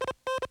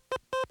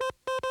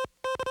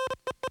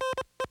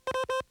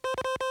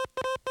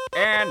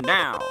And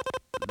now,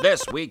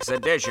 this week's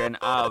edition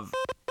of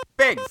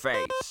Big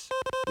Face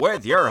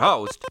with your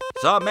host,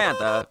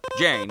 Samantha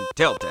Jane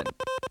Tilton.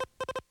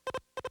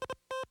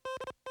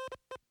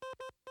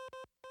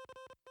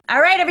 All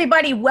right,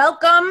 everybody,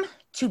 welcome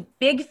to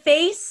Big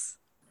Face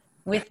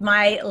with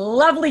my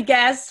lovely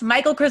guest,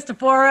 Michael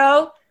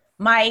Cristoforo,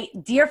 my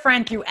dear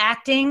friend through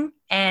acting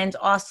and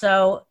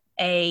also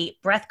a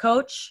breath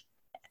coach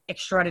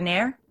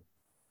extraordinaire,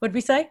 would we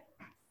say?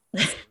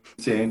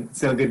 Jane,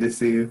 so good to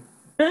see you.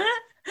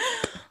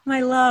 My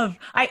love.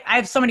 I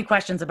have so many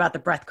questions about the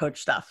breath coach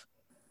stuff.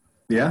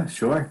 Yeah,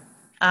 sure.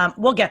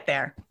 We'll get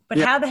there. But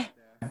yeah.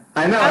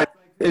 I know.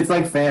 It's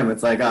like fam.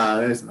 It's like,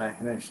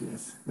 there she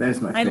is.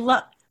 There's my fam.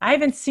 I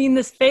haven't seen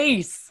this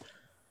face.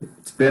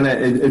 It's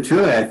been,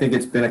 truly, I think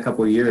it's been a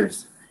couple of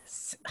years.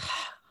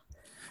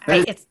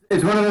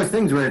 It's one of those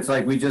things where it's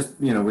like, we just,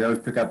 we always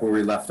pick up where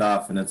we left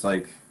off, and it's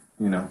like,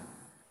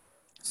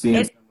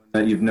 seeing someone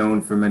that you've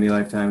known for many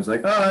lifetimes,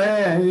 like, oh,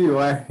 yeah, here you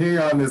are. Here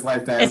you are in this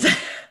lifetime.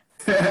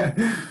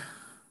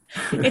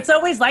 It's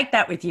always like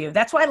that with you.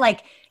 That's why,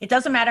 like, it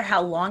doesn't matter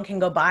how long can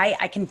go by.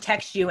 I can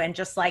text you and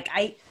just like,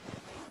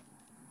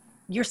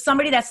 you're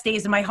somebody that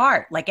stays in my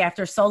heart. Like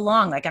after so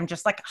long, like, I'm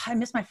just like, I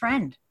miss my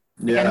friend.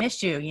 Like, yeah. I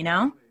missed you,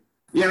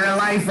 You're a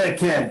lifer,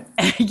 kid.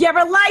 You're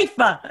a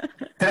lifer.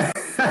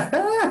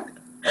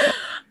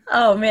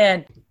 Oh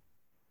man.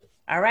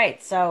 All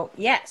right. So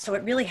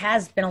it really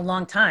has been a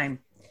long time.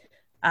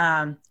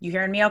 You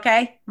hearing me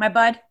okay, my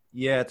bud?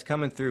 Yeah, it's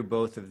coming through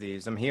both of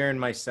these. I'm hearing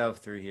myself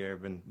through here,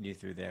 but you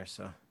through there.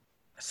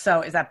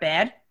 So is that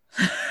bad?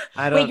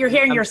 Wait, you're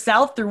hearing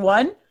yourself through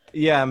one?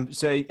 Yeah,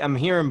 I'm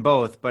hearing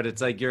both, but it's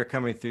like you're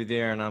coming through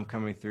there and I'm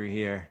coming through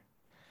here.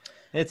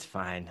 It's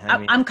fine.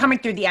 I'm coming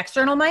through the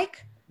external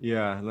mic.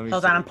 Yeah,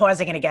 Hold on, I'm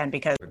pausing it again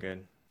because we're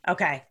good.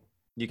 Okay.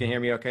 You can hear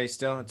me okay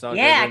still? It's all good.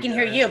 Yeah, I can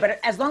hear you, but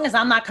as long as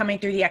I'm not coming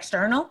through the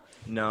external.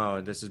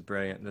 No, this is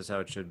brilliant. This is how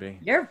it should be.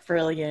 You're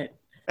brilliant.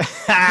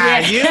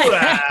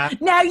 Yeah.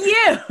 Now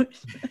you.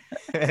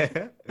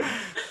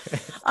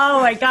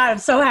 Oh my God, I'm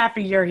so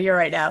happy you're here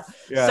right now.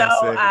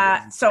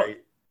 Yeah, so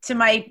to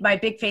my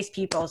big face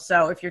people.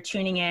 So if you're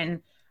tuning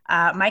in,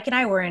 Mike and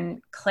I were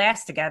in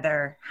class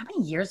together. How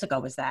many years ago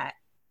was that?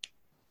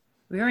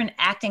 We were in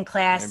acting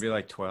class. Maybe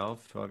like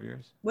 12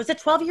 years. Was it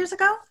 12 years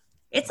ago?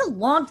 It's a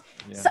long.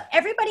 Yeah. So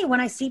everybody,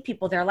 when I see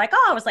people, they're like,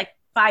 "Oh, it was like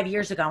 5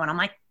 years ago," and I'm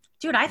like,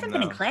 "Dude, I haven't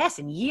been in class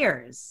in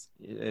years."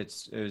 It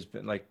was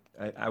been like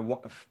I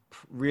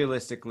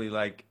realistically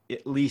like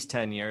at least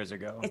 10 years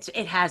ago.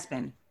 It has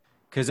been.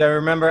 Because I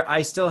remember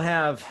I still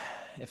have,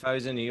 if I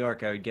was in New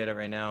York, I would get it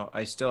right now.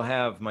 I still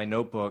have my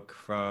notebook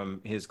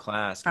from his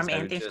class. From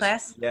Anthony's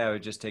class? Yeah, I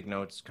would just take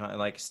notes,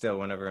 like still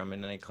whenever I'm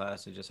in any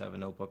class, I just have a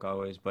notebook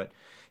always. But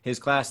his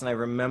class, and I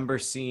remember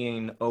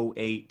seeing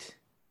 08,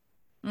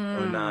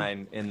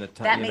 09 in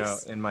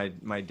the in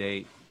my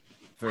date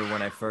for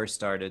when I first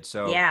started.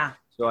 So yeah.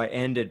 So I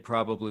ended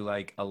probably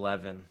like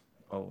 2000.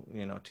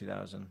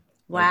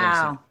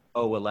 Wow.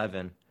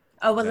 11.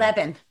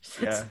 11.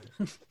 Yeah.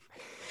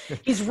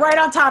 He's right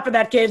on top of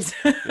that, kids.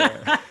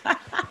 Yeah.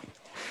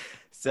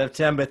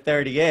 September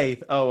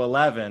 38th,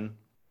 11.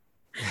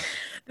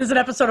 There's an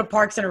episode of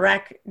Parks and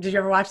Rec. Did you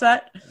ever watch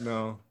that?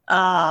 No.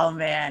 Oh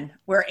man,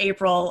 where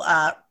April,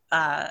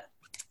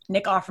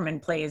 Nick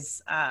Offerman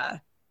plays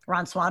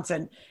Ron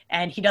Swanson,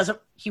 and he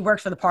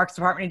works for the Parks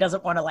Department. He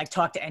doesn't want to like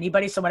talk to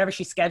anybody. So whenever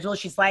she schedules,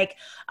 she's like,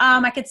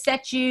 I could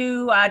set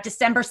you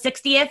December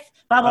 60th,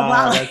 blah, blah,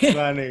 blah. That's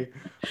funny.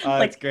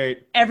 That's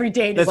great. Every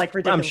date is like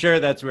ridiculous. I'm sure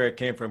that's where it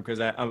came from. Cause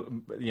I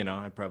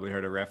probably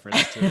heard a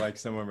reference to like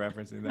someone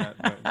referencing that,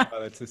 but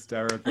that's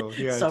hysterical.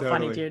 Yeah, so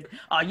totally. funny, dude.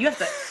 Oh, you have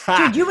to,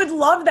 dude, you would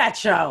love that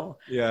show.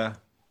 Yeah.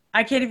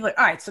 I can't even,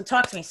 all right. So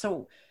talk to me.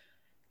 So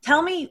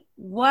tell me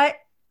what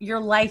your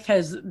life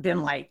has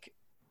been like.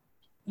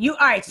 All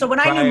right. So when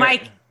I knew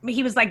Mike,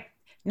 he was like,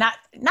 not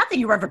that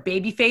you were ever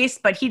baby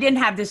faced, but he didn't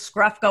have this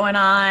scruff going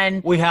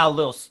on. We had a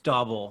little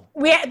stubble.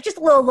 We had just a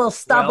little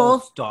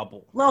stubble.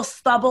 Little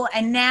stubble.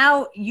 And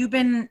now you've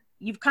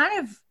kind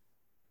of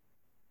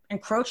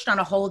encroached on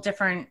a whole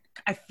different,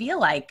 I feel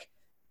like,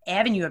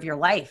 avenue of your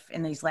life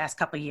in these last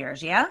couple of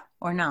years. Yeah.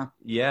 Or no?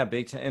 Yeah,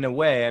 big time. In a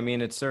way, I mean,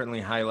 it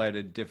certainly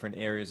highlighted different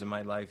areas of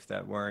my life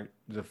that weren't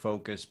the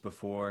focus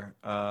before.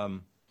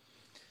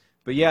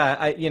 But yeah,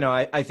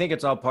 I think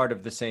it's all part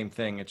of the same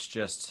thing. It's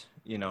just,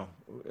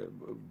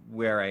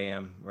 where I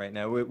am right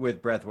now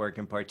with breath work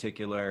in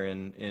particular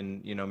and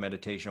in,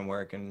 meditation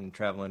work and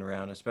traveling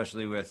around,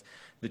 especially with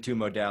the two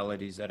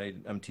modalities that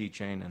I'm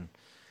teaching. And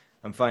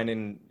I'm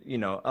finding,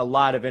 a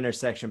lot of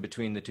intersection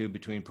between the two,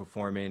 between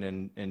performing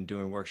and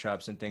doing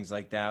workshops and things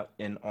like that.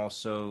 And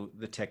also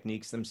the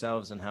techniques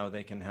themselves and how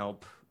they can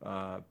help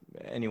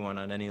anyone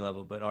on any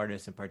level, but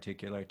artists in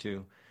particular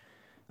too.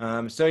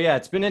 So yeah,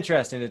 it's been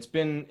interesting. It's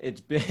been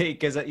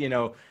because,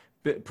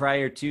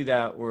 prior to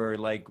that were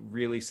like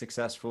really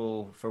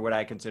successful for what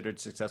I considered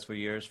successful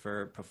years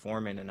for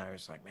performing. And I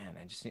was like, man,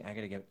 I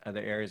got to get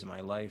other areas of my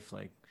life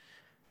like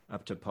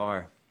up to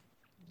par.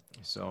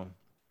 So.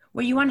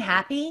 Were you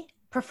unhappy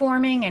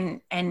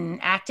performing and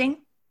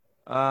acting?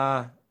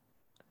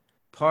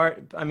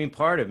 part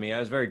of me, I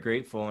was very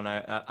grateful, and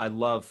I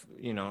love,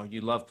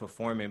 you love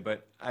performing,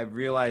 but I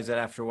realized that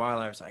after a while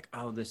I was like,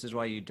 oh, this is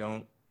why you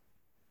don't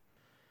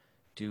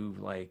do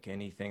like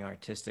anything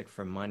artistic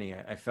for money.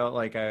 I felt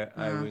like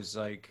I was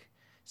like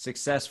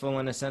successful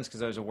in a sense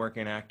because I was a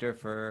working actor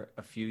for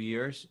a few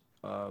years.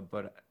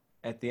 But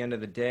at the end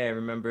of the day, I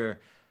remember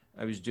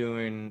I was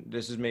doing,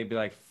 this is maybe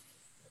like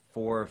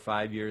 4 or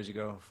 5 years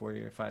ago, 4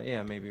 years, 5,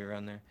 yeah, maybe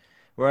around there,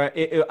 where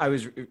I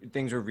was,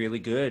 things were really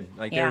good.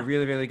 Like they were Yeah.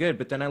 really, really good.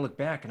 But then I look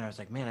back and I was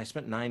like, man, I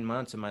spent 9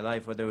 months of my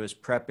life, whether it was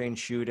prepping,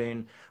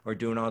 shooting, or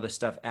doing all the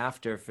stuff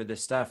after for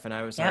this stuff. And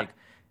I was Yep. like,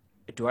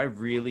 do I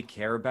really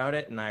care about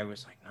it? And I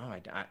was like, no,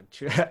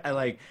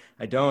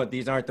 I don't.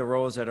 These aren't the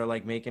roles that are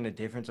like making a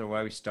difference or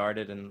why we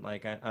started. And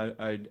like,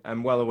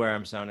 I'm well aware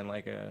I'm sounding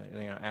like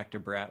a actor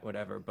brat,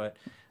 whatever. But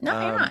No,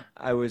 you're not.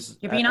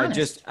 You're being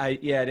honest. I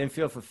didn't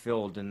feel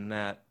fulfilled in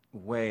that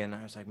way. And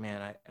I was like,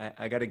 man,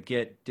 I got to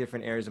get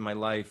different areas of my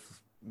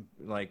life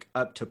like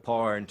up to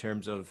par in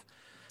terms of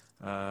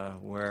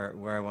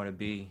where I want to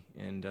be,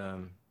 and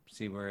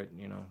see where it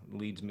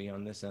leads me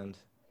on this end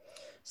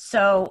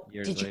So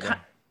years did you later.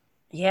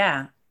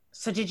 yeah.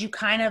 So did you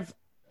kind of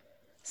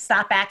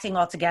stop acting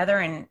altogether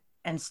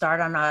and start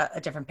on a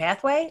different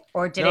pathway,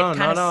 or did No, it kind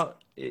not of all.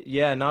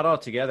 Yeah, not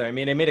altogether. I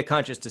mean, I made a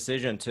conscious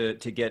decision to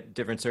get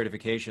different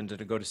certifications and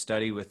to go to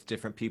study with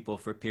different people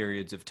for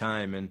periods of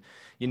time. And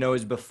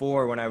as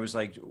before when I was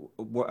like,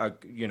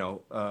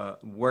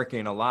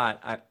 working a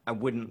lot, I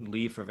wouldn't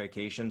leave for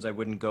vacations. I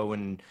wouldn't go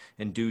and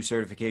do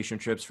certification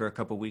trips for a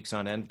couple weeks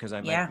on end because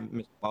I yeah, might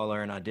miss a call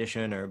or an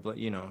audition, or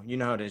you know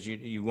how it is.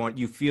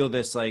 You feel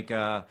this like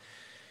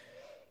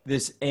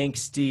this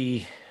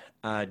angsty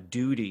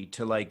duty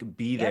to like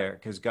be yep, there,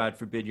 because God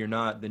forbid you're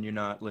not, then you're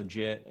not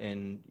legit.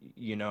 And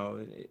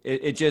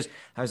it just,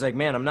 I was like,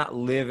 man, I'm not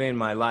living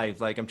my life.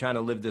 Like I'm trying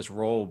to live this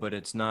role, but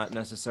it's not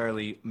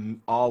necessarily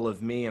all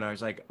of me. And I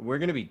was like, we're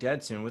gonna be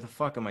dead soon. What the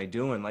fuck am I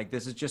doing? Like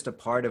this is just a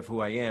part of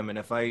who I am. And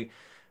if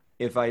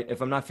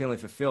I'm not feeling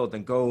fulfilled,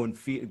 then go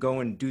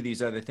and do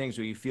these other things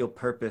where you feel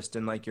purposed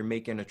and like you're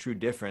making a true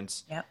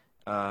difference. yep,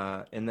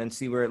 And then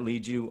see where it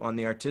leads you on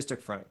the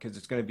artistic front, because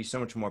it's going to be so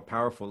much more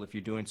powerful if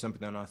you're doing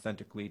something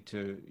authentically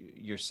to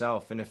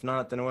yourself. And if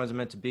not, then it wasn't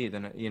meant to be.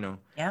 Then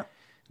yep,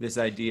 this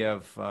idea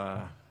of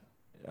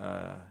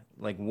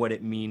like what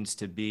it means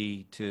to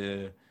be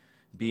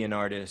an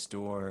artist,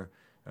 or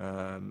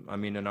I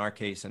mean, in our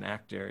case, an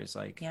actor, is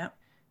like, yep.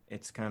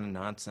 it's kind of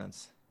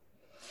nonsense.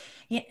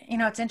 Yeah, it's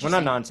Well, interesting.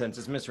 not nonsense.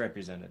 It's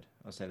misrepresented.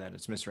 I'll say that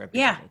it's Yeah.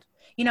 misrepresented.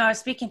 I was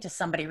speaking to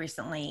somebody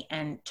recently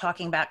and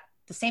talking about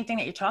the same thing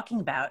that you're talking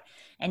about.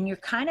 And you're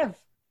kind of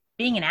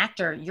being an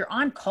actor, you're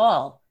on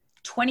call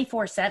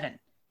 24/7.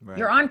 Right.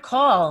 You're on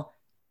call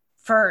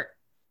for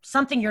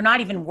something you're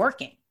not even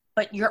working,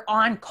 but you're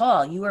on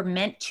call. You are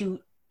meant to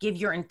give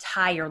your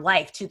entire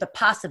life to the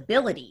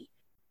possibility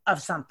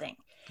of something.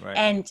 Right.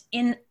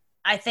 And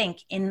I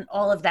think in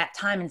all of that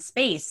time and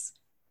space,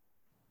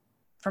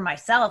 for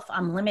myself,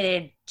 I'm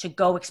limited to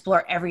go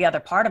explore every other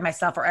part of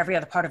myself or every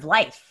other part of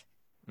life,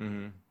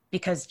 Mm-hmm.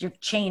 because you're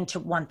chained to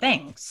one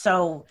thing.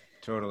 So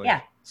Totally.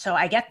 yeah, so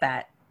I get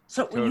that.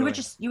 So Totally.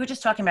 you were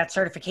just talking about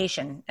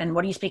certification, and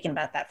what are you speaking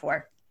about that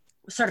for?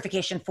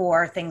 Certification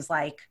for things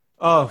like,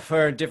 Oh,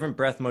 for different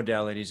breath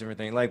modalities,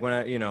 everything. Like when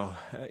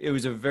it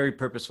was a very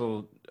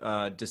purposeful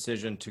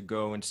decision to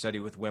go and study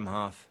with Wim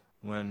Hof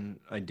when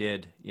I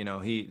did.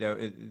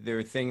 There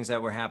were things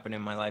that were happening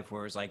in my life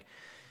where it was like,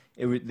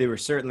 they were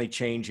certainly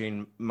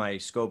changing my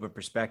scope and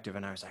perspective.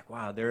 And I was like,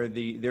 wow, there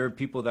are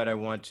people that I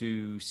want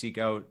to seek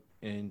out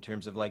in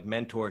terms of like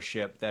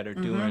mentorship that are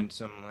doing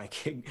some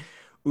like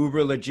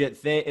uber legit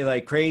thing,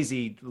 like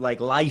crazy, like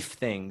life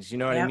things, you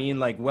know what I Yep. mean?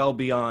 Like well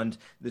beyond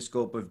the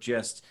scope of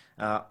just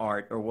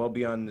art, or well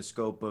beyond the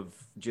scope of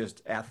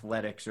just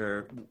athletics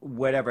or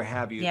whatever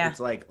have you. Yeah. It's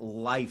like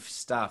life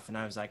stuff. And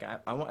I was like,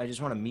 I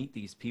just want to meet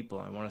these people.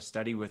 I want to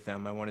study with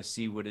them. I want to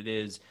see what it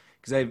is.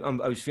 Because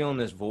I was feeling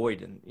this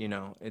void, and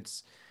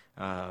it's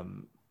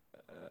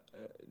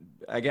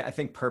I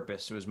think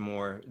purpose was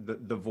more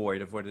the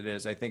void of what it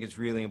is. I think it's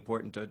really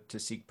important to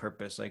seek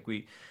purpose. Like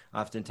we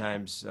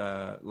oftentimes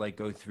like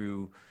go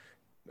through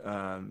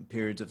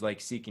periods of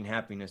like seeking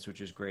happiness,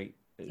 which is great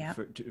Yeah.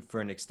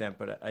 for an extent.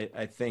 But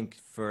I think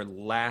for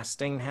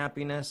lasting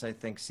happiness, I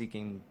think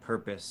seeking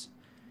purpose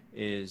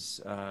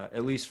is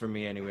at least for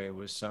me anyway,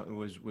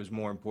 was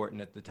more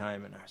important at the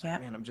time. And I was Yeah.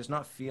 like, man, I'm just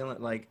not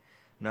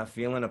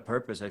feeling a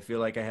purpose. I feel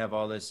like I have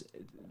all this,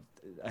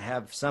 I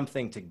have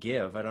something to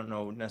give. I don't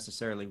know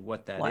necessarily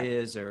what that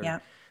is or Yeah.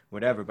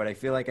 whatever, but I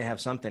feel like I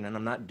have something, and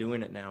I'm not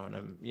doing it now.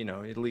 And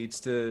it leads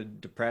to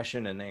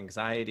depression and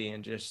anxiety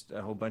and just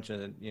a whole bunch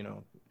of,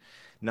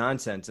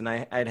 nonsense. And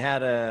I'd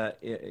had a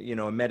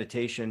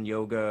meditation,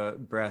 yoga,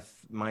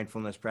 breath,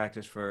 mindfulness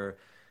practice for,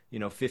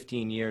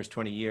 15 years,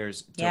 20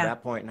 years till Yeah.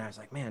 that point. And I was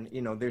like, man,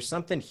 there's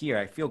something here.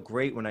 I feel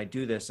great when I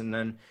do this. And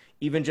then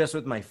even just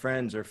with my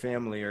friends or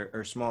family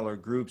or smaller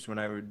groups, when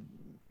I would,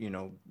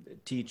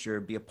 teach or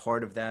be a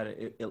part of that,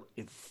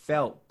 it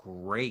felt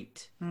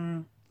great.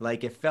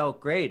 Like it felt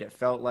great. It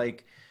felt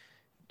like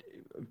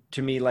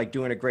to me like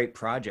doing a great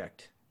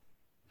project.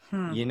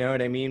 You know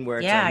what I mean? Where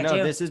it's Yeah, like, I no,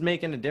 do. this is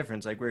making a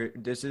difference. Like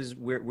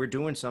we're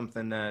doing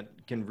something that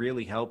can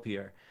really help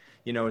here.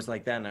 You know, it's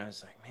like that. And I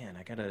was like, man,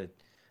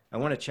 I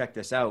want to check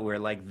this out where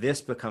like this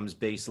becomes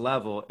base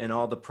level and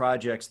all the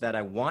projects that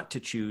I want to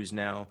choose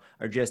now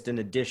are just in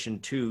addition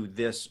to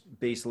this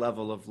base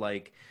level of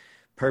like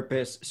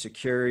purpose,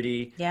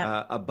 security,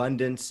 Yeah.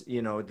 abundance,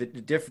 you know, the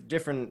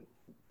different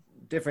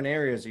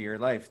areas of your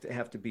life that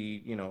have to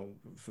be, you know,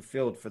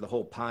 fulfilled for the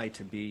whole pie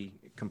to be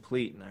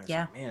complete. And I was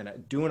Yeah. like,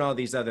 man, doing all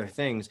these other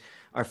things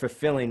are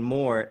fulfilling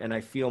more, and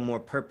I feel more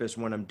purpose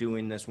when I'm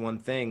doing this one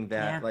thing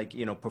that, Yeah. like,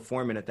 you know,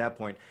 performing at that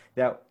point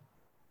that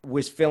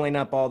was filling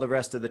up all the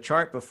rest of the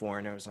chart before.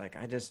 And I was like,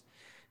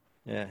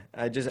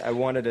 I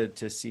wanted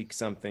to seek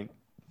something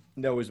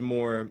that was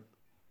more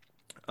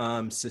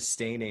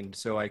sustaining,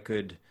 so I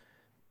could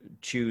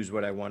choose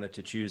what I wanted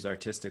to choose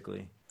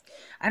artistically.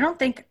 I don't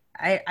think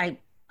I'll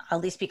at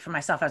least speak for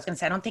myself. I was going to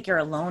say, I don't think you're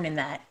alone in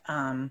that.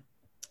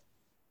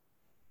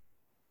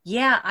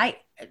 Yeah, I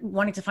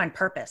wanting to find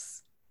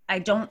purpose. I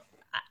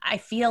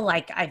feel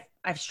like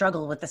I've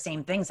struggled with the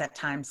same things at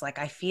times. Like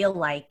I feel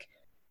like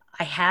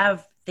I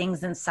have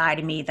things inside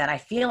of me that I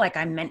feel like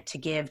I'm meant to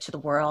give to the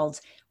world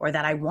or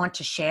that I want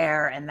to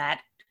share and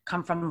that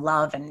come from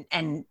love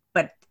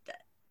but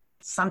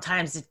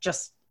sometimes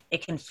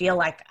it can feel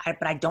like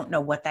but I don't know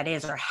what that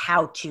is or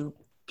how to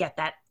get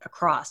that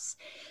across.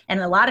 And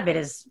a lot of it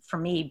is for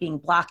me being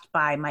blocked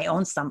by my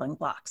own stumbling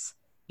blocks,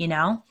 you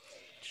know?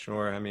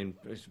 Sure. I mean,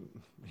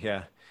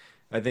 yeah,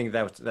 I think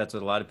that's a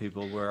lot of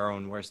people. We're our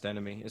own worst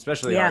enemy,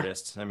 especially Yeah.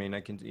 artists. I mean,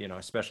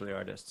 especially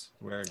artists.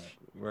 We're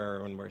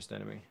our own worst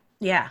enemy.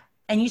 Yeah.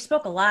 And you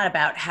spoke a lot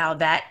about how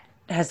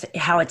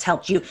it's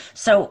helped you.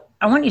 So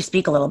I want you to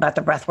speak a little about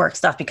the breathwork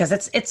stuff because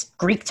it's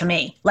Greek to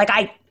me. Like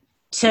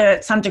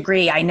to some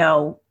degree, I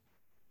know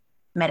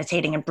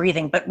meditating and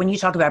breathing, but when you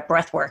talk about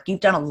breathwork, you've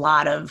done a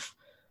lot of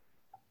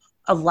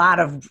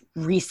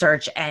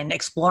research and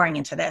exploring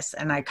into this.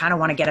 And I kind of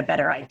want to get a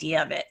better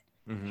idea of it.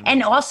 Mm-hmm.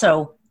 And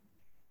also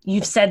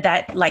you've said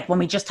that, like when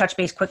we just touched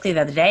base quickly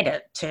the other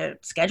day to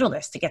schedule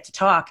this, to get to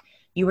talk,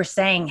 you were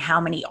saying how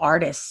many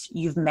artists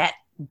you've met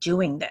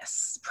doing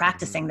this,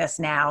 practicing this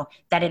now,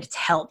 that it's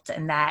helped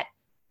and that.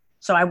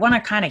 So I want to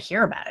kind of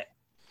hear about it.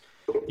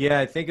 Yeah,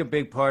 I think a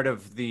big part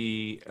of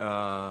the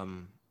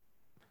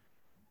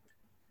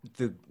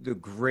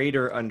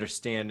greater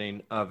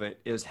understanding of it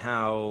is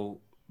how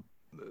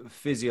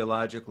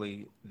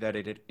physiologically that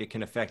it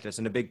can affect us.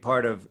 And a big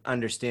part of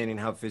understanding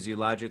how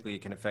physiologically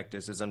it can affect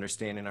us is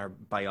understanding our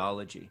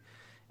biology.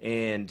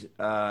 And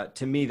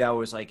to me, that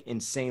was like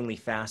insanely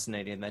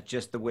fascinating, that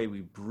just the way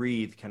we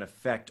breathe can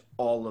affect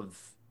all of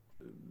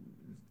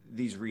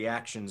these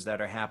reactions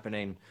that are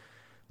happening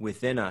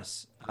within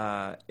us.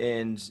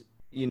 And,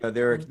 you know,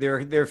 there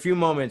are a few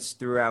moments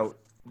throughout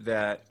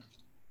that,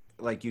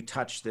 like, you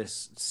touch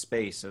this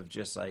space of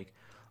just like,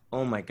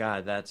 oh my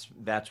God, that's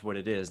what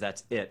it is.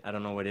 That's it. I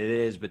don't know what it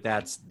is, but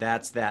that's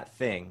that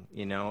thing,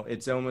 you know.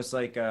 It's almost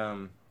like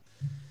and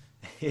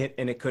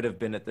it could have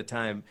been at the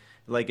time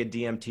like a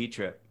DMT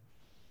trip.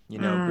 You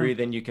know,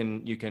 breathing, you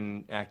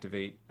can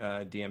activate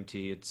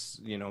DMT. It's,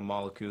 you know, a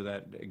molecule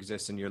that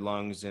exists in your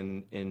lungs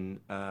and in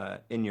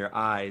your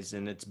eyes,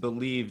 and it's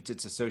believed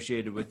it's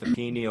associated with the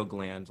pineal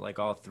gland, like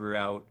all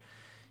throughout,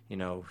 you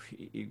know,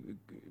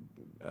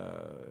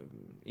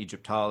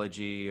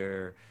 Egyptology,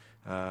 or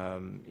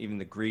even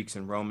the Greeks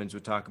and Romans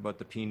would talk about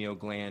the pineal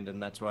gland, and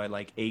that's why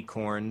like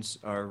acorns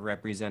are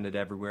represented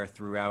everywhere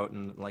throughout,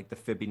 and like the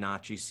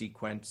Fibonacci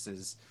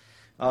sequences,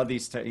 all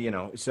these, you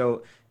know.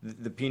 So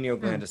the pineal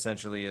gland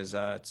essentially is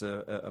it's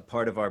a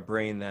part of our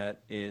brain that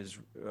is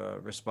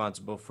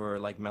responsible for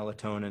like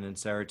melatonin and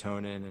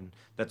serotonin, and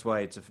that's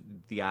why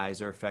the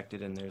eyes are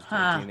affected, and there's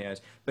DMT in the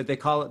eyes. But they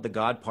call it the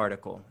God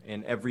particle,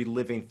 and every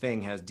living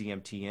thing has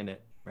DMT in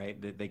it, right?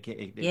 It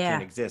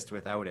can't exist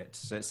without it.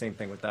 So same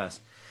thing with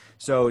us.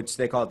 So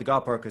they call it the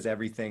God particle because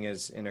everything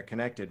is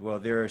interconnected. Well,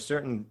 there are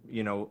certain,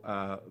 you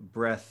know,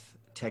 breath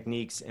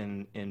techniques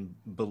and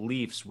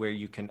beliefs where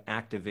you can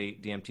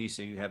activate DMT,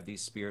 so you have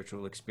these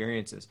spiritual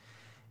experiences.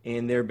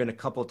 And there have been a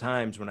couple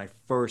times when I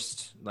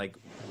first, like,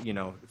 you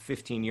know,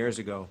 15 years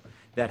ago,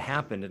 that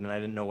happened, and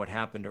I didn't know what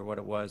happened or what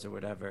it was or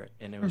whatever,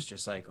 and it was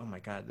just like, oh my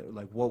God,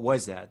 like, what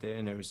was that?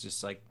 And it was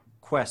just like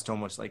quest,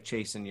 almost like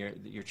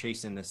you're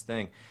chasing this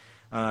thing.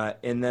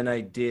 And then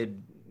I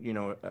did, you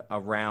know, a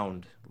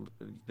round.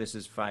 This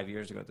is 5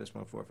 years ago at this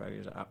point, 4 or 5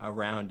 years, a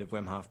round of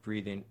Wim Hof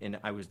breathing, and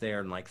I was there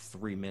in like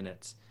 3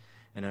 minutes.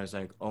 And I was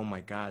like, oh my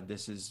God,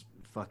 this is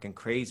fucking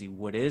crazy.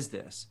 What is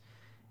this?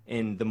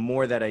 And the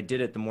more that I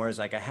did it, the more I was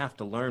like, I have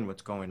to learn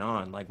what's going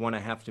on. Like, one, I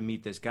have to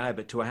meet this guy,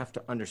 but two, I have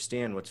to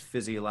understand what's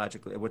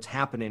physiologically, what's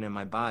happening in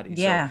my body.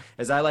 Yeah. So,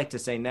 as I like to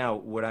say now,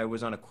 what I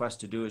was on a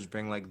quest to do is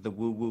bring like the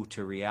woo-woo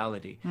to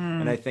reality.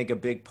 And I think a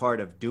big part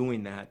of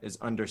doing that is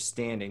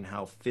understanding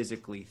how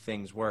physically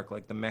things work,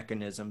 like the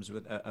mechanisms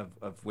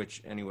of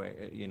which,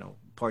 anyway, you know,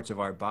 parts of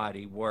our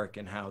body work,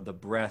 and how the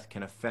breath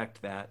can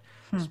affect that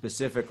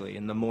specifically.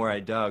 And the more I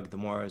dug, the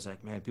more I was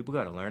like, man, people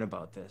got to learn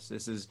about this.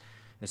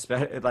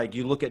 Especially like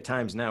you look at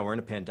times now, we're in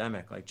a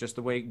pandemic, like just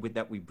the way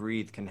that we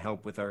breathe can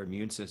help with our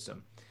immune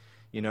system.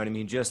 You know what I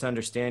mean? Just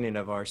understanding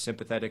of our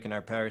sympathetic and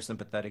our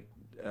parasympathetic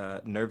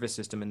nervous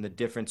system and the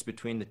difference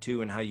between the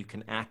two and how you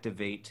can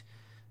activate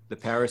the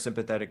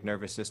parasympathetic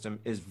nervous system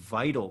is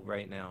vital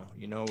right now.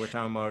 You know, we're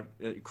talking about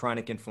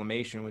chronic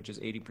inflammation, which is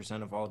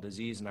 80% of all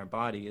disease in our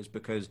body, is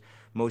because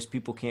most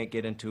people can't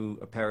get into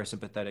a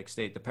parasympathetic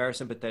state. The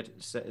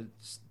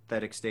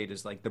parasympathetic state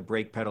is like the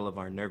brake pedal of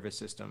our nervous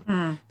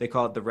system. They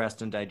call it the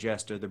rest and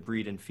digest, or the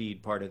breed and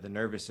feed part of the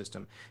nervous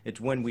system.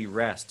 It's when we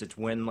rest. It's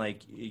when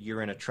like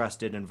you're in a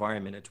trusted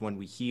environment. It's when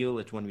we heal.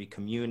 It's when we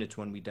commune. It's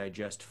when we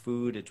digest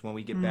food. It's when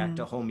we get back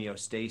to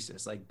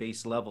homeostasis, like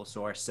base level,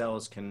 so our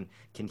cells can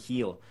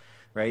heal.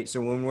 Right.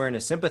 So when we're in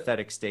a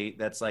sympathetic state,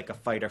 that's like a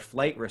fight or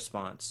flight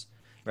response.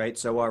 Right.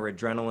 So our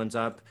adrenaline's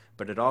up,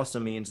 but it also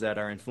means that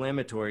our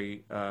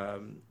inflammatory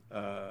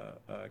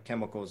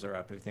chemicals are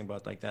up. If you think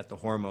about like that, the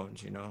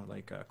hormones, you know,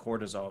 like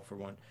cortisol for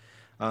one.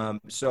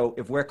 So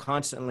if we're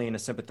constantly in a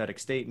sympathetic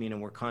state, meaning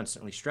we're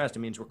constantly stressed, it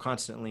means we're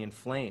constantly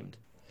inflamed.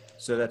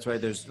 So that's why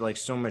there's like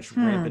so much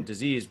rampant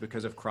disease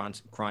because of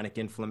chronic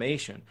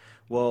inflammation.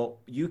 Well,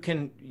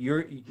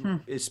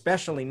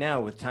 especially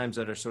now with times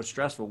that are so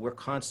stressful, we're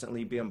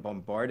constantly being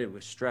bombarded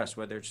with stress,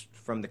 whether it's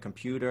from the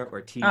computer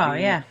or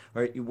TV,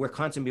 or we're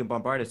constantly being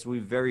bombarded. So we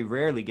very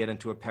rarely get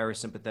into a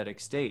parasympathetic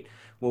state.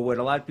 Well, what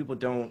a lot of people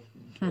don't,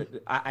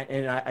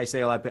 I say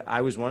a lot, but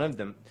I was one of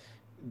them.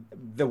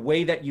 The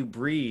way that you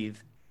breathe,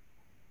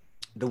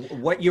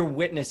 what you're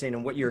witnessing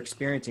and what you're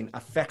experiencing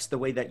affects the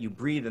way that you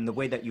breathe, and the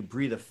way that you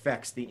breathe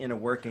affects the inner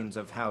workings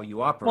of how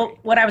you operate. Well,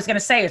 what I was going to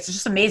say, it's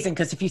just amazing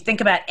because if you think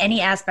about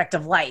any aspect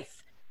of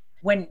life,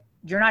 when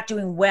you're not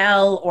doing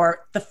well,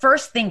 or the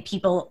first thing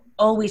people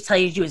always tell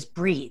you to do is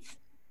breathe.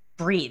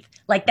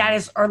 Like that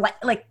is, or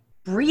like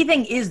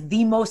breathing is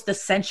the most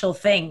essential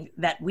thing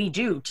that we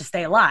do to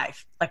stay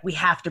alive. Like we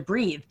have to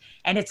breathe.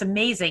 And it's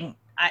amazing.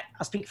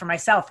 I'll speak for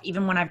myself.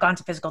 Even when I've gone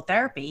to physical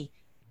therapy,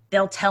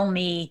 they'll tell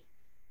me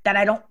that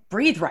I don't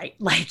breathe right.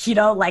 Like, you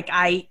know, like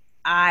I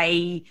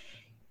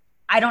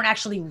don't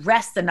actually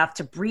rest enough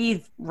to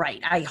breathe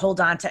right. I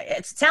hold on to,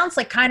 it sounds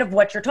like kind of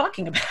what you're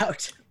talking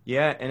about.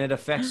 Yeah. And it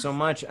affects so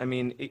much. I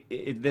mean,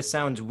 this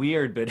sounds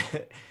weird, but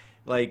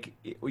like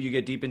you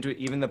get deep into it,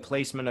 even the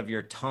placement of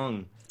your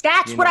tongue.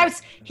 That's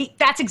what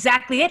that's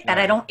exactly it.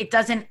 That it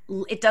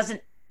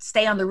doesn't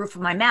stay on the roof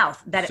of my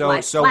mouth, that it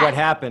lies flat. What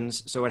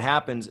happens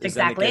is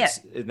exactly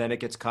then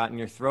it gets caught in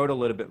your throat a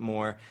little bit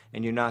more,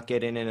 and you're not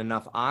getting in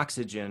enough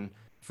oxygen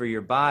for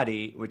your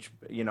body, which,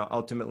 you know,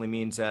 ultimately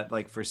means that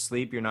like for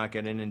sleep, you're not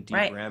getting in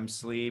deep REM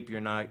sleep.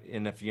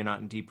 And if you're not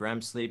in deep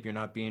REM sleep, you're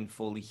not being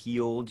fully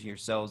healed. Your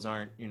cells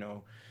aren't, you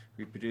know,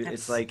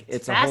 reproduced.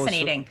 It's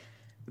fascinating.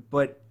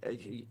 But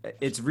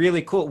it's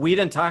really cool. We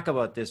didn't talk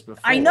about this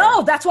before. I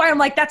know. That's why I'm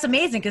like, that's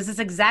amazing. Cause it's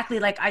exactly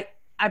like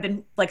I've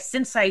been like,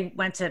 since I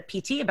went to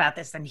PT about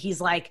this, and he's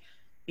like,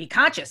 be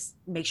conscious,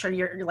 make sure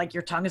you're like,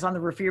 your tongue is on the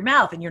roof of your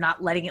mouth and you're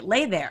not letting it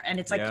lay there. And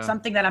it's like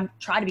something that I'm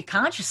trying to be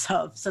conscious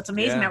of. So it's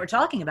amazing that we're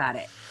talking about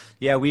it.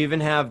 Yeah. We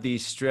even have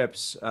these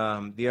strips.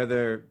 The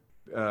other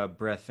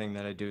breath thing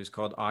that I do is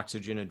called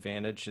Oxygen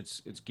Advantage.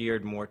 It's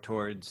geared more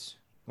towards,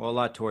 a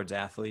lot towards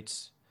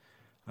athletes.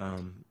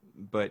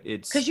 But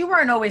it's because you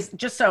weren't always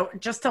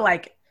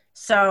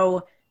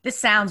so this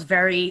sounds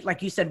very,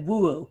 like you said,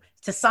 woo-woo.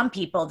 To some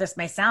people, this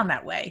may sound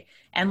that way.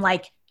 And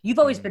like, you've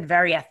always been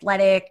very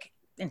athletic,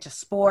 into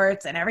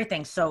sports and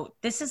everything. So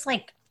this is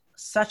like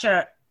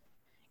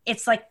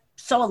it's like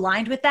so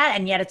aligned with that.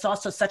 And yet it's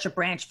also such a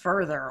branch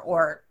further,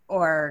 or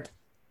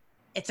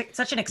it's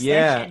such an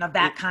extension of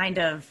that kind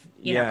of,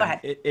 you know, go ahead.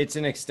 It's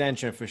an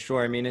extension for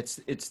sure. I mean, it's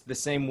the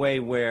same way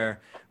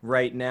where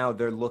right now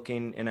they're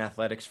looking in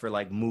athletics for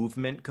like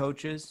movement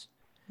coaches.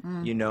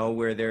 You know,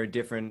 where there are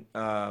different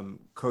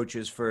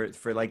coaches for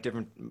like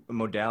different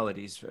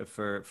modalities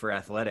for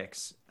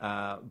athletics.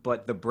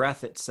 But the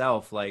breath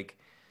itself, like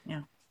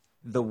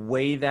the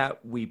way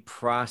that we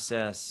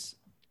process,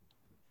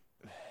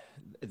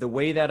 the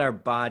way that our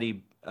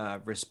body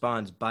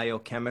responds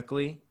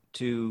biochemically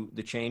to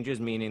the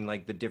changes, meaning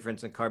like the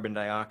difference in carbon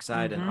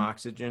dioxide and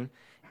oxygen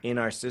in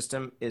our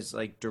system, is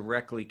like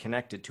directly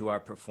connected to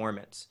our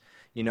performance.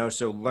 You know,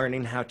 so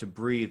learning how to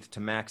breathe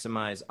to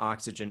maximize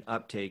oxygen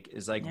uptake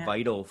is like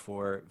vital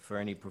for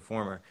any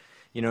performer.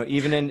 You know,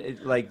 even in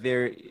like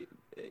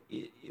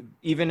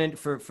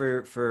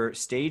for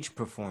stage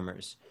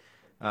performers.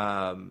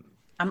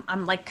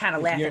 I'm like kind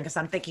of laughing because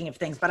I'm thinking of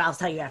things, but I'll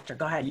tell you after.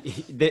 Go ahead.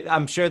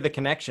 I'm sure the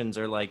connections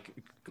are like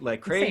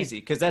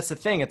crazy, because that's the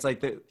thing. It's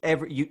like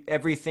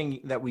everything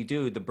that we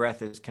do, the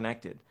breath is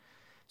connected.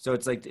 So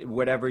it's like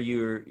whatever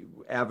your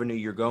avenue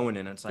you're going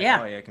in, it's like,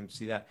 oh yeah, I can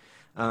see that.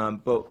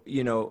 But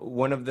you know,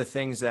 one of the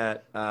things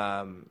that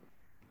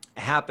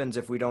happens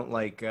if we don't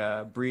like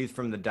breathe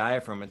from the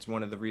diaphragm, it's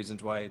one of the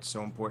reasons why it's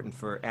so important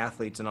for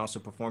athletes and also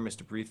performers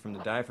to breathe from the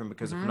diaphragm,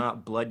 because if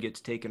not, blood gets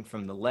taken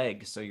from the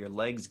legs, so your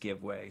legs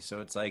give way.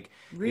 So it's like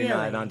you're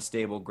not on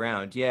stable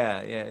ground.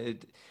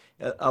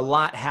 a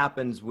lot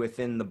happens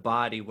within the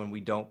body when we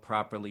don't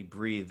properly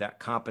breathe that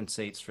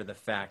compensates for the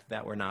fact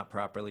that we're not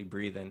properly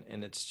breathing.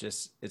 And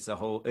it's a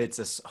whole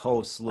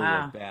slew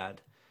of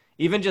bad.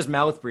 Even just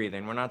mouth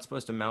breathing. We're not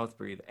supposed to mouth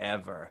breathe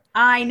ever.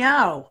 I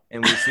know.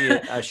 And we see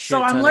a shit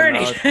So I'm ton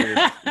learning. of mouth breathing.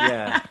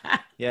 Yeah.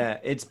 Yeah.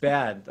 It's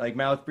bad. Like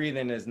mouth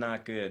breathing is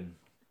not good.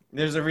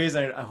 There's a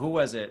reason. Who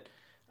was it?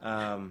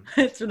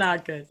 It's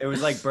not good. It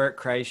was like Bert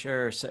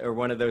Kreischer or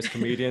one of those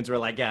comedians were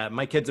like, yeah,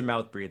 my kids are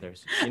mouth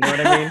breathers. You know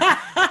what I mean?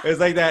 It was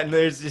like that. And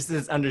there's just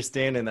this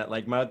understanding that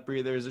like mouth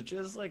breathers are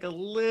just like a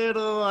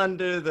little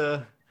under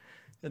the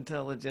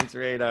intelligence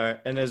radar.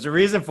 And there's a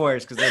reason for it.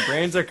 It's because their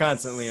brains are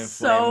constantly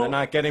inflamed. They're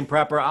not getting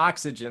proper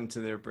oxygen to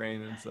their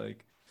brain. It's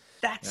like,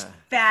 that's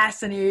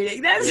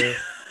fascinating. That's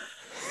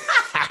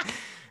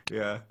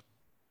yeah.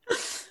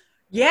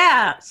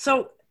 Yeah.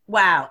 So,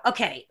 wow.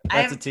 Okay.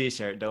 That's a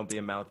t-shirt. Don't be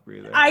a mouth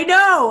breather. I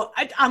know.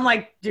 I'm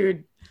like,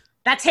 dude,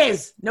 that's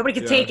his. Nobody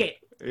can take it.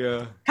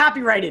 Yeah.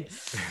 Copyrighted.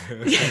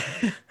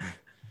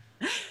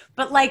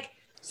 But like,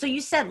 so you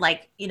said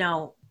like, you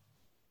know,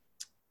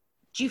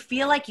 do you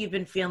feel like you've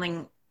been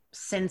feeling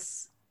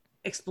since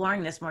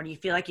exploring this more? Do you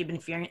feel like you've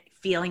been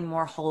feeling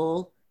more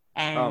whole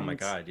and oh my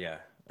God. Yeah.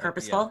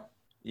 purposeful?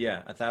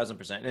 Yeah,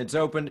 1,000%. And it's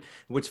open.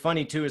 What's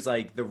funny too is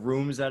like the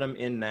rooms that I'm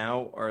in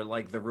now are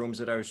like the rooms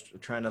that I was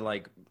trying to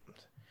like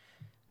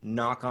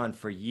knock on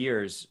for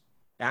years,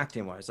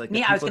 acting wise. Like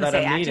the people that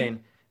I'm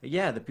meeting,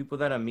 yeah, the people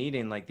that I'm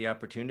meeting, like the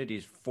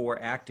opportunities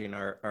for acting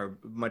are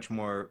much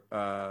more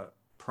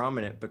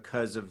prominent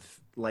because of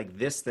like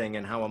this thing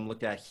and how I'm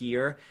looked at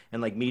here,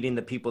 and like meeting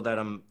the people that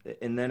I'm.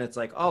 And then it's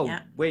like, oh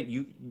wait,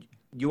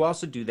 you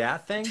also do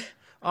that thing.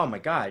 Oh my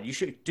God, you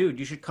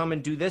should come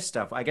and do this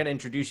stuff. I got to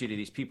introduce you to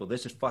these people.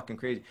 This is fucking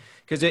crazy.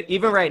 Because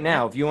even right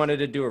now, if you wanted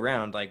to do a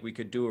round, like we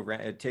could do a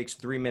round, it takes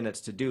 3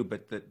 minutes to do,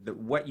 but the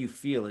what you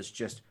feel is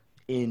just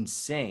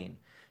insane.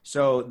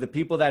 So the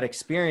people that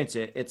experience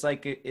it, it's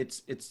like,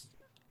 it's,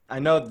 I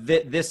know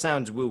this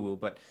sounds woo woo,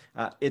 but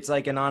it's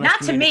like an honest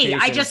Not to me.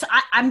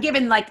 I'm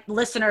giving like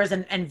listeners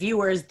and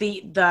viewers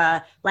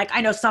the, like,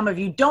 I know some of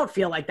you don't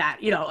feel like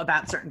that, you know,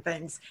 about certain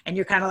things. And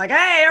you're kind of like,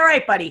 hey, all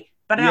right, buddy.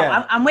 But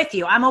no, I'm with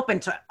you.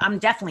 I'm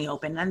definitely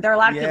open. And there are a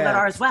lot of people that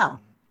are as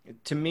well.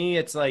 To me,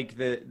 it's like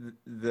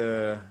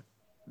the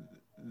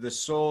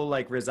soul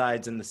like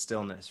resides in the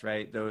stillness,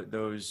 right?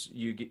 Those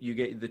you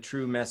get the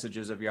true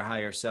messages of your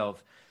higher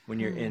self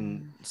when you're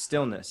in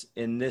stillness.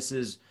 And this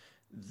is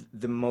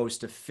the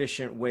most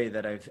efficient way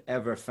that I've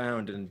ever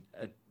found in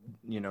a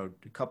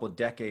couple of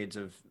decades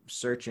of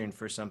searching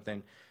for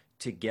something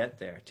to get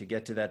there, to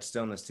get to that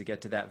stillness, to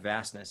get to that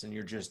vastness. And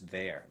you're just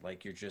there.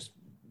 Like you just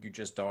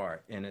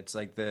are. And it's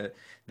like to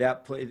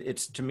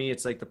me,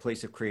 it's like the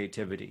place of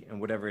creativity,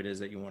 and whatever it is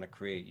that you want to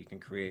create, you can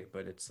create,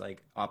 but it's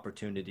like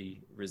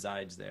opportunity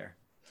resides there.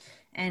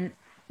 And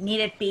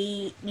need it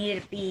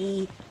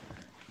be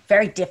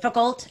very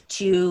difficult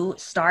to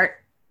start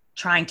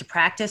trying to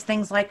practice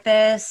things like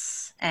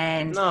this?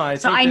 And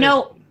I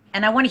know,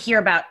 and I want to hear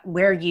about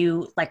where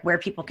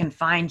people can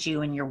find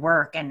you and your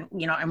work, and,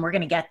 you know, and we're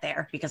going to get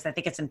there because I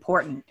think it's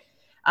important.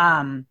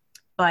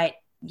 But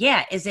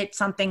yeah, is it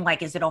something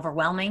like, is it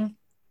overwhelming?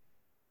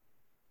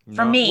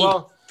 For me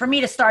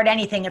to start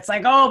anything, it's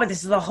like, oh, but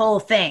this is the whole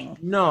thing.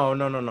 No.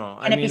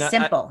 Can it be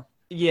simple?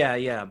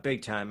 Yeah,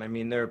 big time. I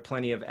mean, there are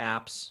plenty of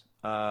apps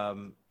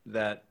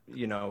that,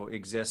 you know,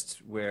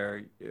 exist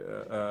where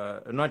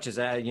not just,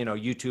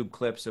 YouTube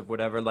clips of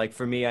whatever. Like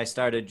for me, I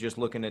started just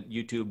looking at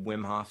YouTube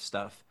Wim Hof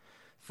stuff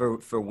for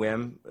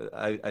Wim.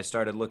 I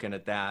started looking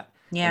at that.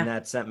 Yeah. And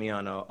that sent me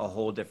on a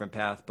whole different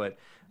path. But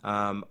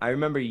I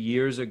remember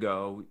years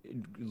ago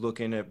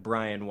looking at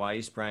Brian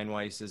Weiss. Brian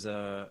Weiss is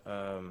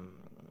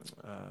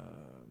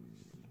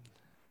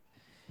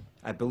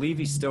I believe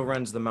he still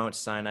runs the Mount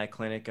Sinai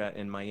Clinic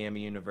in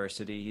Miami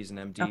University. He's an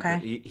MD.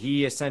 Okay.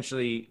 He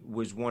essentially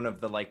was one of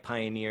the like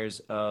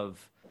pioneers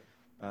of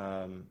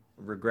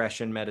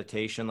regression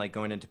meditation, like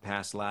going into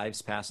past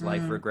life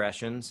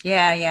regressions.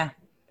 Yeah.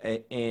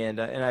 And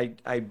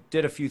I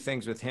did a few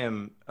things with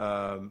him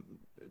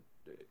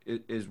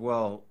as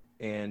well.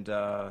 And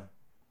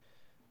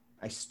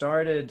I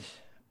started,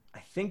 I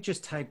think,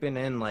 just typing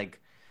in like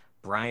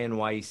Brian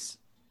Weiss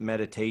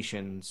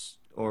meditations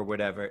or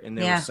whatever, and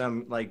there was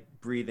some like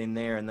breathing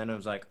there, and then I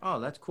was like, oh,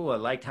 that's cool. I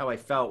liked how I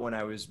felt when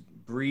I was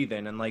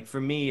breathing. And like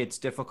for me, it's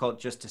difficult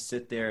just to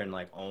sit there and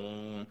like,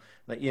 oh,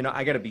 like, you know,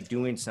 I got to be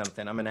doing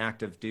something. I'm an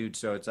active dude,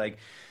 so it's like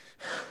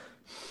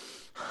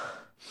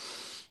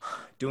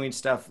doing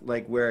stuff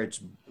like where it's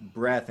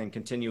breath and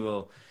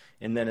continual.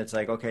 And then it's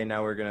like, okay,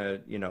 now we're going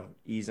to, you know,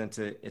 ease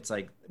into, it's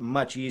like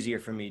much easier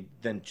for me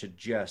than to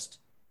just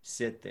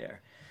sit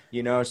there,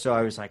 you know? So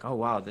I was like, oh,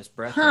 wow, this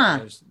breath,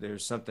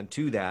 there's something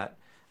to that.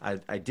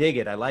 I dig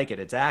it. I like it.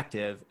 It's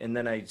active. And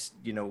then I,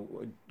 you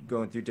know,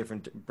 going through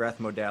different breath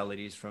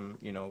modalities from,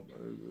 you know,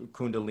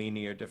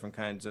 Kundalini or different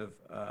kinds of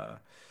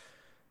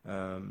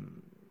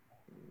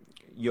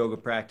yoga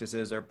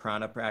practices or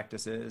prana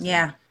practices.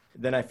 Yeah.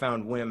 then I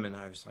found WIM, and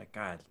I was like,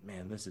 God,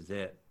 man, this is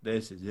it.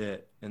 This is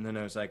it. And then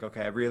I was like,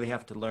 okay, I really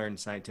have to learn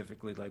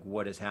scientifically, like,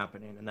 what is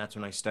happening. And that's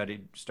when I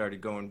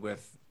started going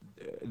with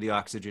the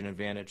Oxygen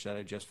Advantage that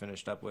I just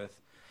finished up with.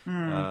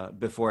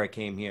 Before I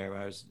came here,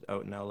 I was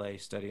out in LA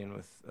studying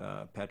with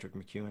Patrick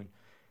McEwen,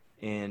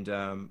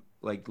 and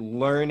like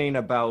learning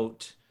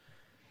about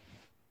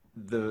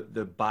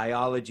the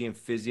biology and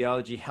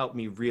physiology helped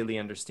me really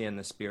understand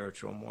the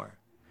spiritual more.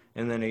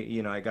 And then,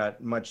 I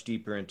got much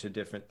deeper into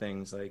different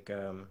things. Like,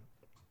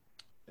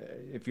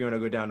 if you want to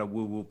go down a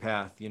woo-woo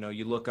path,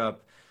 you look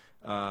up.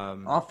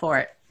 All for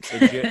it.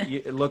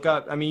 You look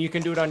up. I mean, you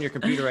can do it on your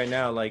computer right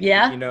now. Like,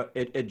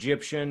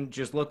 Egyptian.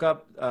 Just look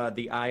up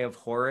the Eye of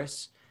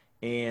Horus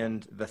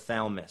and the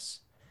thalamus,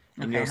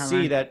 and you'll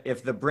see that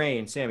if the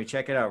brain, Sammy,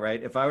 check it out.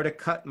 Right, if I were to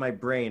cut my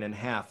brain in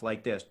half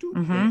like this,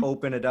 and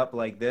open it up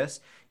like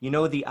this,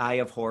 the Eye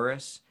of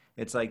Horus.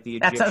 It's like the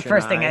Egyptian. That's the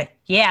first thing.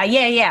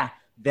 Yeah.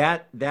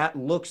 That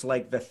looks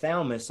like the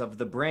thalamus of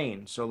the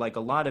brain. So like a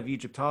lot of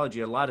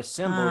Egyptology, a lot of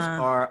symbols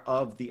are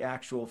of the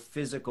actual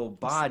physical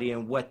body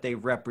and what they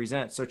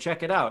represent. So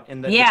check it out.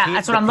 And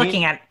that's what I'm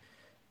looking at.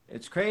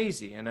 It's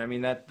crazy. And I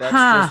mean, that's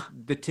just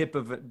the tip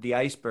of the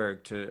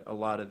iceberg to a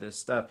lot of this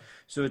stuff.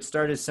 So it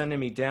started sending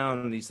me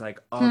down these like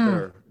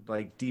other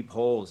like deep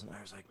holes. And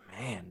I was like,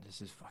 man, this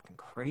is fucking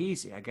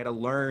crazy. I got to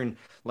learn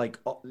like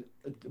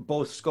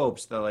both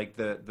scopes,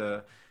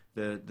 the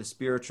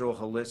spiritual,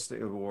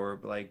 holistic, or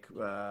like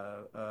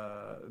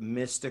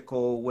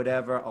mystical,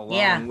 whatever,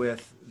 along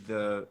with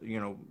the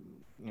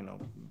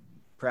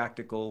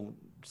practical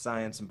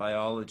science and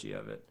biology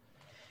of it.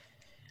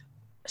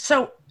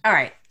 So, all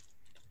right,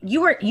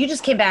 you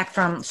just came back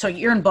from. So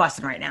you're in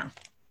Boston right now.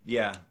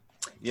 Yeah.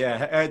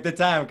 At the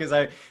time,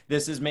 because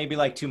this is maybe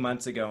like 2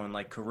 months ago, and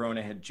like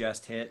Corona had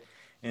just hit,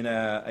 and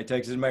I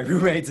texted my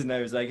roommates, and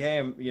I was like, hey,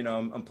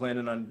 I'm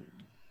planning on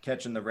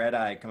catching the red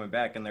eye coming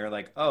back, and they're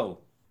like, oh.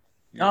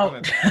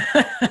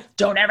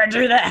 Don't ever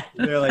do that.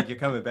 They're like, you're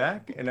coming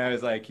back? And I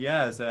was like,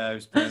 yes. I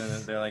was planning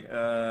it. They're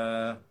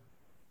like,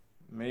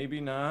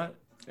 maybe not.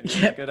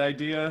 It's a good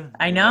idea.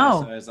 I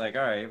know. So I was like,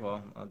 all right,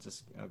 well, I'll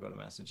go to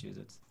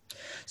Massachusetts.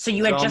 So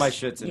you had all just my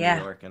shit's in New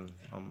York, and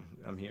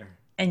I'm here.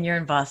 And you're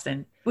in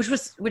Boston,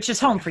 which is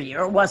home for you,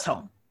 or was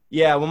home.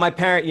 Yeah, well, my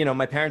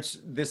parents,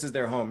 this is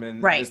their home,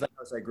 and right. This is the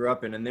house I grew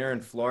up in, and they're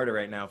in Florida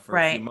right now for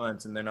a few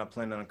months, and they're not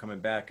planning on coming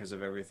back because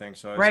of everything.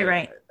 So I was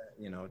like,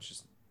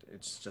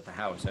 it's just a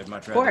house. I'd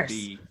much rather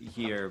be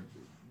here,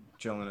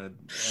 chilling in an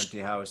empty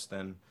house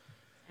than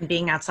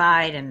being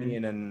outside and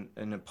being in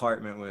an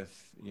apartment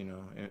with,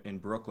 in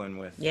Brooklyn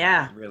with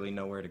really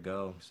nowhere to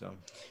go. So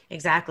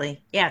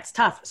exactly, it's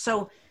tough.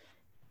 So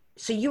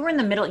you were in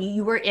the middle.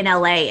 You were in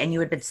LA and you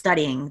had been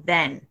studying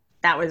then.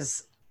 That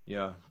was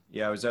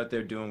I was out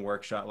there doing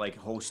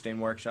hosting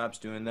workshops,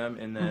 doing them,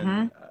 and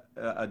then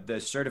the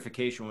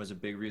certification was a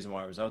big reason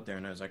why I was out there.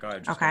 And I was like, all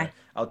right,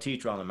 I'll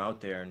teach while I'm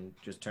out there, and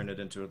just turned it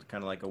into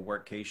kind of like a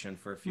workcation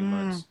for a few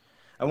months.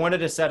 I wanted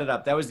to set it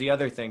up. That was the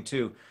other thing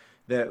too,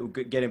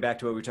 that getting back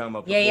to what we were talking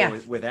about before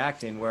with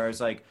acting, where I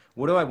was like,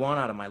 what do I want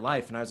out of my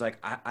life? And I was like,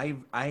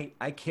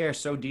 I care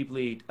so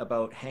deeply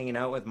about hanging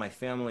out with my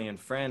family and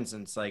friends,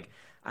 and it's like,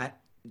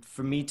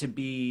 for me to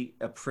be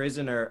a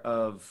prisoner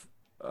of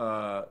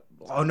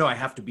oh no, I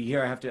have to be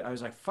here. I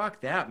was like,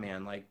 fuck that,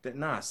 man. Like,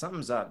 nah,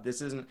 something's up.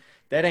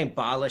 That ain't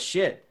bala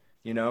shit,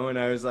 And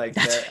I was like,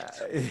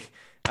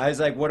 I was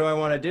like, what do I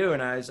want to do?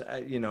 And I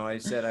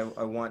said,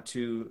 I want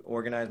to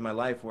organize my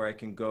life where I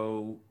can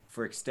go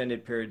for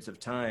extended periods of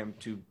time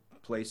to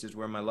places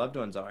where my loved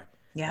ones are,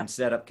 and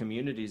set up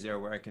communities there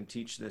where I can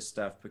teach this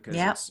stuff, because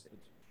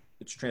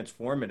it's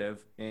transformative,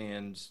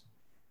 and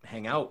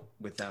hang out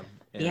with them.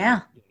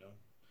 And,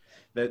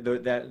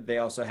 that they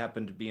also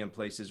happen to be in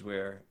places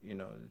where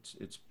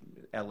it's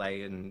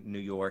LA and New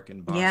York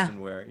and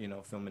Boston, where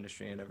film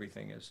industry and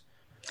everything is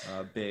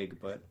big.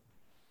 But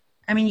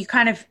I mean,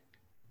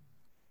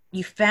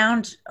 you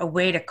found a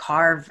way to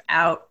carve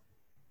out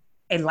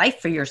a life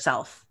for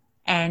yourself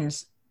and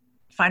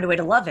find a way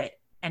to love it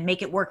and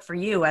make it work for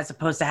you, as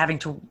opposed to having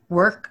to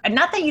work. And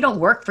not that you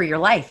don't work for your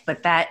life,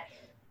 but that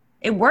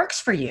it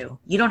works for you.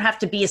 You don't have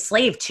to be a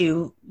slave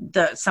to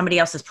somebody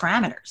else's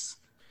parameters.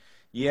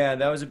 Yeah,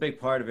 that was a big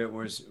part of it,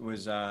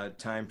 was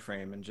time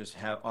frame, and just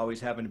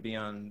always having to be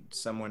on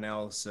someone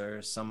else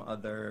or some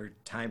other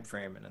time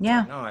frame. And it's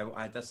like,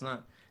 no,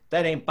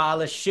 that ain't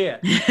bala shit.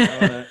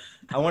 I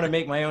want to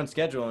make my own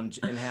schedule and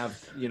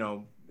have,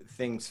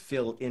 things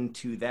fill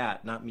into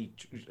that, not me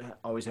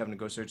always having to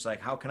go search,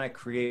 like, how can I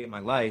create my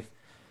life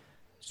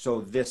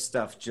so this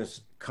stuff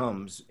just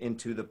comes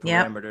into the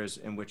parameters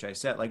in which I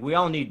set. Like, we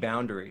all need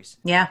boundaries.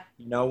 Yeah.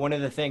 One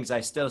of the things I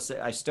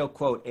still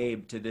quote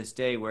Abe to this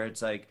day, where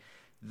it's like,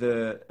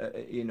 the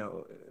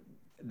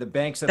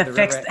banks of the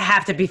river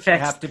have to be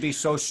fixed, have to be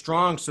so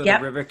strong so the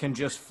river can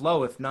just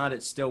flow. If not,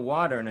 it's still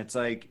water. And it's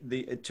like,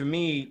 to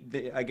me,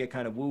 I get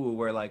kind of woo-woo,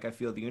 where like, I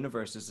feel the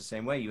universe is the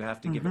same way. You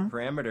have to give it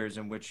parameters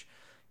in which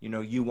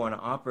you want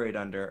to operate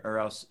under, or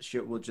else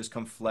shit will just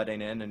come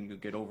flooding in, and you'll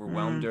get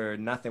overwhelmed, or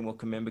nothing will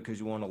come in because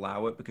you won't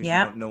allow it, because you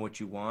don't know what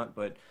you want.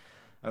 But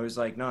I was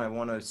like, no, I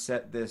want to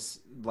set this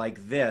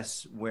like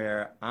this,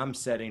 where I'm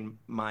setting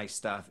my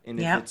stuff. And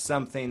if it's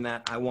something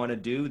that I want to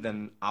do,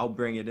 then I'll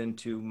bring it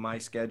into my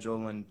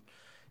schedule. And,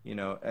 you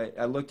know,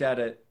 I looked at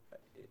it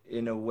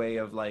in a way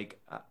of like,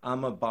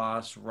 I'm a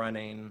boss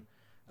running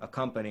a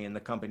company, and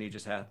the company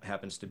just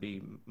happens to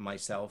be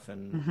myself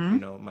and, you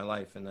know, my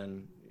life. And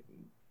then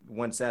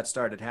once that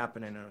started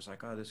happening, I was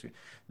like, oh,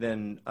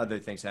 then other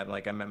things happened.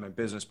 Like I met my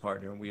business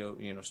partner, and we,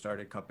 you know,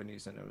 started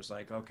companies, and it was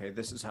like, okay,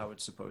 this is how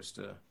it's supposed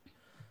to,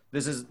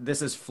 this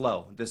is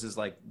flow. This is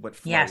like what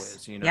flow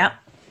is, you know? Yep.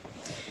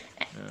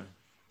 Yeah.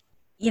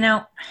 You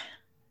know,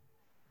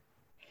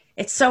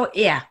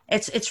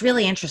 it's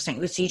really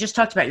interesting. So you just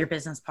talked about your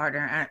business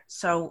partner.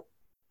 So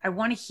I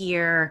want to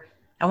hear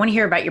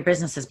about your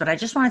businesses, but I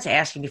just wanted to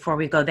ask you before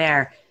we go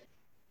there,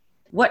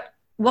 what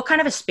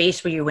kind of a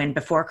space were you in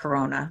before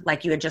Corona?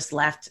 Like you had just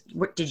left, you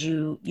were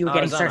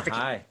getting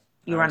certification.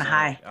 You were on a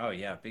high. Oh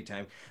yeah, big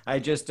time. I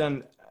just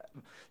done,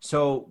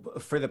 so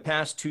for the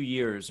past 2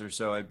 years or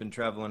so, I've been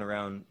traveling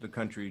around the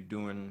country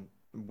doing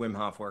Wim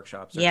Hof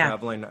workshops. Or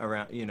traveling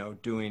around, you know,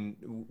 doing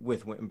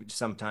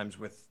sometimes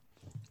with,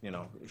 you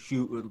know,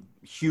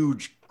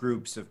 huge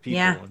groups of people.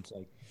 Yeah.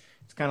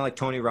 It's kind of like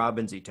Tony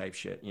Robbins-y type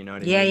shit, you know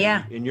what I mean?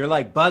 Yeah. And you're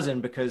like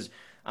buzzing because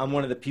I'm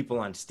one of the people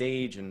on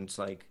stage, and it's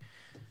like,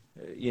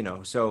 you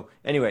know, so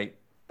anyway.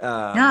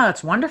 No,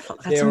 it's wonderful.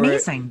 That's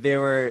amazing. There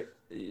were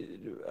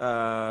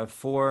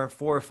 4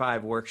 or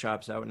 5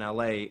 workshops out in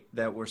LA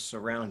that were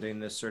surrounding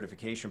this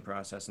certification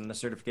process, and the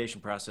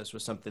certification process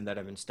was something that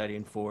I've been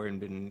studying for and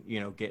been, you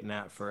know, getting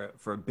at for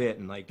a bit,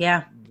 and like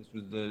this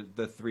was the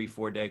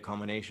 3-4 day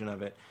culmination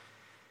of it.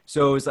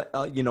 So it was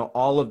like you know,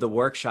 all of the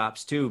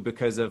workshops too,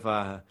 because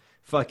of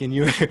fucking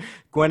you,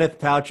 Gwyneth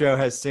Paltrow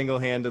has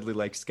single-handedly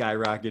like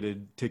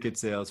skyrocketed ticket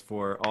sales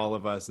for all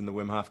of us in the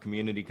Wim Hof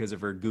community because of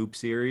her Goop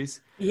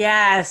series.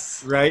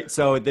 Yes. Right.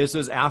 So this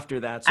was after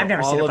that. So I've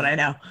never seen it, but I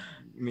know.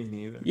 Me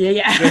neither.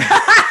 Yeah.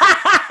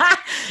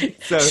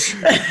 So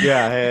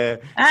yeah.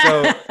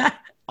 So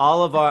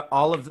all of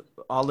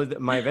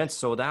my events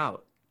sold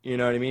out. You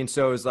know what I mean?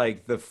 So it was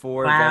like the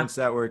 4 events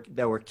that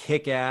were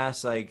kick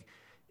ass. Like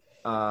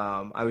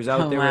I was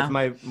out there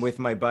with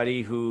my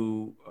buddy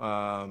who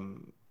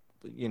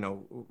you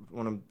know,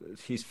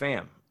 he's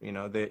fam. You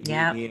know,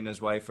 he and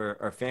his wife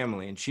are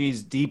family, and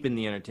she's deep in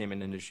the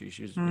entertainment industry.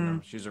 She's you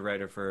know, she's a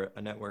writer for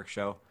a network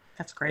show.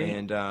 That's great.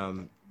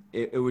 And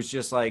it was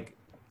just like,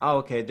 oh,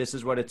 okay, this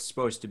is what it's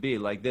supposed to be.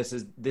 Like this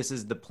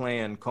is the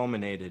plan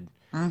culminated.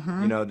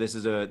 You know, this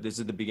is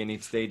the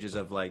beginning stages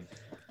of like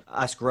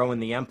us growing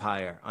the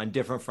empire on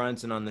different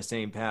fronts and on the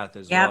same path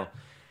as well.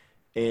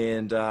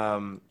 And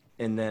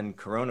then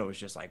Corona was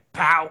just like,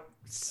 pow,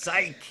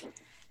 psych.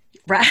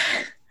 Right.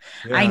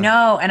 Yeah. I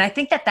know. And I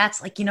think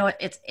that's like, you know,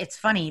 it's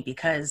funny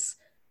because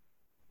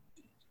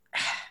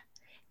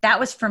that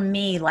was for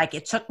me, like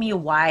it took me a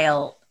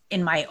while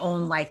in my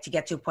own life to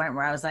get to a point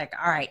where I was like,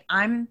 all right,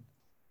 I'm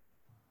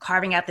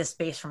carving out this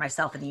space for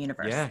myself in the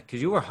universe. Yeah,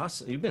 because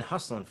you've been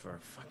hustling for a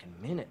fucking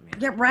minute, man.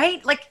 Yeah,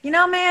 right? Like, you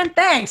know, man,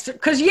 thanks.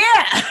 Because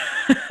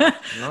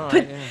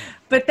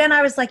but then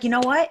I was like, you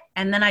know what?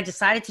 And then I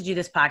decided to do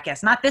this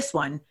podcast, not this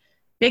one,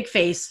 Big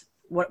Face,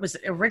 what was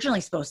originally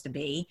supposed to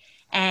be.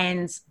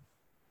 And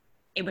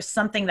it was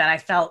something that I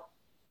felt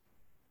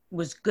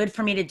was good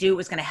for me to do. It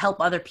was going to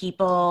help other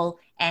people.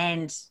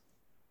 And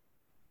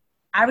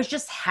I was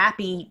just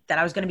happy that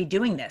I was going to be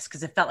doing this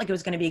because it felt like it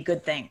was going to be a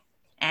good thing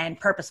and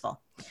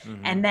purposeful.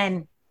 And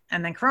then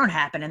Corona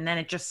happened. And then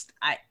it just,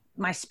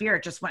 my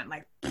spirit just went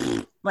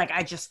like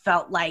I just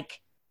felt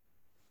like,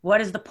 what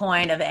is the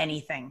point of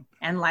anything?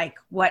 And like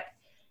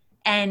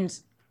and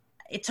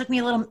it took me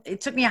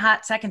a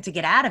hot second to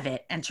get out of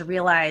it and to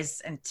realize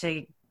and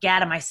to get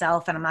out of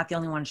myself, and I'm not the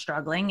only one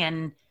struggling,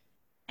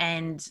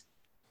 and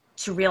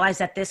to realize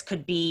that this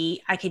could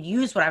be, I could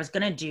use what I was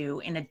going to do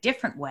in a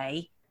different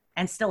way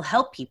and still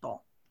help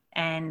people.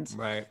 And,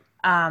 right.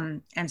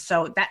 And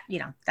so that, you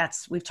know,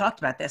 we've talked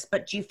about this,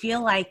 but do you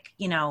feel like,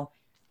 you know,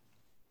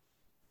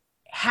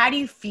 how do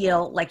you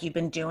feel like you've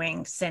been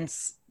doing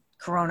since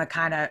Corona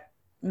kind of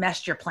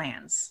messed your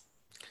plans?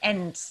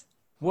 And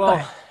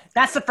well,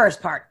 that's the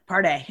first part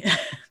A.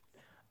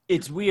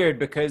 It's weird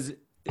because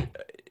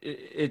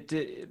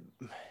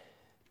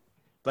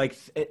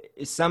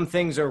some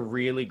things are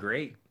really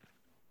great.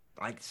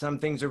 Like some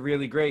things are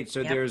really great.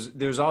 So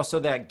there's also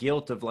that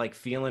guilt of like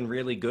feeling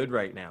really good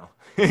right now.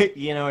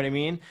 You know what I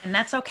mean? And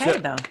that's okay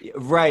though.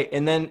 Right.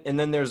 And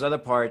then there's other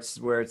parts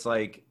where it's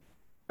like,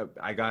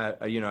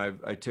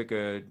 I took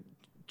a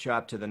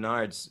chop to the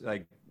nards,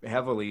 like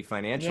heavily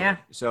financially. Yeah.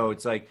 So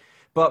it's like,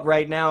 but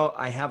right now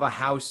I have a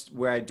house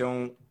where I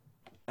don't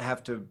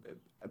have to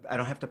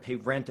pay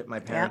rent at my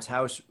parents'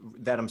 house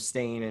that I'm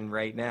staying in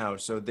right now.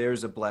 So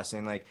there's a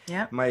blessing. Like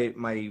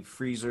my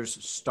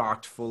freezer's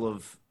stocked full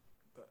of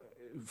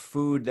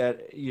food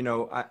that, you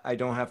know, I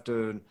don't have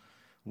to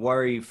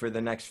worry for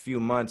the next few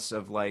months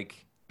of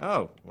like,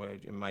 oh,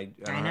 wait,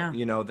 I know.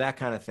 you know, that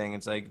kind of thing.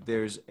 It's like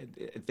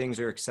things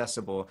are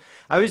accessible.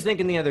 I was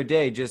thinking the other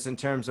day, just in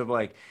terms of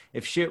like,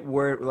 if shit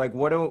were like,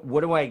 what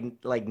do I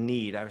like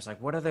need? I was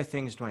like, what other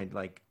things do I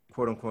like,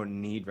 quote unquote,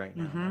 need right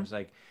now? I was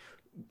like,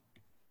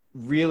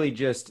 really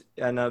just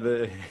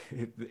another,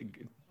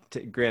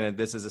 granted,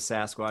 this is a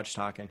Sasquatch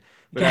talking,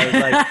 but I was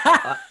like,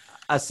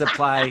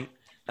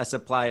 a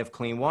supply of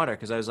clean water,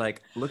 because I was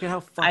like, look at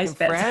how fucking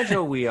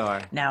fragile we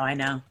are. No, I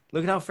know.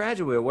 Look at how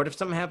fragile we are. What if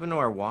something happened to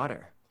our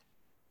water?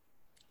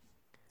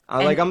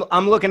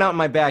 I'm looking out in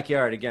my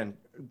backyard again.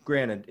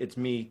 Granted, it's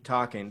me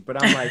talking,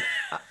 but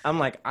I'm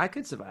like I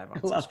could survive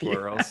on some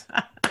squirrels.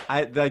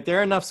 There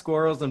are enough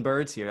squirrels and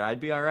birds here. I'd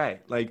be all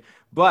right. Like,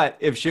 but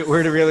if shit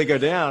were to really go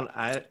down,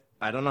 I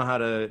don't know how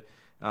to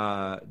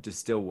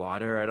distill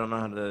water. I don't know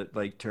how to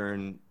like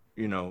turn,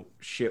 you know,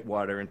 shit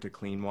water into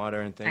clean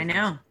water and things. I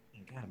know.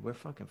 God, we're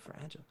fucking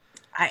fragile.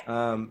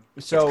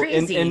 So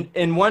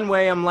in one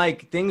way, I'm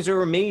like, things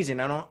are amazing.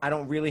 I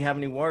don't really have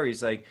any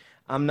worries. Like,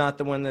 I'm not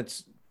the one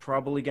that's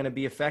probably going to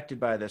be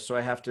affected by this. So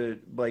I have to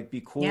like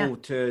be cool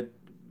to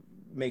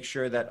make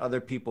sure that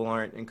other people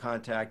aren't in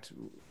contact,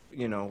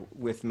 you know,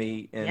 with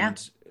me,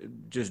 and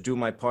just do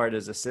my part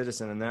as a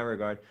citizen in that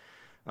regard.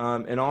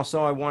 And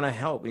also I want to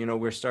help, you know,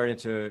 we're starting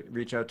to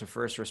reach out to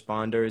first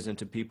responders and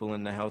to people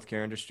in the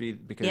healthcare industry,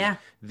 because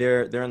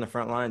they're on the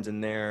front lines,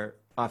 and they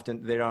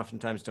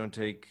oftentimes don't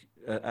take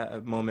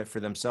a moment for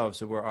themselves.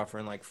 So we're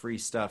offering like free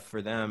stuff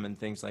for them and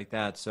things like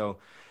that. So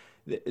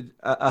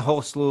a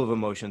whole slew of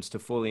emotions to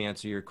fully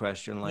answer your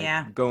question,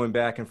 like going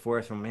back and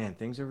forth from, man,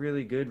 things are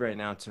really good right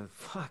now, to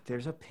fuck,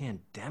 there's a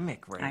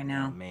pandemic right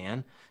now,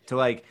 man, to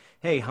like,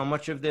 hey, how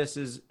much of this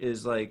is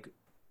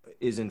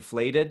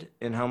inflated,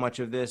 and how much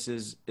of this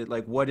is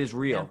like what is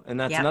real? And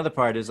that's another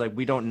part, is like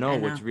we don't know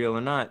what's real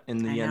or not, and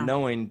the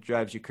unknowing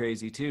drives you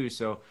crazy too.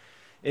 So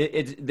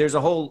there's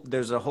a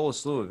whole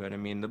slew of it. I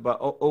mean, but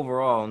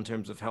overall, in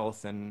terms of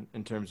health and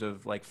in terms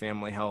of like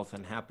family health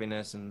and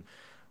happiness, and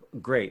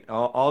great,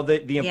 all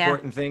the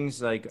important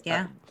things. Like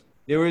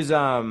there was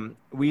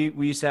we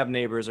used to have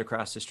neighbors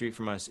across the street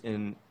from us,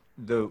 and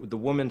the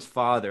woman's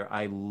father,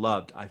 I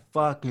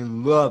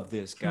fucking loved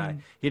this guy.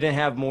 He didn't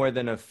have more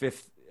than a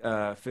fifth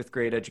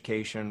grade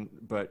education,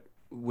 but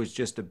was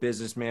just a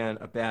businessman,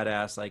 a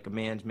badass, like a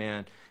man's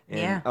man,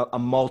 and a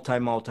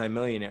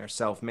multi-millionaire,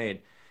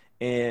 self-made.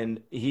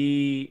 And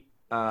he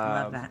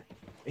love that.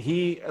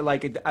 He,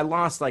 like, I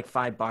lost like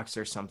 $5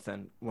 or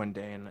something one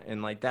day,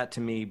 and like that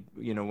to me,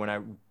 you know, when I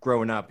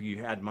growing up,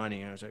 you had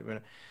money, and I was like,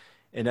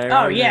 and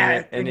I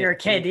when you're a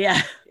kid,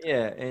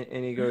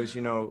 and he goes,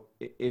 you know,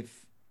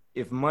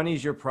 if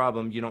money's your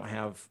problem, you don't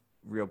have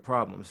real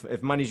problems.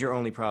 If money's your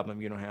only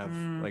problem, you don't have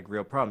like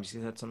real problems. See,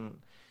 that's some,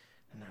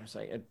 and I was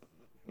like,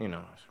 you know,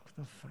 what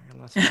the fuck? I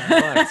lost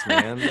 $5,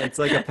 man. It's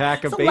like a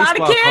pack of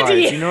baseball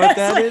cards. You know what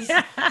that is?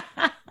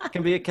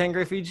 Can be a Ken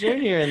Griffey Jr.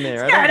 in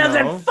there. This guy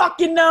doesn't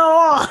fucking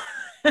know.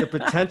 The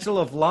potential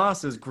of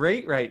loss is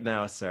great right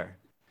now, sir.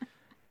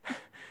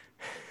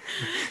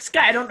 This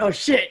guy don't know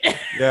shit.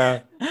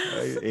 Yeah,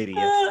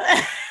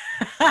 idiot.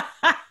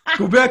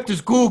 Go back to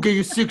school, get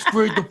your 6th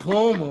grade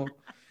diploma.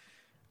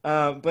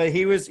 But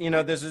he was, you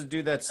know, this is a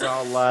dude that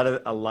saw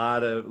a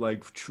lot of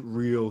like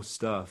real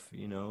stuff,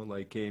 you know,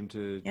 like came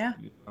to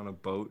on a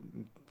boat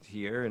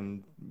here,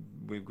 and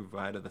we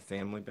provided the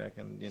family back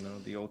in, you know,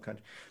 the old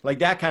country, like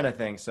that kind of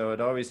thing. So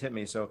it always hit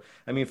me. So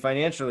I mean,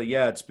 financially,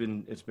 it's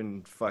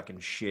been fucking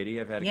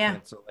shitty. I've had to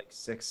cancel like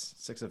six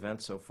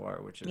events so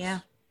far, which is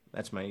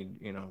that's my,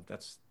 you know,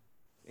 that's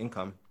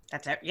income.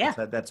 That's it. Yeah.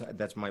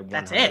 That's my 100.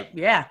 That's it.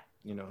 Yeah.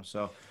 You know,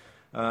 so,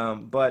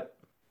 but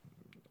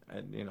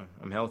you know,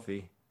 I'm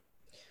healthy.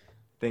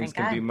 Things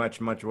can be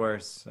much, much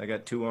worse. I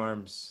got 2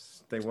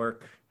 arms. They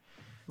work.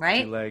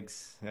 Right. 2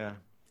 legs. Yeah.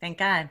 Thank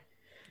God.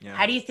 Yeah.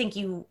 How do you think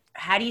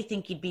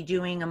you'd be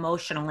doing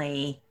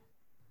emotionally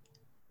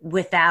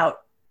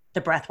without the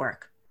breath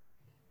work?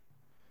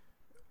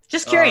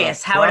 Just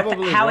curious how it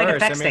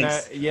affects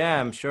things.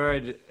 I'm sure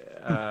I'd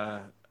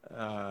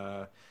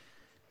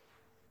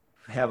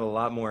have a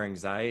lot more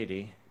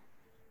anxiety.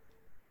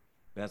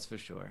 That's for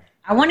sure.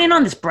 I want in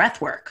on this breath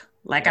work.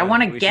 Like, I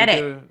want to get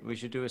it. We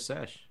should do a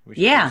sesh. We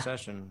should do a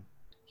session.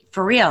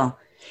 For real.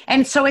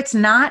 And so it's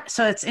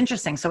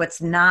interesting. So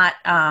it's not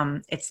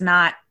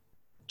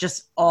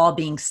just all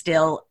being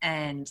still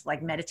and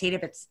like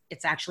meditative.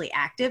 It's actually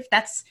active.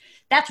 That's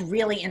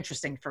really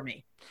interesting for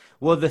me.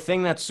 Well, the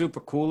thing that's super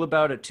cool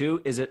about it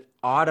too is it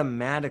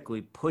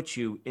automatically puts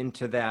you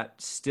into that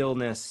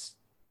stillness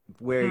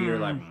where you're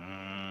like,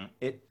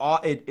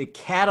 it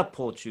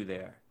catapults you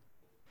there.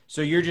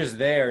 So you're just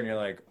there and you're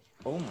like,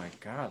 oh my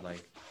God,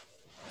 like,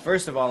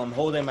 first of all, I'm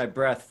holding my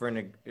breath for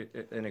an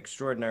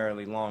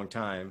extraordinarily long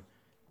time.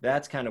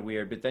 That's kind of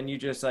weird. But then you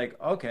just like,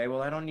 okay,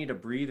 well, I don't need to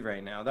breathe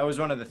right now. That was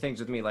one of the things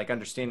with me, like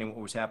understanding what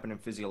was happening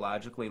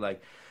physiologically.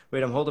 Like,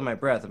 wait, I'm holding my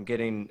breath. I'm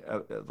getting,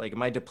 like,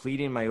 am I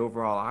depleting my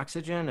overall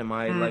oxygen? Am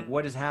I like,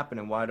 what is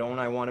happening? Why don't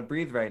I want to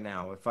breathe right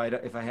now? If I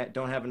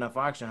don't have enough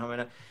oxygen, how am I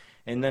not?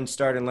 and then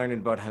started learning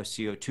about how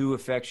CO2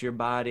 affects your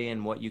body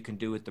and what you can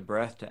do with the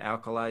breath to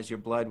alkalize your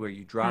blood, where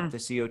you drop the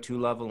CO2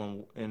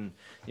 level. And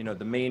you know,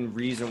 the main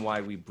reason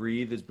why we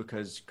breathe is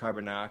because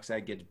carbon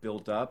dioxide gets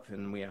built up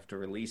and we have to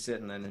release it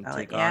and then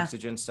take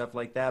oxygen, stuff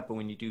like that. But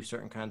when you do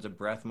certain kinds of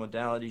breath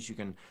modalities, you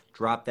can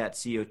drop that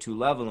CO2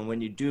 level. And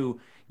when you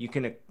do, you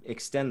can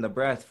extend the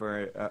breath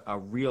for a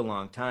real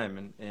long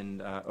time,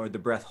 and or the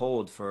breath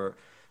hold for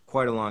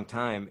quite a long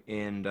time.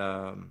 And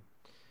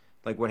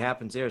like what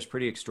happens there is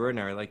pretty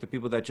extraordinary. Like the three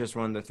people that just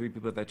won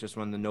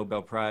the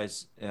Nobel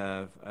Prize,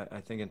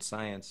 I think in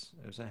science.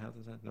 Was that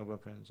Nobel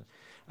Prize?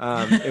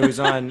 It was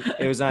on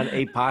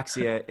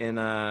apoxia in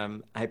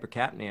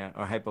hypercapnia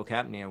or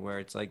hypocapnia, where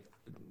it's like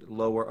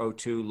lower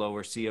O2,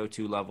 lower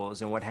CO2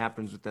 levels, and what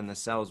happens within the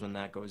cells when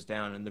that goes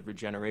down, and the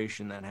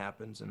regeneration that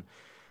happens, and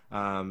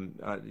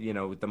you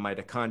know, with the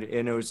mitochondria.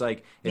 And it was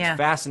like, it's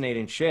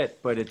fascinating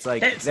shit, but it's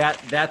like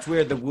that's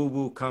where the woo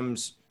woo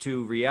comes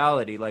to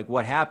reality. Like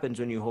what happens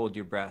when you hold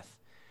your breath,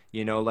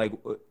 you know, like,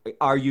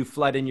 are you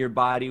flooding your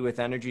body with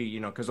energy?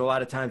 You know, because a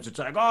lot of times it's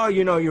like, oh,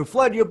 you know, you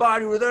flood your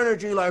body with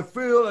energy, like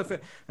feel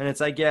it. And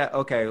it's like, yeah,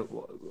 okay,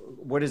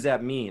 what does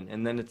that mean?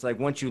 And then it's like,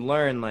 once you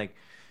learn, like,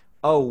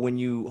 oh, when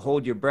you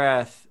hold your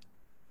breath,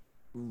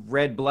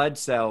 red blood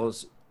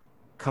cells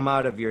come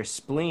out of your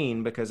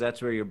spleen, because that's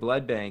where your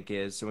blood bank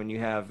is. So when you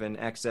have an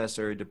excess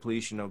or a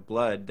depletion of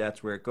blood,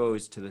 that's where it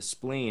goes, to the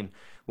spleen.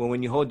 Well,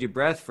 when you hold your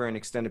breath for an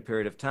extended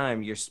period of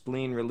time, your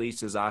spleen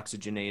releases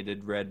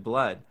oxygenated red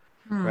blood,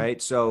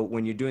 right? So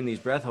when you're doing these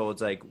breath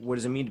holds, like, what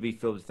does it mean to be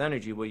filled with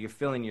energy? Well, you're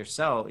filling your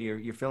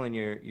you're filling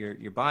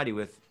your body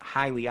with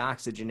highly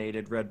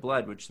oxygenated red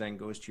blood, which then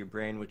goes to your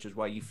brain, which is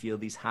why you feel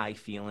these high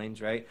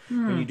feelings, right?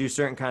 When you do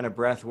certain kind of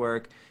breath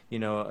work, you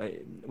know,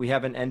 we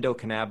have an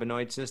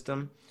endocannabinoid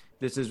system.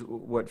 This is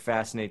what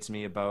fascinates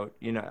me about,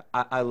 you know,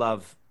 I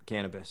love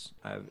cannabis.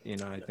 You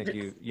know, I think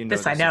you know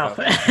this. I know.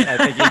 I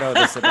think you know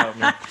this about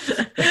me.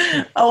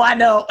 Oh, I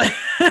know.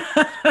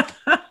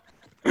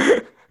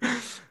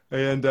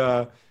 And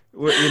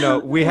you know,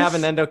 we have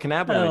an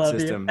endocannabinoid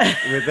system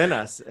within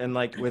us, and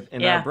like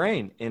within our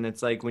brain. And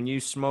it's like, when you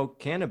smoke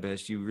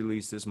cannabis, you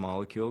release this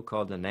molecule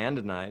called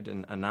anandamide,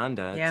 and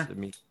ananda, it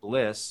means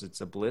bliss. It's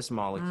a bliss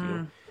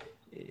molecule.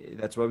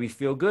 That's why we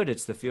feel good.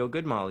 It's the feel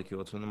good molecule.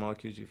 It's one of the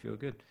molecules you feel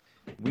good.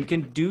 We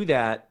can do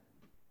that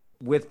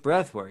with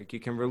breath work. You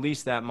can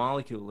release that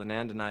molecule,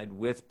 anandamide,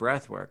 with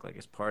breath work, like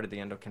as part of the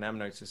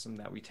endocannabinoid system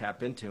that we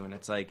tap into. And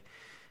it's like,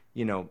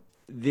 you know,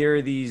 there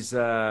are these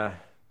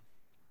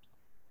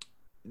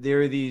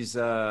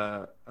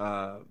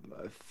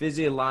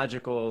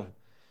physiological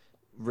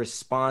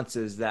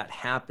responses that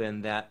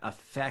happen that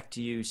affect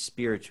you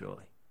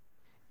spiritually.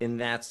 And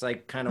that's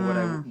like kind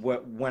of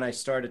when I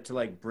started to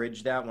like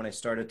bridge that, when I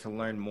started to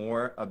learn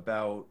more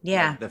about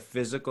like, the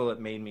physical,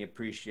 it made me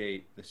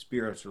appreciate the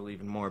spiritual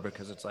even more,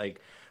 because it's like,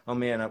 oh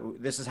man,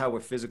 this is how we're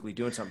physically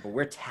doing something, but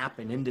we're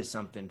tapping into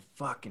something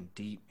fucking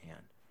deep,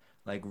 man,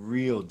 like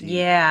real deep.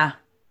 Yeah.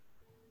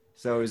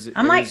 So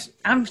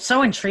I'm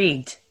so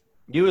intrigued.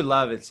 You would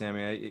love it,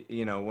 Sammy.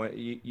 You know, what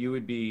you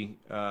would be,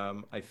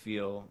 I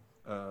feel,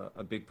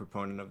 a big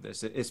proponent of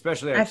this,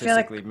 especially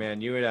artistically. Like, man,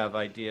 you would have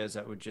ideas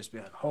that would just be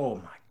like, oh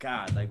my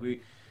God, like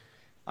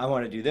I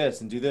want to do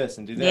this and do this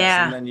and do this.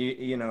 And then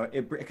you know,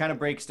 it kind of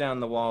breaks down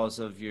the walls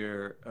of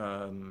your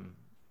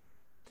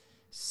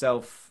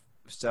self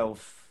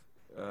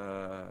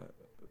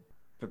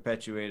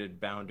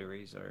perpetuated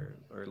boundaries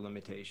or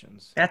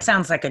limitations. That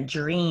sounds like a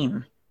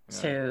dream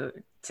to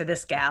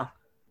this gal.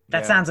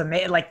 That sounds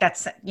amazing. Like,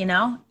 that's, you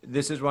know,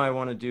 this is why I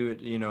want to do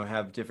it, you know,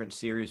 have different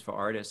series for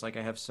artists. Like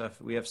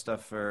we have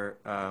stuff for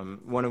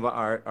one of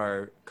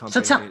our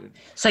companies.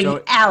 So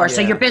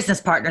your business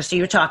partners. So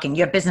you're talking,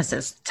 you have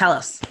businesses. Tell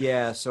us.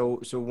 Yeah. So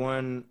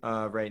one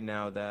right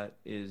now that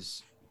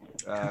is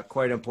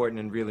quite important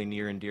and really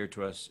near and dear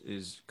to us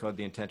is called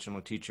The Intentional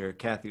Teacher.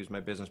 Kathy, who's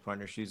my business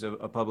partner, she's a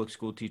public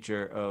school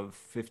teacher of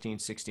 15,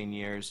 16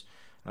 years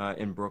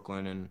in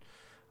Brooklyn. And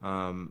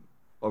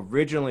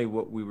originally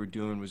what we were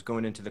doing was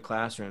going into the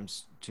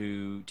classrooms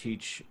to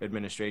teach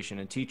administration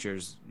and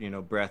teachers, you know,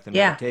 breath and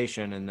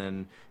meditation, and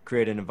then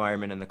create an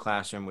environment in the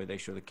classroom where they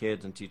show the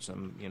kids and teach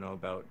them, you know,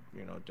 about,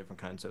 you know, different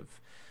kinds of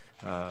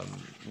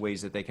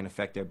ways that they can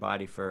affect their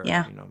body for, you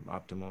know,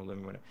 optimal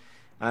living, whatever.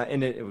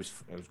 And it was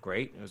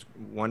great. It was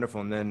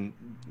wonderful. And then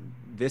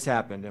this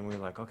happened, and we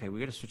were like, okay, we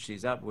got to switch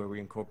these up where we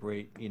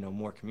incorporate, you know,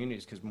 more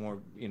communities, because more,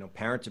 you know,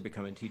 parents are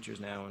becoming teachers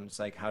now, and it's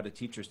like, how do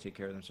teachers take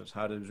care of themselves?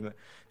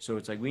 So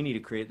it's like, we need to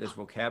create this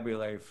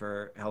vocabulary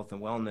for health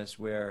and wellness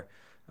where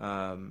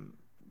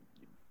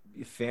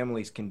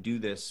families can do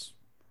this,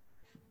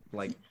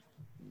 like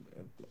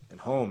at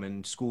home,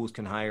 and schools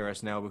can hire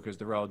us now because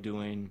they're all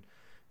doing,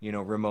 you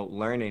know, remote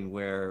learning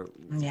where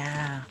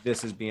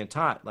this is being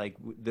taught. Like,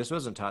 this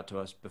wasn't taught to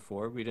us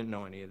before. We didn't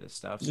know any of this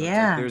stuff. So it's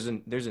like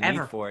there's a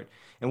need for it.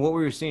 And what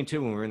we were seeing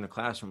too when we were in the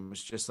classroom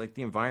was just like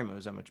the environment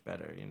was that much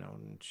better, you know,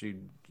 and she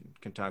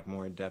can talk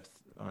more in depth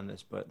on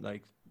this, but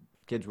like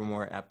kids were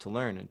more apt to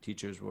learn, and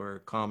teachers were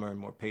calmer and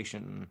more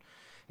patient, and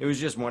it was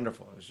just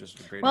wonderful. It was just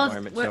a great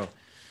environment.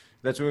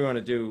 that's what we want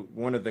to do.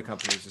 One of the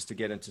companies is to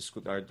get into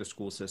the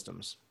school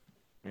systems,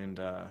 and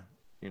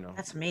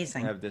That's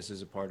amazing. have this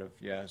as a part of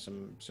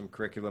some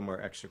curriculum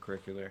or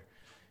extracurricular,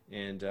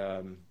 and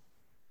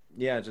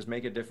just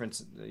make a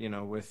difference.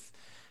 With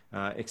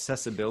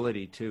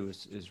accessibility too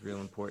is real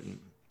important.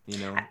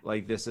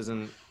 Like this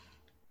isn't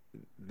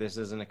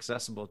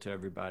accessible to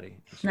everybody.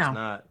 It's No. just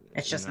not.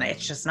 It's just you know,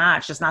 it's just not.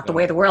 It's just not the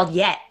way of the world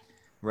yet.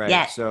 Right.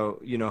 Yet.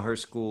 So, her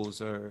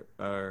schools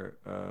are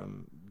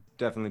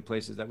definitely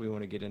places that we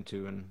want to get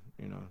into, and,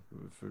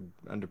 for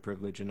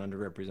underprivileged and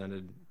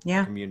underrepresented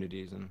Yeah.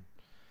 communities, and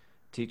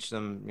teach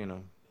them,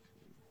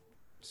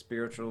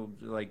 spiritual,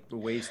 like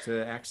ways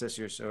to access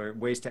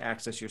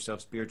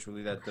yourself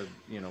spiritually that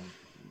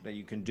that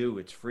you can do.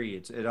 It's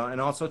free. And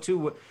also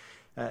too,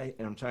 and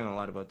I'm talking a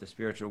lot about the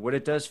spiritual, what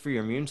it does for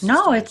your immune system.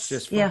 No, it's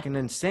just fucking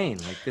insane.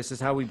 Like, this is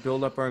how we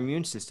build up our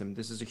immune system.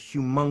 This is a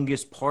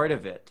humongous part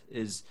of it,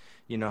 is,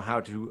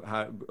 how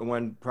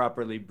one,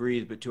 properly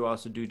breathe, but to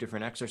also do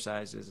different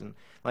exercises. And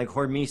like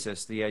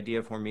hormesis, the idea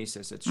of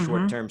hormesis, it's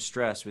short-term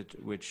stress,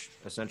 which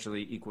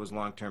essentially equals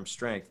long-term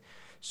strength.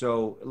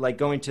 So like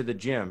going to the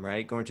gym,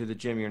 right? Going to the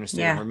gym, you're in a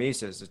state of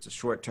hormesis. It's a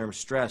short-term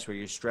stress where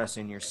you're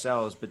stressing your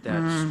cells, but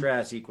that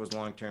stress equals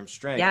long-term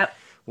strength. Yep.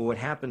 Well, what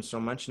happens so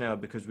much now,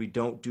 because we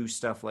don't do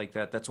stuff like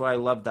that. That's why I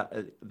love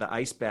the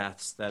ice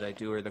baths that I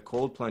do, or the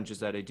cold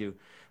plunges that I do.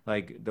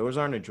 Like, those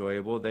aren't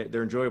enjoyable.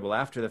 They're enjoyable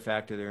after the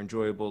fact, or they're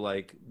enjoyable,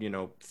 like,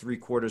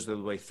 3/4 of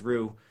the way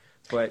through.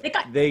 But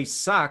they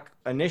suck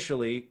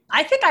initially.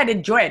 I think I'd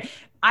enjoy it.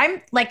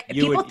 I'm like,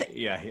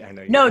 I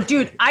know. No,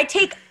 dude, I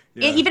take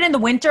even in the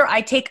winter,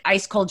 I take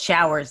ice cold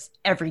showers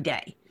every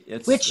day.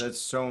 That's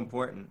so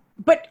important.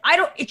 But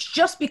it's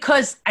just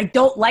because I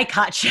don't like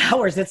hot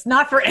showers. It's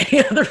not for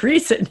any other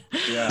reason.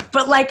 Yeah.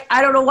 But like,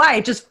 I don't know why.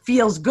 It just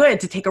feels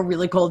good to take a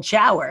really cold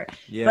shower.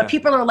 Yeah. But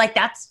people are like,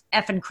 that's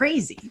effing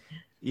crazy.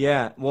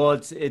 Yeah. Well,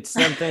 it's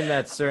something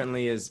that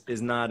certainly is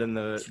not in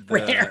the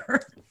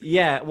Rare.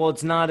 Yeah. Well,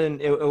 it's not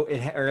in,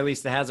 or at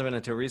least it hasn't been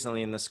until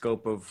recently in the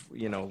scope of,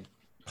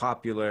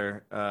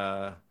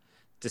 popular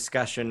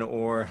discussion,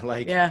 or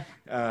like,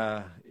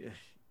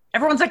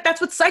 Everyone's like, that's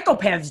what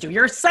psychopaths do.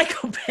 You're a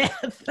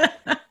psychopath.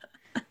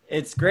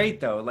 It's great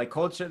though. Like,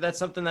 culture, that's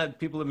something that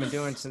people have been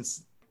doing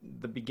since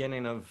the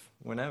beginning of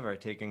whenever,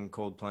 taking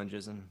cold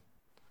plunges, and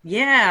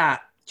yeah,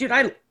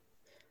 dude,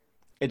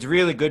 it's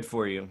really good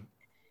for you.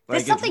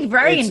 There's something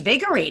very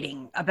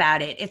invigorating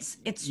about it.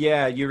 It's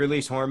you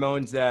release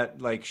hormones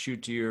that like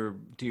shoot to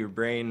your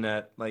brain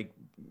that, like,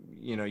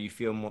 you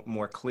feel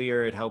more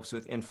clear. It helps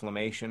with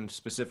inflammation,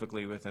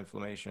 specifically with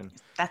inflammation.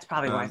 That's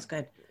probably why it's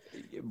good.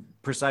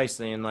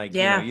 Precisely. And like,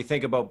 you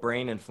think about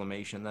brain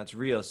inflammation, that's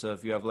real. So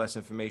if you have less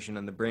inflammation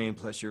in the brain,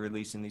 plus you're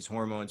releasing these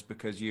hormones,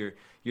 because you're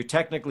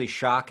technically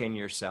shocking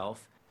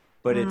yourself,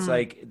 but it's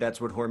like,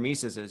 that's what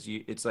hormesis is.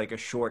 It's like a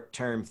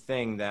short-term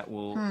thing that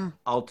will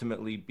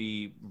ultimately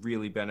be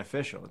really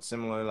beneficial. It's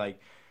similar,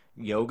 like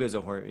yoga is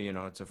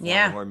it's a form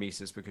of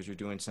hormesis, because you're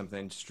doing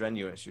something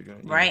strenuous. You're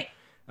doing right.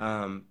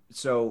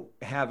 So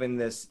having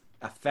this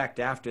effect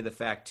after the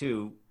fact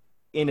too,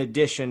 in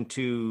addition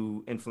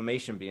to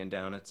inflammation being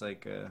down, it's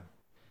like a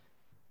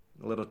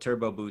little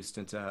turbo boost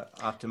into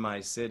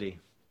optimized city.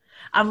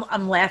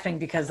 I'm laughing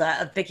because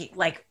I'm thinking,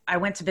 like, I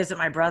went to visit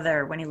my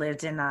brother when he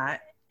lived in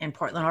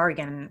Portland,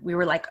 Oregon. We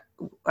were like,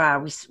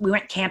 we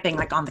went camping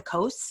like on the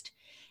coast,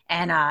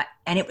 and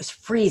it was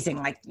freezing.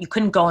 Like, you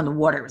couldn't go in the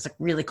water. It was like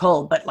really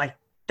cold, but like,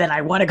 then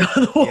I want to go to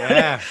the water.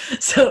 Yeah.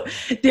 So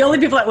the only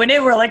people that went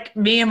in were like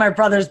me and my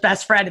brother's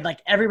best friend, and like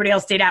everybody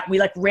else stayed out. We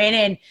like ran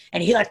in,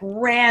 and he like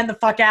ran the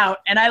fuck out.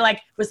 And I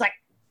like was like,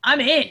 I'm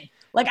in.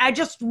 Like, I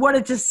just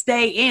wanted to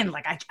stay in.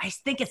 Like, I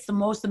think it's the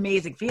most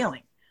amazing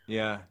feeling.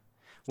 Yeah.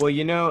 Well,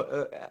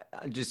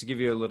 just to give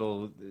you a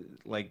little,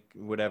 like,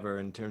 whatever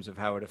in terms of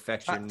how it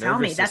affects your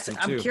nervous system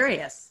too. I'm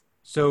curious.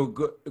 So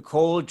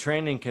cold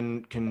training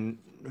can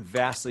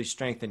vastly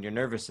strengthen your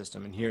nervous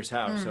system, and here's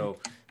how. So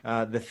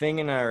the thing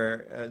in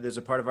there's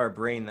a part of our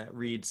brain that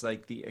reads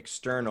like the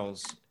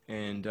externals,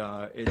 and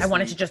I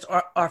wanted to just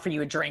offer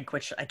you a drink,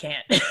 which I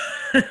can't.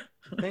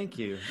 Thank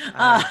you.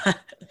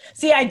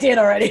 See, I did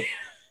already.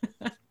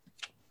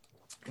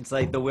 It's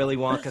like the Willy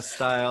Wonka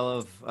style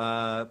of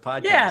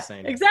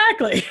podcasting. Yeah,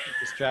 exactly. It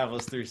just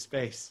travels through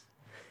space.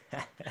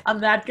 I'm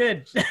that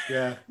good.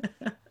 Yeah.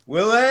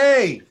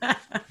 Willie!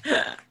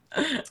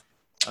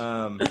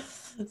 Sorry,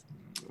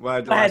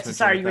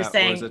 you were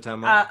saying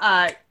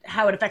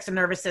how it affects the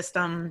nervous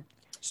system.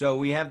 So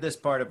we have this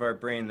part of our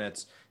brain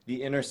that's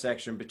the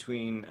intersection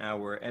between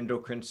our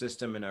endocrine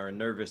system and our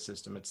nervous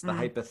system. It's the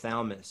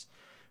hypothalamus,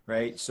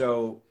 right?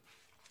 So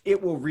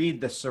it will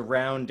read the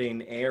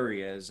surrounding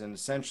areas and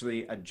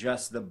essentially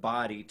adjust the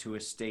body to a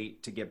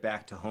state to get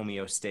back to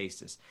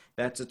homeostasis.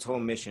 That's its whole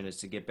mission, is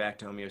to get back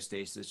to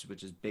homeostasis,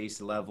 which is base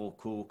level,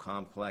 cool,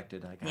 calm,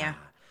 collected. Like,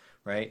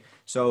 right?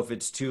 So if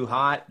it's too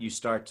hot, the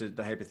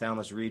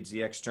hypothalamus reads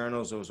the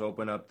externals. Those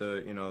open up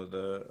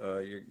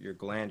your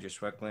glands, your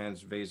sweat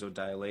glands,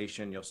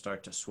 vasodilation. You'll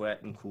start to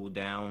sweat and cool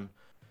down.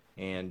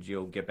 and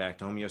you'll get back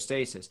to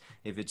homeostasis.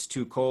 If it's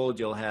too cold,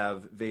 you'll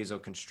have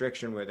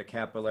vasoconstriction where the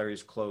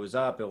capillaries close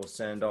up. It will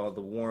send all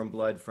the warm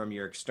blood from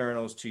your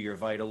externals to your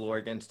vital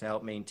organs to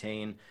help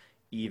maintain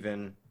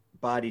even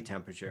body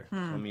temperature,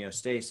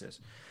 homeostasis,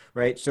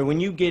 right? So when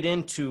you get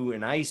into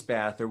an ice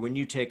bath or when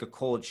you take a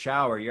cold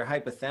shower, your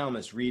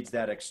hypothalamus reads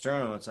that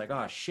external. It's like,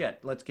 oh shit,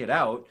 let's get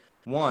out.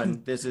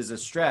 One, this is a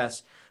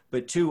stress,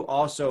 but two,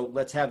 also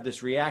let's have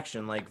this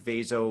reaction like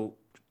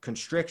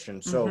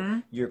vasoconstriction.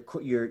 So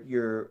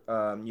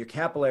your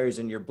capillaries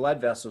and your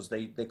blood vessels,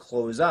 they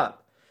close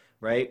up,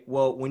 right?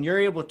 Well, when you're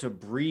able to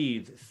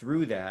breathe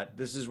through that,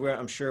 this is where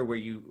I'm sure where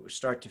you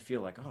start to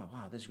feel like, oh,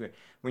 wow, this is great.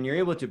 When you're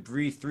able to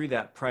breathe through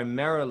that,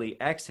 primarily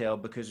exhale,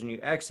 because when you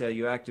exhale,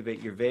 you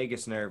activate your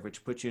vagus nerve,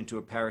 which puts you into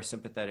a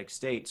parasympathetic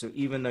state. So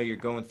even though you're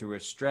going through a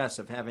stress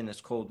of having this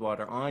cold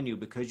water on you,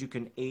 because you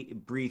can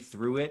breathe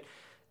through it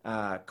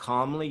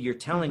calmly, you're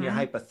telling your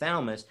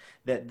hypothalamus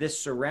that this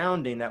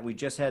surrounding that we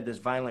just had this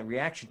violent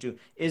reaction to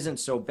isn't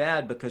so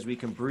bad because we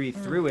can breathe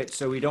through it,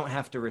 so we don't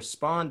have to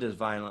respond as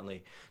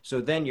violently. So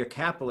then your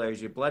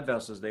capillaries, your blood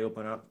vessels, they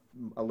open up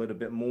a little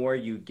bit more.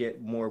 You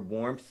get more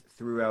warmth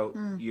throughout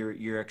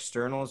your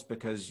externals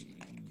because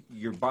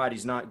your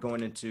body's not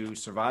going into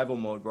survival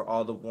mode where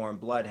all the warm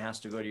blood has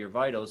to go to your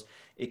vitals.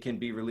 It can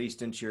be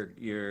released into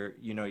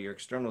your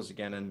externals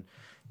again, and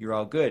you're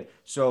all good.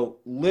 So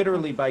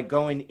literally by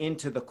going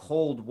into the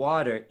cold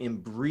water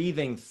and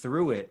breathing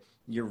through it,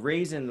 you're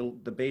raising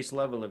the base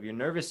level of your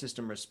nervous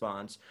system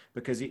response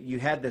because you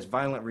had this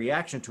violent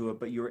reaction to it,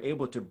 but you were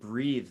able to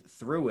breathe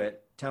through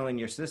it, telling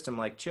your system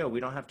like, chill, we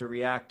don't have to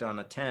react on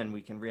a 10,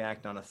 we can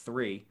react on a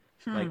 3,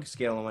 like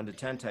scale of 1 to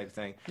 10 type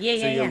thing. So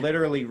you're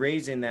literally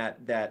raising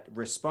that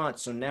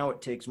response. So now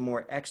it takes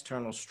more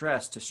external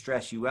stress to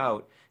stress you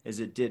out as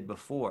it did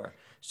before.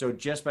 So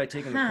just by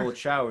taking the cold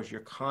showers,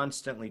 you're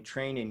constantly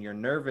training your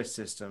nervous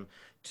system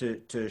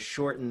to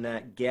shorten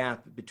that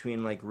gap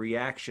between like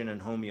reaction and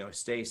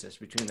homeostasis,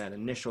 between that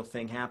initial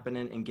thing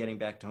happening and getting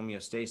back to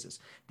homeostasis.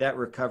 That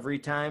recovery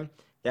time,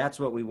 that's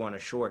what we want to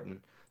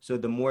shorten. So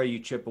the more you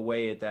chip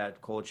away at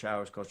that cold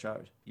showers,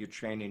 you're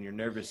training your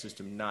nervous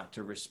system not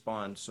to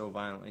respond so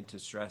violently to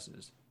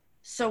stresses.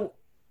 So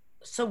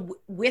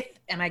with,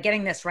 am I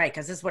getting this right?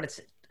 Because this is what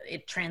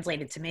it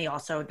translated to me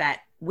also,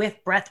 that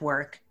with breath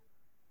work,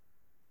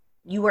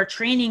 you are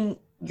training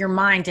your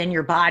mind and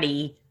your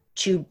body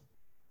to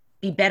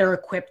be better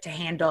equipped to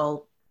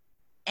handle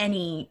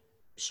any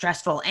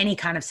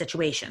kind of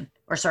situation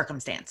or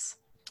circumstance.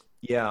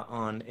 Yeah,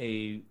 on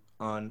a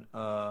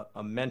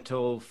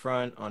mental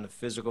front, on a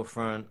physical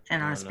front,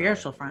 and on a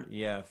spiritual front.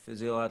 Yeah,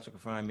 physiological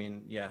front. I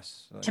mean,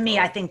 yes. Like, to me,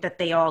 I think that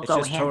they all go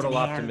hand in hand. It's just total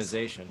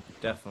optimization,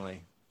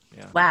 definitely.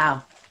 Yeah.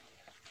 Wow,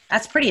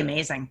 that's pretty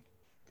amazing.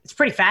 It's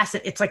pretty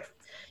fascinating. It's like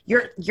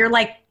you're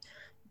like,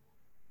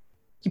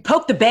 you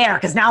poke the bear,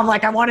 because now I'm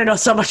like, I want to know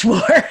so much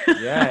more.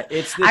 Yeah,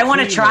 it's the I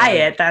want to try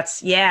man. it.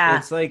 That's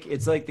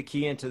It's like the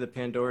key into the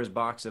Pandora's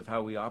box of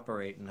how we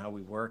operate and how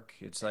we work.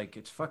 It's like,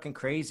 it's fucking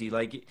crazy.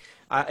 Like,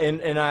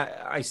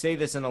 I say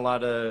this in a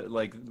lot of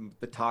like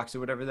the talks or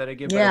whatever that I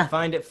give, but I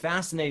find it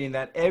fascinating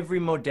that every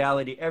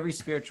modality, every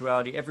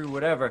spirituality, every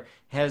whatever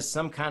has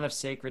some kind of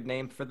sacred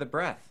name for the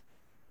breath.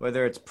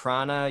 Whether it's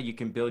prana, you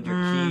can build your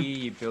ki,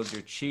 you build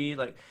your chi.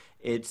 Like,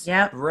 it's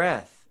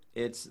breath.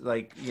 It's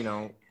like,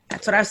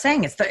 That's what I was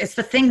saying. It's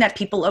the thing that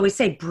people always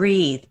say,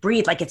 breathe,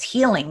 like it's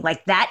healing.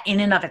 Like that in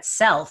and of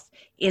itself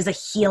is a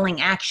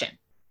healing action.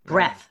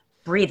 Breath,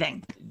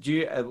 breathing.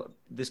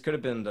 This could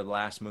have been the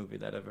last movie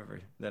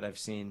that I've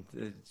seen.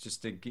 It's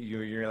just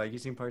you're like, you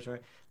seen parts of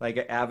it?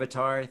 Like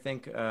Avatar, I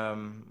think.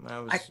 When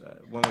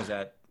was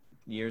that?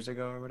 Years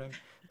ago or whatever.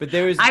 But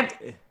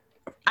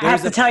I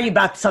have to tell you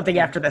about something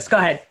after this. Go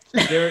ahead.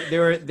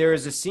 there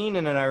is a scene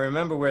in it I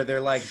remember where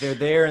they're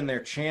there and they're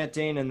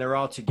chanting and they're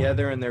all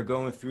together and they're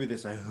going through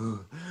this like,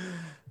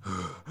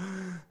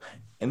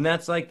 and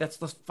that's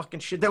the fucking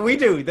shit that we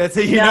do. That's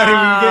it. You know what I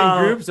mean? You get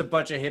in groups, a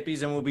bunch of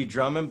hippies, and we'll be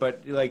drumming,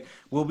 but like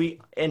we'll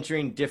be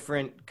entering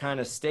different kind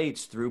of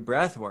states through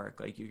breath work.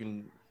 Like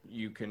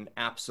you can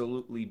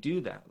absolutely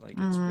do that. Like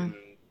it's been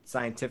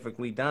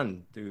scientifically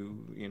done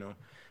through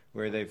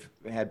where they've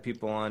had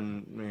people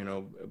on,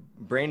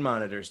 brain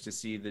monitors to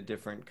see the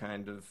different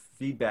kind of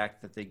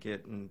feedback that they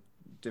get in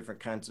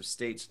different kinds of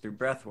states through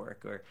breath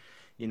work. Or,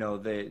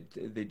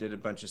 they did a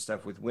bunch of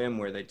stuff with Wim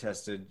where they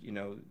tested,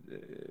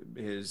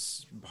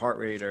 his heart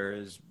rate or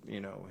his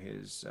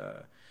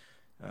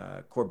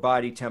core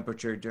body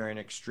temperature during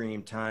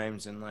extreme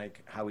times and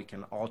like how we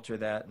can alter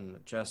that and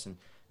adjust. And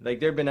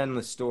like, there've been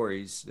endless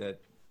stories that,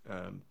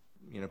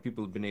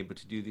 people have been able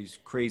to do these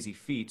crazy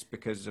feats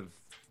because of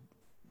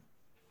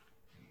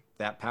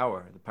that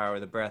power, the power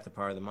of the breath, the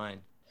power of the mind.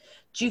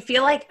 Do you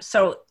feel like,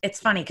 so it's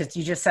funny because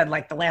you just said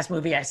like the last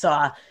movie I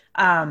saw,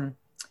 do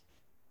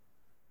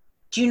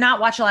you not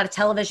watch a lot of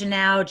television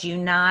now? Do you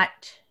not?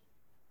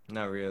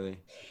 Not really.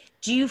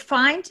 Do you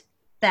find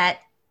that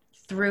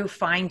through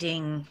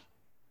finding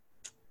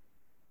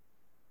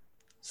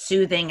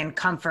soothing and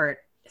comfort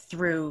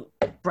through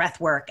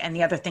breath work and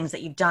the other things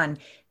that you've done,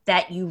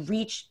 that you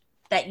reach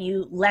that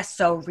you less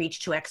so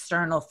reach to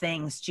external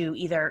things to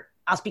either,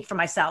 I'll speak for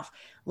myself,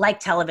 like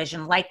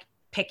television, like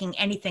picking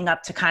anything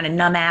up to kind of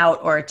numb out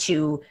or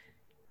to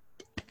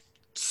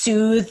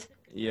soothe?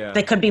 Yeah.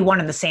 They could be one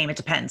and the same. It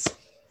depends.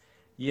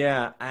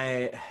 Yeah,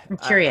 I'm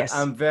curious.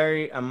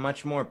 I'm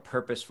much more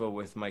purposeful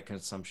with my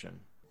consumption.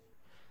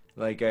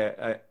 Like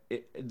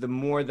the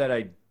more that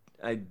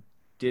I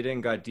did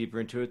and got deeper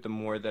into it, the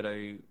more that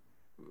I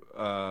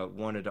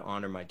wanted to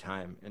honor my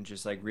time and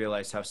just like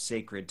realize how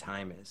sacred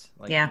time is.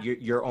 Like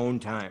your own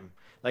time.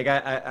 Like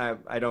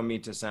I don't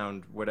mean to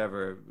sound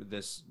whatever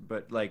this,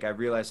 but like I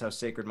realized how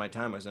sacred my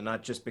time was, and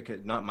not just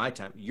because not my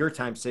time, your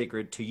time's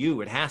sacred to you.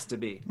 It has to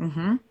be.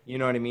 Mm-hmm. You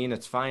know what I mean?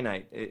 It's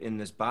finite in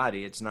this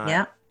body. It's not.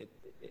 Yeah.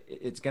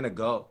 It's gonna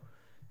go.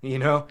 You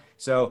know,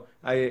 so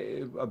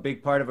a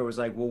big part of it was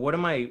like, well, what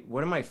am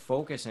I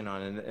focusing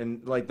on?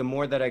 And like the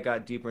more that I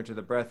got deeper into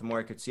the breath, the more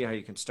I could see how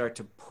you can start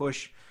to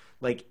push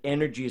like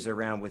energies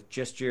around with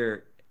just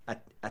your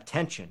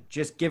attention,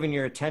 just giving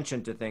your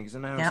attention to things.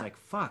 And I was like,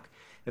 fuck,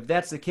 if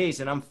that's the case,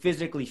 and I'm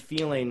physically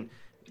feeling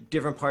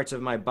different parts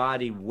of my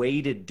body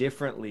weighted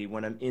differently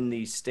when I'm in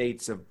these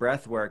states of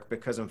breath work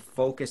because I'm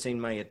focusing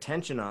my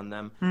attention on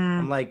them.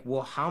 I'm like,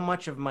 well, how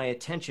much of my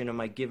attention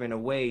am I giving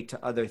away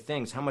to other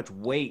things? How much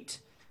weight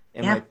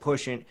am I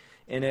pushing?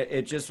 And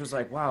it just was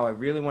like, wow, I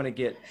really want to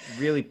get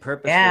really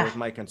purposeful with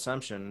my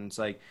consumption. And it's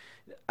like,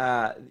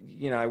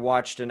 you know, I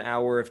watched an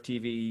hour of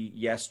TV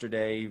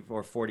yesterday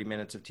or 40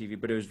 minutes of TV,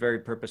 but it was very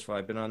purposeful.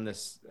 I've been on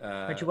this.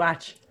 What'd you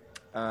watch?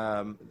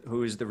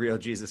 Who is the real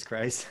Jesus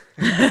Christ?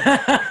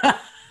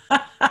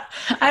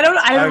 I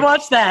haven't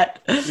watched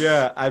that.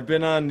 Yeah, I've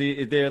been on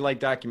they're like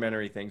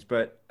documentary things,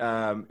 but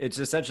it's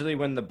essentially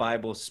when the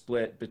Bible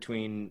split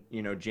between,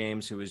 you know,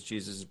 James, who was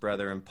Jesus'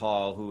 brother, and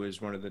Paul, who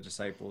was one of the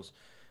disciples,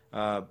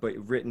 but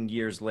written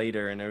years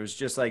later. And it was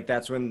just like,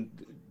 that's when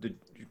the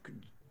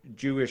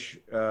Jewish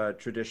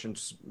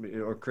traditions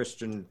or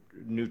Christian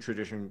new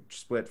tradition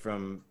split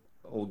from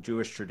old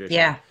Jewish tradition.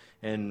 Yeah.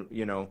 And,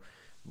 you know,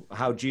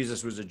 how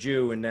Jesus was a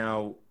Jew, and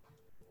now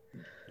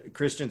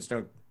Christians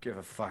don't give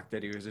a fuck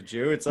that he was a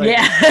Jew. It's like,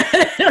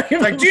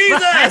 it's like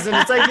Jesus, and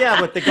it's like, yeah,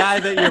 but the guy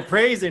that you're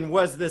praising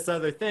was this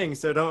other thing.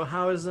 So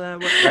how is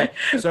that? Right?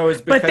 So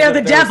it's because but they're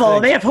the devil.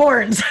 Things. They have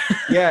horns.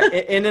 Yeah,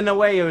 and in a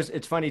way,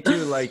 it's funny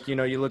too. Like, you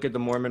know, you look at the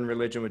Mormon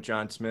religion with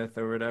John Smith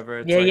or whatever.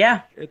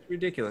 It's it's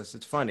ridiculous.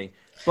 It's funny,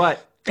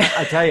 but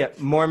I tell you,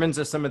 Mormons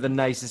are some of the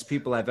nicest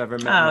people I've ever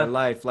met in my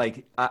life.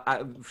 Like,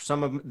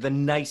 some of the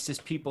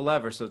nicest people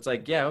ever. So it's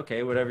like, yeah,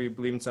 okay, whatever you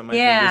believe in, something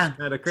like this is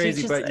kind of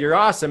crazy, but you're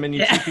awesome and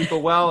you treat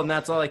people well, and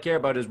that's all I care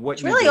about is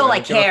what you really do. All I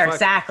care,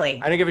 exactly.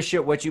 I don't give a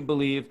shit what you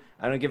believe.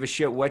 I don't give a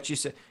shit what you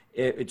say.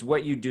 It's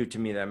what you do to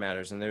me that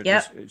matters. And they're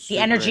just the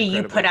energy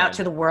you put out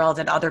to the world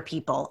and other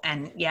people,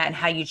 and and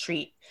how you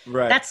treat.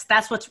 Right.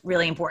 That's what's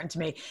really important to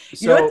me.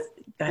 So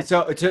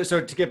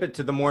to get it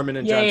to the Mormon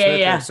and John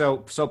Smith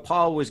thing, so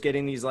Paul was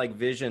getting these like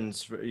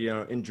visions, you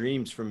know, in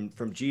dreams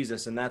from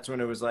Jesus, and that's when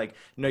it was like,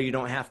 no, you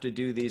don't have to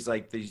do these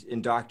like these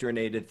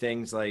indoctrinated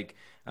things like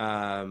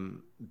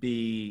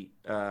be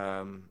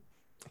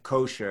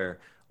kosher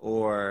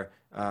or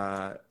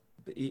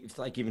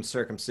like even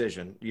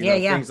circumcision, you know,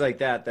 things like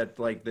that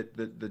like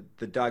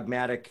the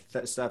dogmatic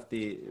stuff,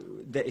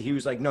 that he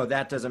was like, no,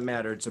 that doesn't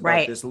matter. It's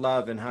about this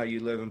love and how you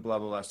live and blah,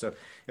 blah, blah. So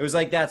it was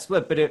like that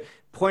split. But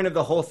point of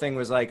the whole thing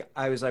was like,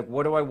 I was like,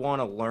 what do I want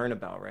to learn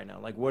about right now?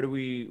 Like, what do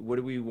we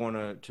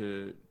want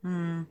to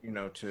you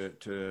know,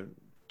 to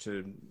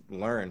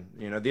learn?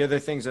 You know, the other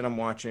things that I'm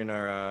watching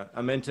are,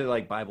 I'm into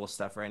like Bible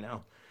stuff right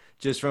now.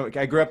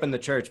 I grew up in the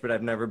church, but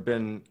I've never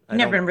been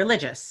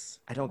religious.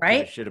 I don't give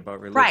a shit about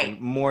religion.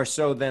 More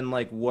so than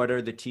like, what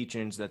are the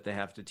teachings that they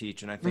have to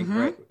teach? And I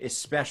think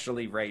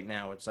especially right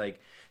now, it's like,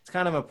 it's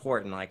kind of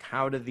important. Like,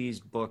 how do these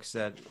books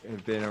that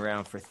have been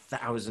around for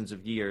thousands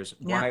of years,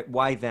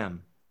 why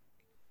them?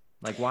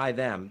 Like, why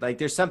them? Like,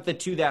 there's something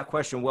to that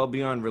question well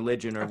beyond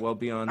religion or well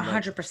beyond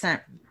like,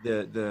 100%.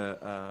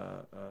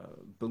 The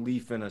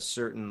belief in a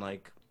certain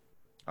like,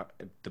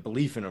 the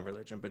belief in a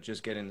religion, but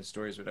just getting the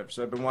stories, whatever.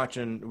 So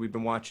we've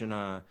been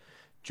watching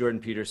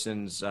Jordan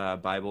Peterson's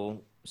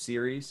Bible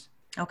series.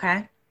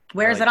 Okay.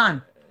 Where is it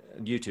on?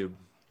 YouTube.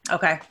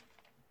 Okay.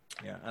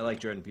 Yeah, I like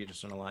Jordan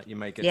Peterson a lot. You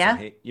might get some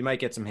hate. You might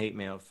get some hate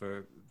mail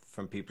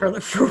from people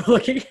for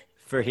looking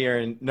for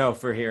hearing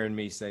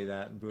me say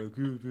that.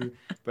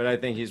 But I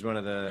think he's one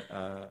of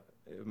the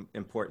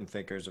important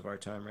thinkers of our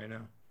time right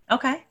now.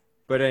 Okay.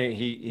 But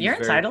you're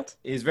entitled.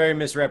 He's very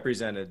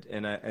misrepresented,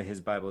 and his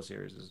Bible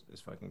series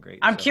is fucking great.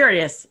 I'm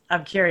curious.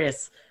 And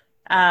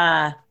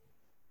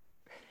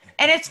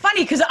it's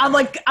funny because I'm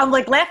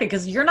like laughing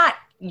because you're not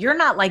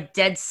like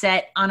dead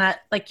set on a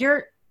like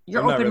you're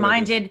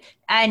open-minded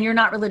and you're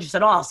not religious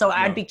at all. So no.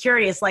 I'd be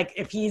curious like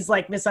if he's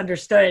like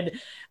misunderstood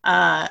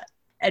and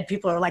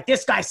people are like,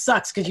 this guy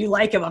sucks because you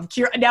like him. I'm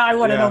curious now. I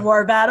want to know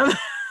more about him.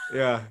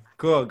 Yeah.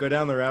 Cool. Go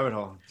down the rabbit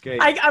hole. It's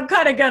great. I'm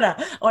kind of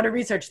I want to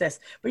research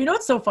this. But you know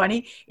what's so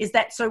funny is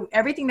that so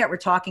everything that we're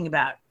talking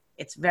about,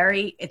 it's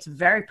very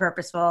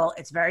purposeful.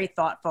 It's very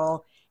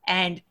thoughtful,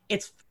 and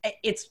it's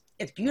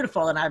it's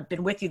beautiful, and I've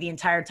been with you the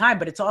entire time,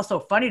 but it's also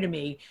funny to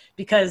me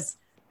because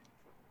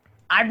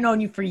I've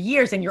known you for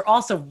years, and you're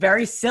also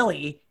very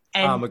silly.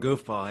 And I'm a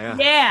goofball, yeah.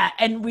 yeah,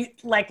 and we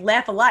like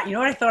laugh a lot. You know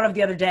what I thought of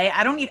the other day?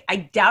 I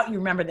doubt you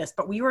remember this,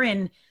 but we were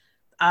in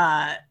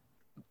UCB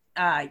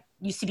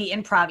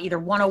improv, either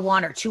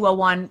 101 or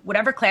 201,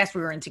 whatever class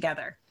we were in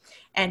together.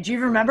 And do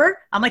you remember?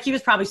 I'm like, he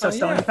was probably so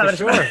stoned. Yeah, for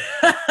sure.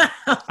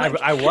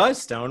 I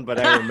was stoned, but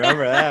I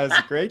remember that. It was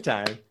a great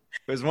time.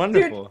 It was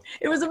wonderful. Dude,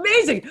 it was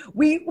amazing.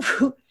 We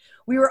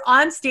were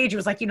on stage. It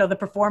was like, the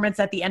performance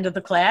at the end of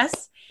the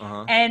class.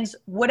 And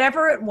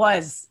whatever it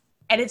was,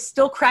 and it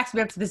still cracks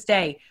me up to this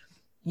day,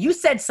 you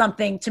said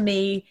something to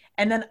me,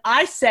 and then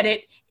I said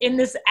it in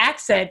this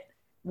accent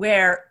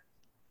where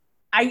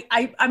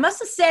I must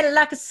have said it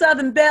like a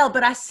Southern belle,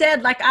 but I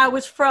said like I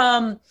was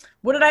from,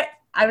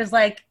 I was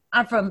like,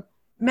 I'm from,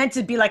 meant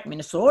to be like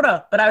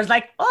Minnesota, but I was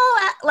like,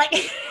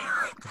 like,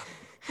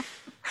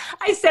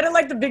 I said it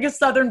like the biggest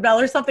Southern belle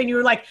or something. You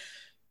were like,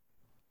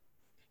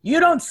 you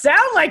don't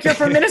sound like you're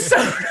from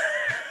Minnesota.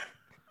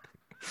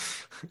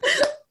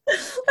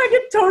 Like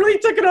it totally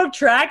took it off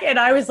track, and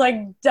I was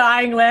like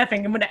dying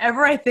laughing. And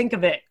whenever I think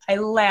of it, I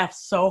laugh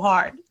so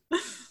hard.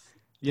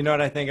 You know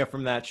what I think of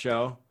from that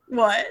show?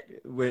 What?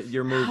 With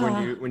your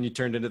move when you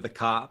turned into the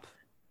cop.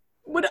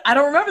 What? I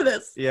don't remember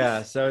this.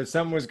 Yeah, so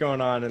something was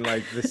going on, and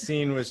like the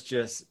scene was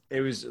just,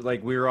 it was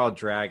like we were all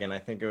dragging. I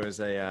think it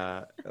was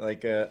a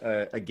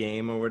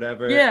game or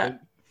whatever. Yeah.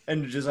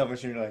 And just all of a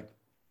sudden you're like,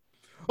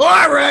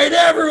 all right,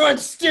 everyone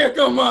stick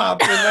them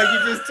up. And like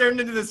you just turned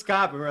into this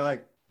cop, and we're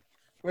like,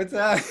 what's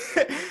that?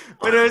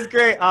 But it was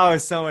great. Oh, it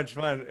was so much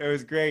fun. It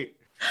was great.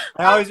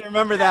 I always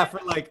remember that for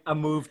like a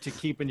move to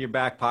keep in your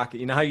back pocket.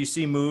 You know how you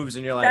see moves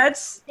and you're like, I'm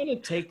gonna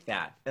take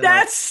that. And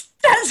that's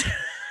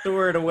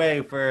store it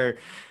away for.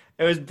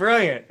 It was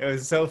brilliant. It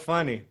was so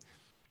funny.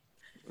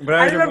 But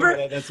I remember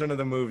that. That's one of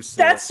the moves.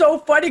 So. That's so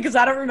funny because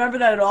I don't remember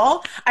that at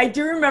all. I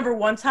do remember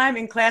one time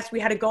in class we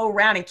had to go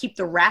around and keep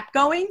the rap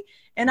going,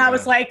 and I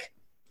was like,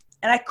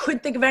 and I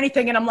couldn't think of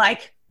anything, and I'm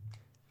like,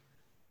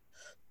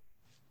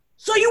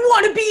 so you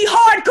want to be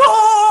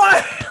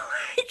hardcore?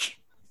 Like,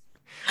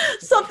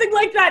 something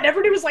like that. And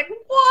everybody was like,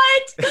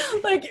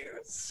 what? Like,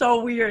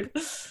 so weird.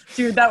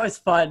 Dude, that was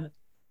fun.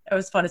 It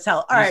was fun as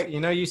hell. All right. You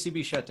know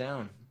UCB shut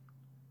down.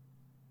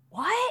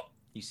 What?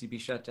 UCB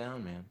shut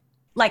down, man.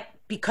 Like,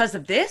 because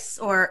of this,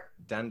 or?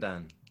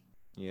 Done.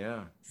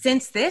 Yeah.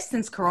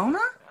 Since Corona?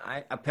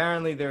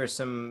 Apparently there are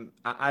some,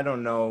 I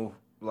don't know,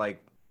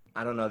 like,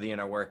 I don't know the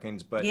inner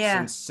workings, but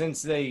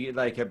since they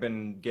like have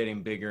been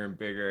getting bigger and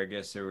bigger, I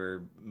guess there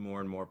were more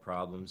and more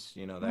problems,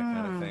 that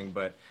kind of thing.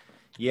 But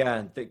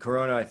yeah, the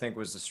Corona, I think,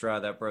 was the straw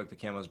that broke the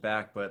camel's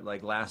back. But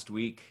like last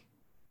week,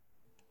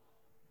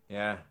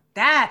 yeah,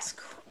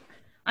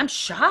 I'm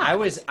shocked.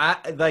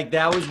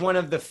 That was one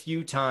of the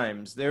few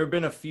times. There have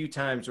been a few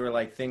times where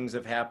like things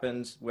have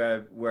happened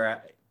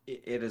where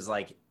it has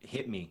like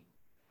hit me.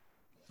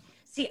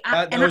 See,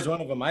 that was one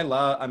of them.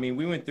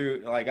 We went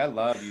through, like, I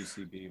love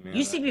UCB, man.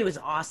 UCB was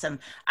awesome.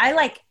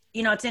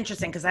 It's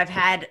interesting because I've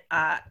had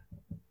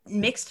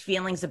mixed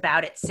feelings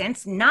about it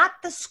since, not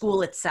the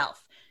school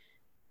itself.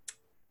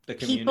 The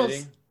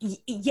community?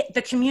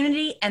 The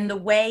community and the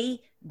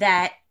way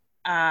that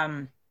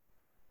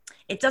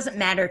it doesn't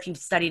matter if you've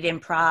studied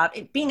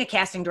improv, being a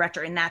casting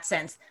director in that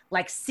sense,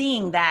 like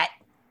seeing that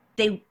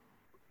it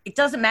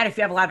doesn't matter if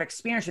you have a lot of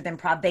experience with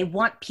improv. They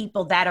want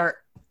people that are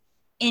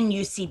in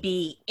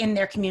UCB, in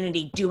their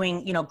community,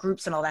 doing,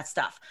 groups and all that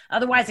stuff.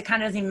 Otherwise, it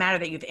kind of doesn't even matter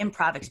that you have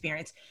improv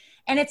experience.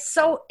 And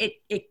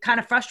it kind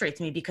of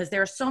frustrates me because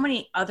there are so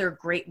many other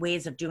great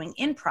ways of doing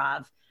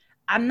improv.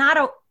 I'm not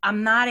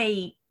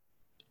a,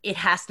 it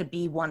has to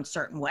be one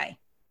certain way.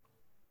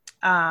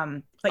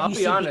 But I'll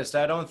be honest,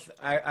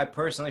 I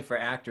personally, for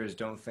actors,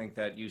 don't think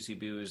that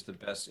UCB was the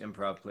best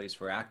improv place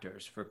for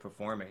actors for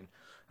performing.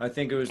 I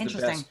think it was the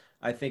best.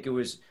 I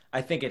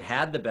think it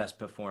had the best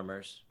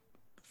performers,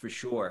 for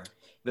sure.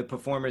 The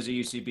performers at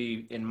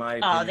UCB, in my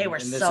opinion, they were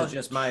and this is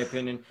just my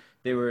opinion,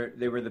 they were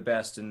the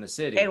best in the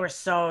city. They were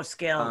so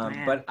skilled,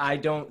 man. But I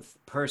don't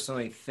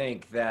personally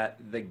think that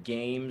the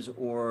games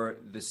or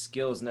the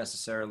skills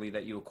necessarily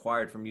that you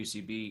acquired from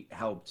UCB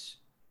helped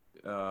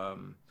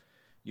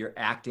your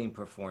acting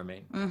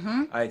performing.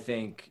 Mm-hmm. I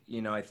think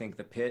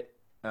the Pit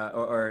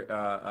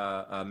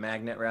or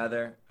Magnet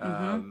rather,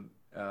 and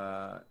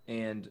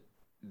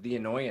the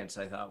Annoyance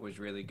I thought was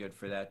really good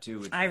for that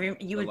too.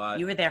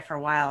 You were there for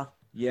a while.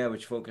 Yeah,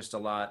 which focused a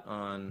lot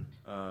on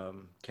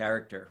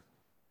character,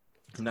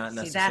 not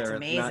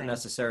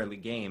necessarily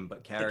game,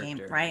 but character. The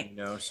game, right?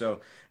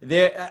 So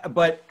there.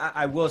 But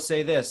I will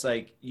say this: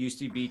 like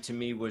UCB to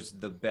me was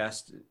the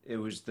best. It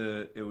was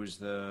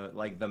the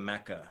like the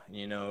Mecca.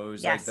 It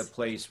was like the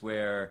place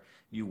where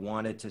you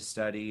wanted to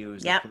study. It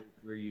was the place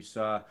where you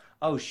saw,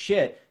 oh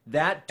shit,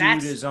 that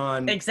dude is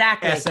on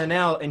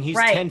SNL, and he's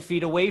 10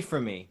 feet away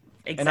from me.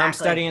 Exactly. And I'm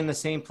studying in the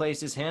same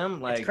place as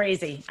him. Like, it's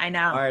crazy. I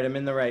know. All right, I'm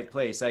in the right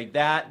place. Like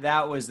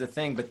that was the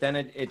thing. But then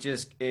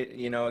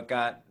it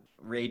got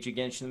Rage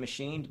Against the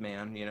Machine,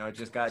 man. You know, it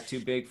just got too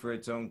big for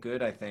its own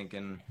good, I think.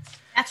 And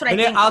That's what I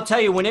think. I'll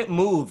tell you, when it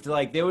moved,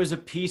 like there was a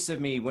piece of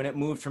me when it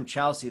moved from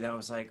Chelsea that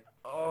was like,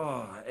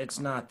 oh, it's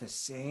not the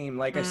same.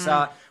 Like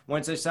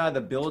once I saw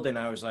the building,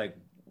 I was like,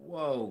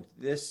 whoa,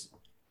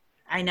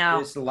 I know.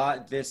 This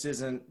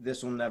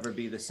will never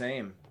be the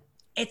same.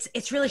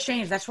 It's really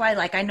strange. That's why,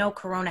 like, I know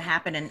Corona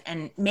happened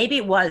and maybe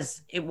it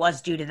was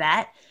due to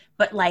that,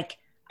 but like,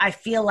 I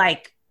feel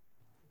like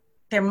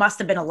there must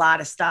have been a lot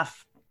of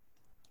stuff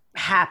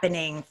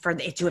happening for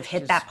it to have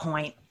hit that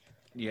point.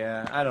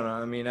 Yeah, I don't know.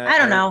 I mean, I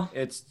don't know.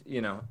 It's,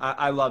 you know,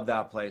 I love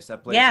that place.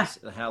 That place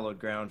is a hallowed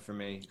ground for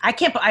me. I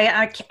can't.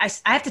 I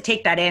have to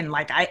take that in.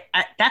 Like,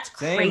 that's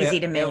crazy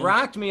to me. It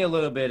rocked me a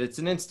little bit. It's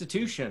an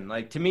institution.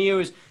 Like, to me, it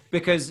was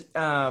because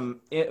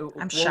I'm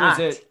shocked. Was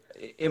it?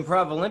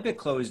 Improv Olympic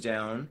closed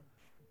down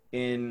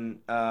in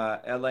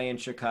LA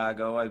and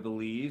Chicago, I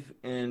believe,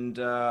 and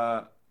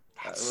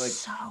that's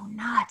so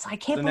nuts. I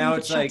can't believe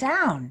it shut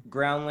down.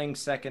 Groundling,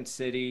 Second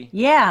City.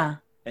 Yeah.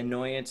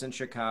 Annoyance in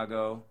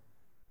Chicago.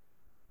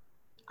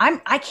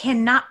 I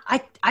cannot.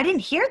 I didn't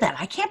hear that.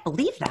 I can't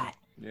believe that.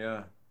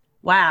 Yeah.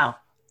 Wow.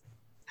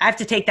 I have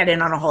to take that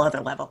in on a whole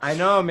other level. I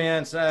know,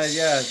 man. So,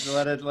 yeah,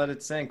 let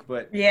it sink.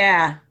 But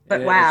yeah,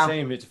 but wow.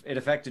 It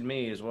affected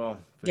me as well.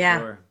 For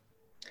sure.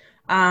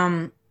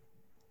 Are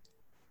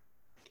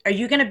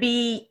you going to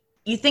be?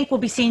 You think we'll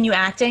be seeing you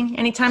acting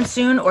anytime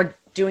soon, or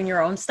doing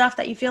your own stuff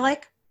that you feel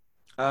like?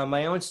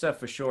 My own stuff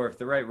for sure. If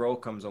the right role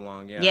comes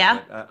along, yeah.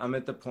 Yeah. I'm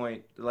at the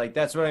point, like,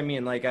 that's what I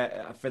mean. Like,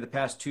 for the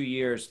past 2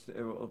 years,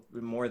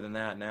 more than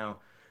that now,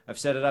 I've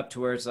set it up to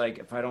where it's like,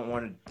 if I don't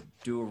want to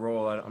do a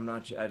role, I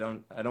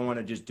don't want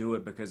to just do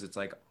it because it's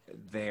like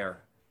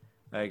there.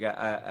 Like,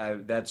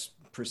 that's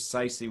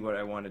precisely what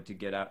I wanted to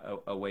get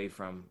away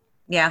from.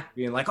 Yeah.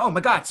 Being like, oh my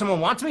God,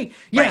 someone wants me?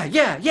 Yeah, right.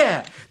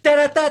 yeah.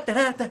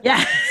 Da-da-da-da-da-da.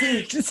 Yeah,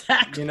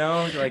 exactly. You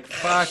know, like,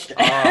 fuck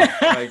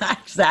off. Like,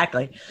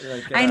 exactly.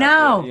 Like, I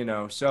know. You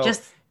know, so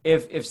just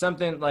if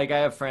something, like, I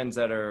have friends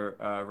that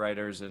are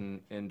writers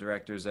and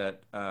directors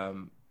that,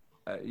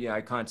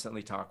 I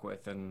constantly talk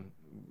with, and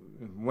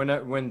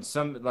when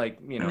some, like,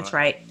 you know, when it's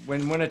right,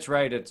 when it's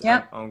right, it's,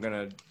 yep. I'm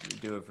going to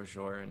do it for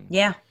sure. And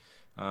yeah.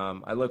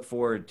 I look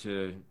forward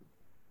to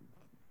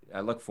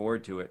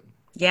it.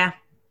 Yeah.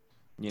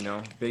 You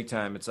know, big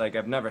time. It's like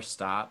I've never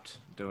stopped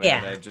doing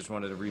it. I just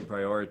wanted to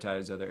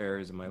reprioritize other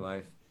areas of my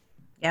life.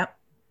 Yep.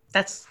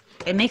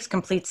 It makes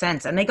complete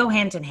sense. And they go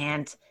hand in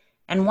hand.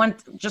 And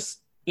just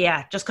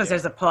because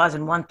there's a pause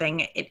in one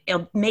thing,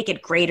 it'll make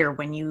it greater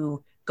when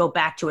you go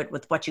back to it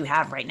with what you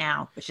have right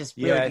now, which is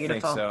really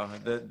beautiful. Yeah, I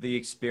think so. The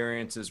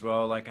experience as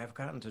well. Like, I've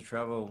gotten to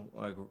travel,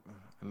 like,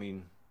 I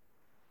mean,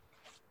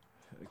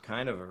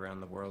 kind of around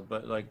the world,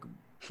 but like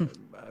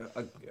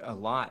a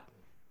lot.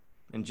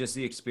 And just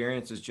the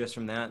experiences just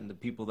from that and the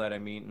people that I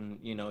meet, and,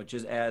 you know, it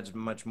just adds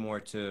much more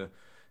to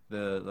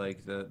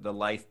the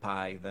life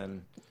pie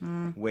than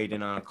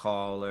waiting on a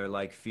call or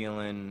like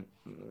feeling,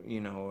 you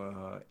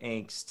know,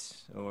 angst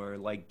or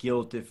like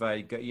guilt if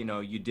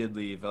you did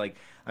leave. Like,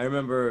 I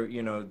remember,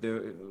 you know,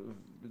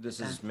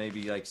 this is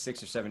maybe like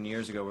 6 or 7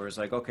 years ago where it's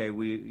like, okay, I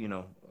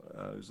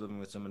was living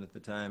with someone at the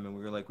time and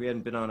we were like, we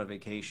hadn't been on a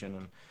vacation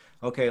and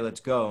okay,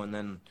 let's go. And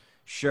then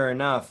sure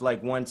enough,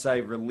 like once I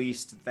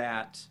released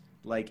that,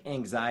 like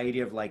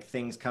anxiety of like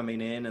things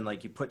coming in and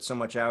like you put so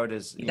much out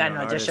as you got an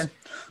audition.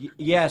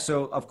 Yeah.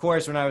 So of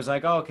course, when I was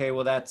like, oh, okay,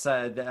 well that's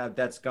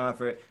gone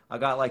for it. I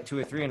got like 2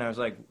 or 3 and I was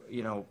like,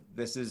 you know,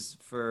 this is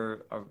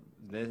for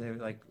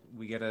like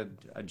we got to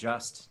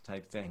adjust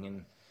type thing.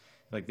 And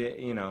like,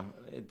 you know,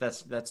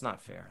 that's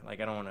not fair. Like,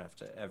 I don't want to have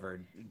to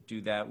ever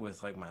do that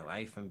with like my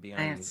life and be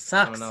on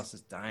someone else's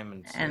dime.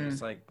 And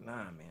it's like,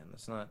 nah, man,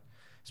 that's not.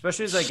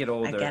 Especially as I get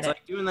older, it's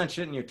like doing that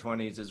shit in your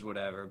 20s is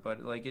whatever.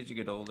 But like as you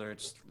get older,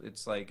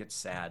 it's like it's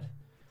sad.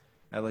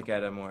 I look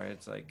at it more.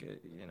 It's like,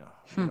 you know,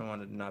 I don't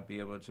want to not be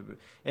able to.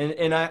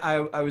 And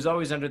I was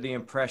always under the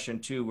impression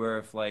too, where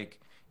if like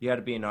you had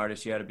to be an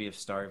artist, you had to be a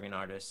starving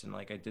artist, and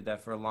like I did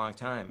that for a long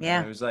time. Yeah.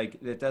 And it was like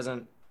it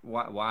doesn't.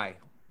 Why?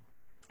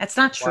 That's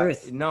not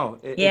truth. No,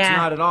 it's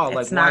not at all.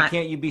 Like, why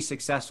can't you be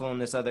successful in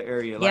this other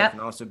area of life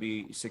and also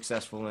be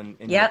successful in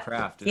your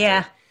craft?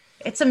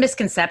 It's a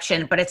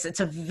misconception, but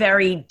it's a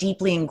very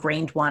deeply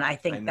ingrained one. I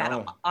think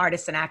that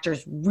artists and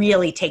actors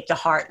really take to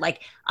heart.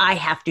 Like, I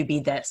have to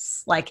be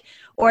this, like,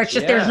 or it's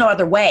just, there's no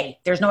other way.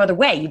 There's no other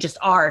way. You just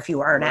are, if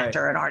you are an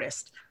actor or an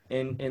artist.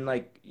 And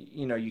like,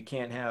 you know, you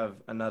can't have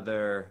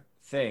another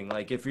thing.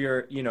 Like if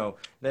you're, you know,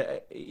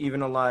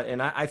 even a lot,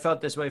 and I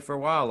felt this way for a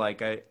while.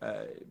 Like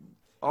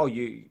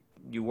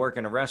you work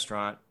in a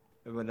restaurant,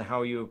 but how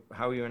are you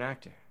an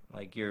actor?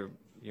 Like you're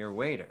a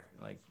waiter.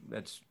 Like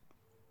that's,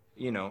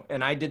 you know,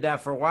 and I did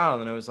that for a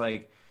while, and it was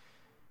like,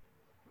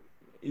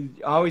 I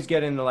always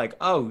get into like,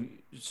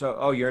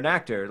 you're an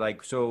actor.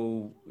 Like,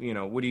 so, you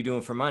know, what are you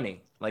doing for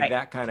money? Like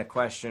that kind of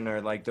question, or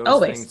like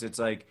those things. It's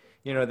like,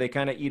 you know, they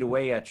kind of eat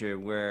away at you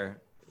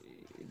where,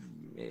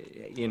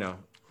 you know.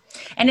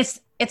 And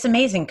it's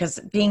amazing because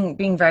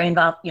being very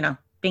involved, you know,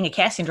 being a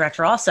casting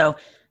director also,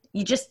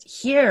 you just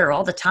hear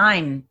all the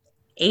time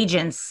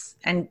agents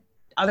and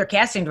other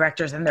casting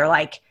directors, and they're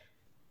like,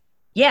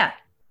 yeah,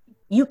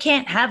 you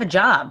can't have a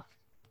job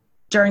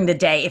during the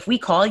day. If we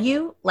call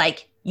you,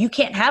 like, you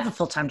can't have a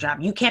full-time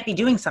job. You can't be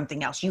doing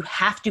something else. You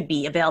have to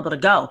be available to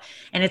go.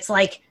 And it's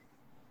like,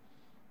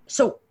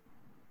 so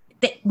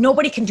that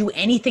nobody can do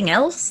anything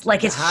else.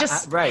 Like, it's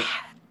just right.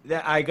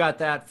 I got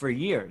that for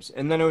years.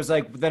 And then it was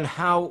like, then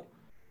how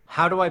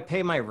do I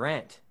pay my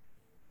rent?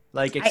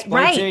 Like,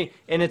 explain to me.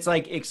 And it's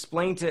like,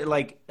 explain to,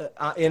 like,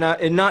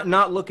 and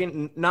not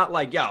looking, not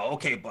like, yeah,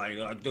 okay,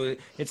 buddy, I'll do it.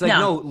 It's like,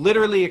 no,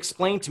 literally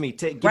explain to me,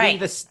 give me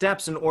the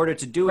steps in order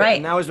to do it.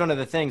 And that was one of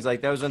the things,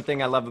 like, that was one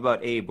thing I love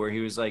about Abe, where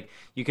he was like,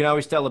 you can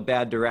always tell a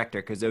bad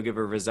director because they'll give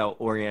a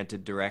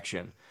result-oriented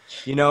direction,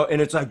 you know?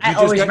 And it's like, I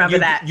always remember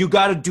that. You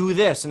got to do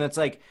this. And it's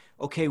like,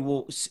 okay,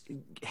 well,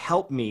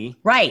 help me.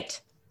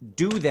 Right.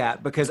 Do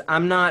that, because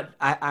I'm not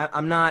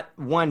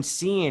one,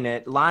 seeing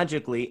it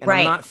logically, and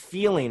I'm not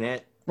feeling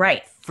it.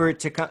 Right. For it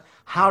to come,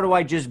 how do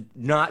I just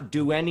not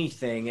do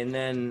anything and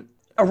then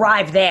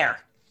arrive there?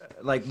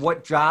 Like,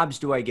 what jobs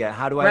do I get?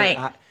 How do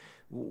I,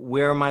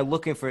 where am I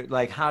looking for,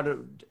 like, how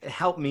to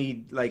help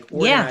me, like,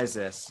 organize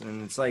this?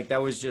 And it's like,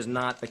 that was just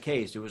not the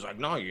case. It was like,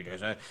 no, it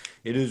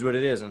is what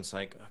it is. And it's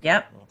like,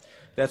 okay, well,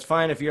 that's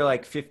fine if you're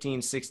like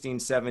 15, 16,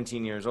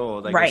 17 years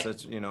old. I guess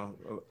that's, you know,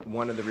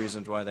 one of the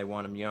reasons why they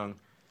want them young.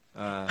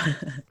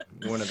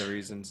 One of the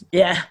reasons.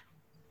 Yeah.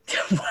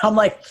 I'm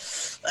like...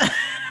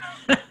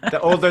 The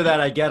older that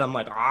I get, I'm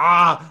like,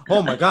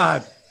 oh my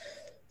God.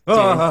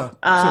 So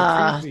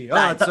creepy.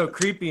 It's so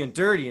creepy and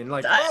dirty. And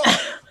like,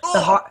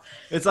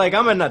 it's like,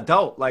 I'm an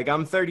adult. Like,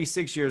 I'm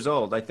 36 years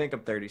old. I think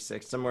I'm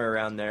 36, somewhere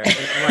around there.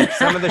 And like,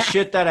 some of the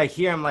shit that I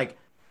hear, I'm like,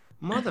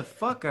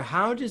 motherfucker,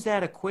 how does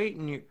that equate?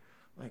 And you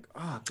like,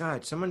 oh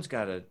God, someone's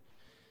got to,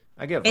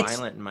 I get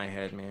violent in my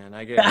head, man.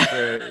 I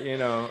get, you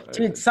know.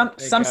 Dude, some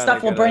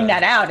stuff will bring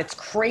that out. It's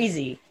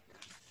crazy.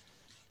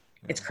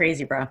 It's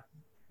crazy, bro.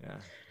 Yeah.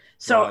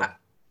 So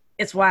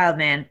it's wild,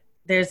 man.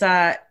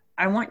 I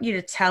want you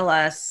to tell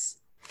us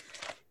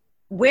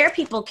where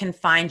people can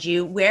find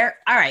you.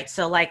 All right.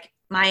 So like,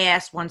 my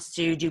ass wants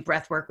to do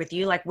breath work with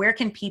you. Like, where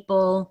can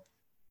people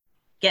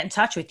get in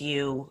touch with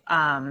you?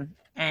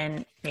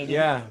 And maybe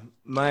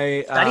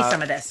study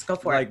some of this. Go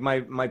for it.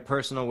 Like, my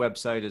personal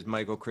website is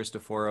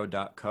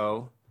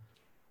michaelcristoforo.co.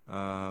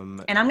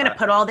 And I'm going to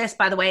put all this,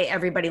 by the way,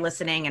 everybody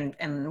listening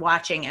and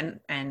watching,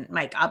 and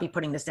Mike, I'll be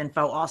putting this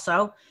info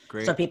also.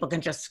 Great. So people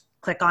can just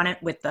click on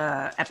it with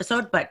the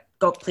episode, but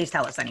please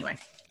tell us anyway.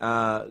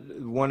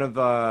 One of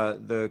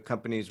the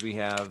companies we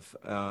have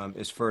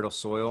is Fertile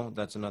Soil.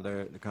 That's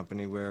another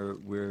company where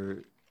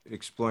we're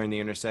exploring the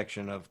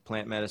intersection of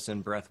plant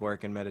medicine, breath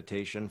work, and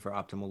meditation for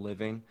optimal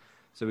living.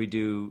 So we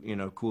do, you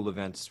know, cool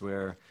events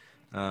where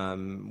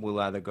we'll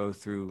either go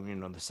through, you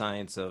know, the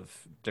science of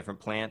different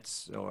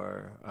plants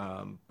or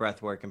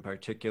breath work in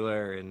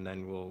particular, and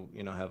then we'll,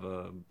 you know, have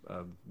a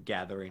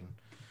gathering.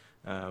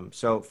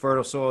 So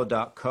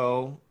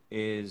fertilesoil.co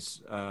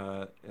is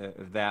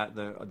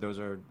those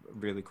are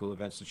really cool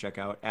events to check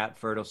out, at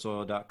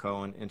fertilesoil.co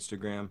on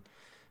Instagram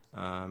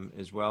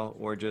as well,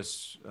 or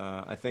just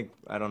I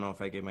don't know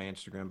if I gave my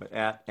Instagram, but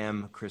at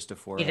M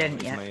Cristoforo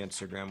is my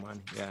Instagram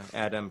one. Yeah,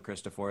 at M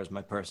Cristoforo is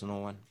my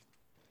personal one.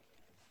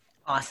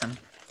 Awesome.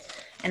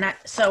 And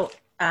so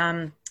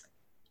on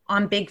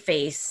Big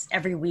Face,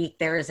 every week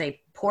there is a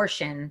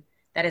portion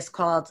that is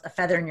called A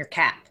Feather in Your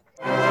Cap.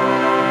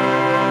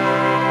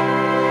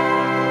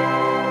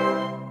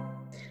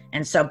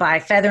 And so by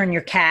feather in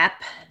your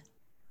cap,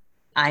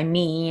 I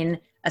mean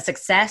a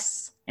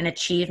success, an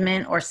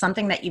achievement, or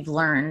something that you've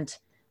learned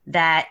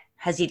that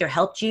has either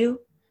helped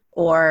you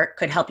or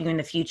could help you in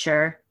the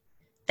future,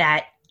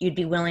 that you'd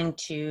be willing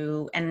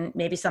to, and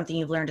maybe something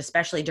you've learned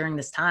especially during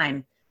this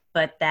time,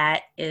 but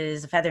that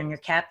is a feather in your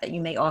cap that you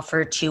may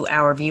offer to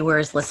our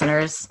viewers,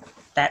 listeners,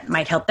 that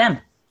might help them.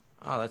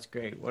 Oh, that's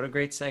great. What a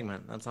great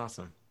segment. That's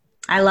awesome.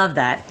 I love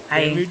that.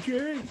 Hell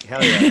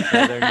yeah,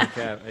 feather in your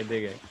cap. I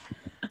dig it.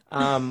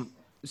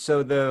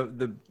 So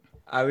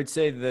I would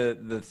say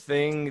the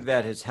thing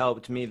that has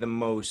helped me the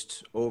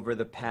most over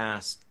the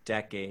past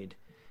decade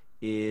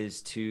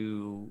is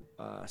to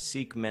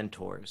seek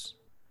mentors.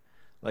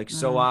 Like,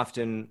 so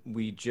often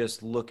we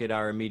just look at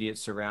our immediate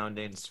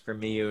surroundings. For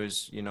me, it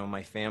was, you know,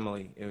 my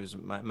family. It was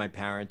my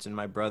parents and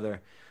my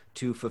brother,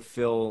 to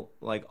fulfill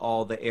like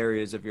all the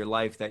areas of your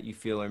life that you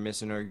feel are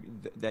missing, or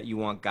that you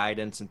want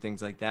guidance and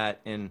things like that.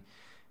 And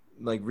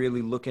like,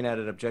 really looking at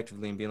it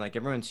objectively and being like,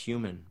 everyone's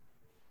human.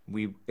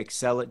 We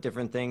excel at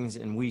different things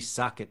and we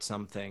suck at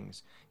some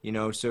things, you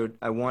know? So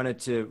I wanted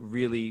to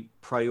really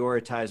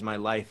prioritize my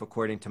life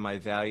according to my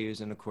values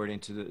and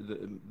according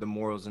to the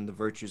morals and the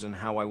virtues and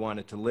how I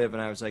wanted to live.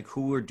 And I was like,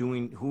 who are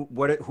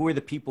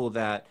the people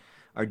that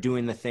are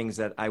doing the things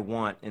that I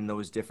want in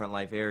those different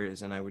life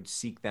areas? And I would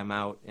seek them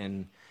out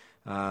and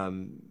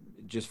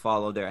just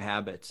follow their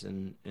habits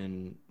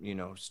and, you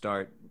know,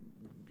 start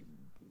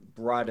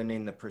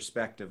broadening the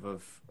perspective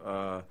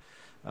of,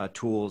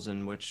 tools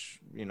in which,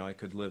 you know, I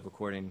could live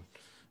according.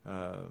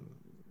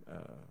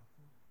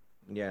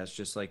 It's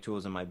just like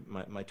tools in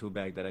my tool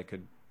bag that I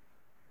could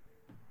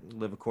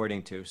live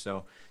according to.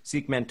 So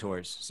seek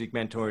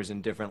mentors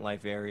in different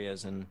life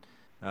areas, and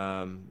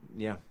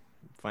yeah,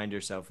 find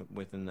yourself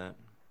within that.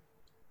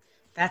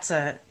 That's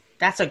a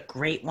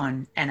great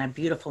one and a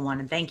beautiful one,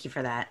 and thank you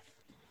for that.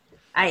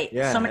 I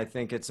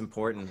think it's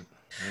important.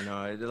 You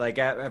know, like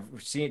I've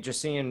seen,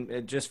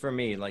 just for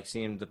me, like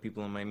seeing the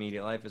people in my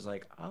immediate life is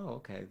like, oh,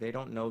 okay, they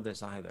don't know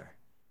this either.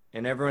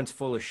 And everyone's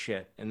full of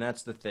shit. And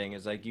that's the thing,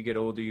 is like you get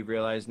older, you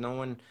realize no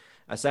one,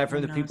 aside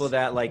from the people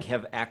that like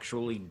have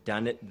actually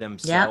done it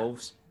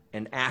themselves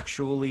and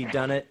actually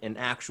done it,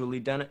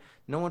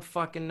 no one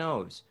fucking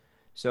knows.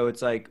 So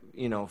it's like,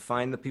 you know,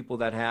 find the people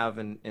that have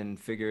and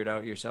figure it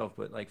out yourself,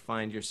 but like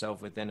find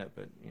yourself within it.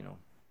 But, you know,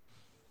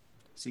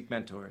 seek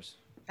mentors.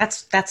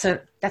 That's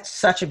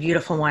such a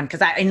beautiful one,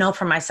 because I know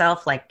for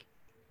myself, like,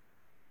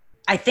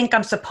 I think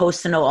I'm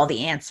supposed to know all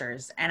the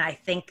answers, and I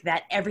think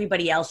that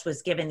everybody else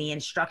was given the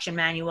instruction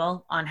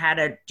manual on how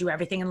to do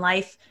everything in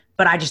life,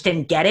 but I just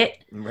didn't get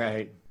it.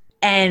 Right.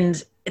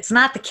 And it's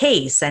not the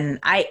case, and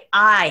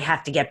I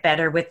have to get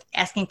better with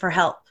asking for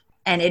help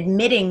and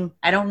admitting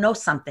I don't know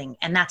something,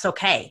 and that's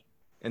okay.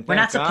 And we're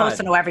not supposed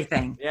to know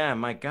everything. Yeah,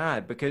 my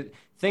God, because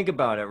think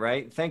about it,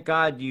 right? Thank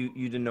God you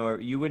didn't know.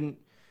 You wouldn't.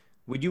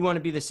 Would you want to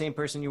be the same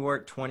person you were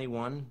at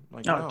 21?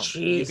 Like, oh, no.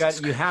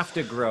 jeez. You have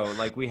to grow.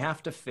 Like, we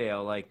have to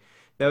fail. Like,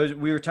 I was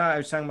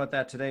talking about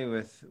that today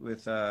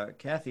with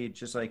Kathy.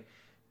 Just like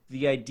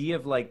the idea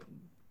of like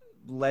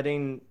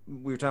we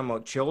were talking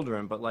about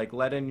children, but like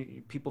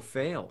letting people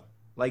fail.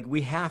 Like,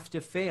 we have to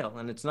fail,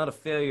 and it's not a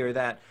failure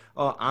that,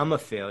 oh, I'm a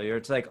failure.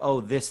 It's like,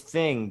 oh, this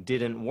thing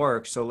didn't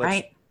work, so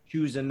let's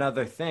choose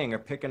another thing or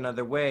pick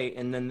another way,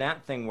 and then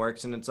that thing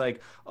works, and it's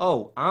like,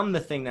 oh, I'm the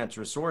thing that's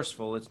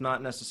resourceful. It's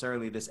not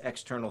necessarily this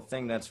external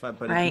thing that's fun,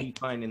 but it's me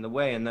finding the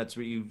way, and that's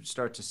what you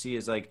start to see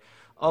is like,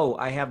 oh,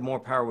 I have more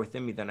power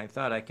within me than I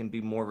thought. I can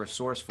be more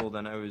resourceful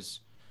than I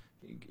was,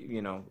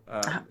 you know,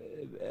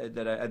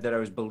 that I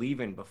was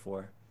believing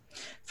before.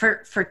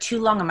 For too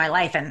long in my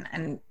life,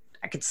 and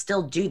I could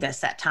still do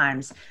this at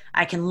times,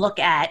 I can look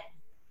at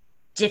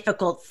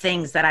difficult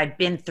things that I've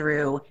been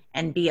through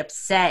and be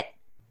upset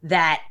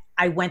that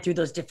I went through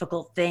those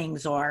difficult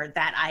things or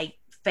that I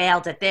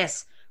failed at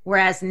this.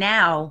 Whereas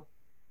now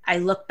I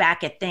look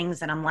back at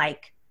things and I'm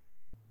like,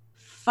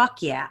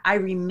 fuck yeah, I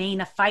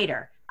remain a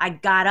fighter. I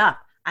got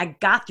up. I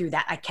got through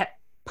that. I kept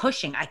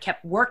pushing. I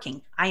kept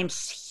working. I am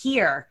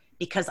here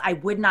because I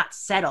would not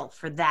settle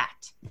for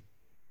that.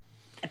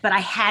 But I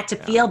had to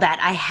feel that.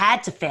 I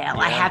had to fail.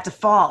 I had to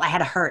fall. I had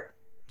to hurt.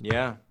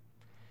 Yeah.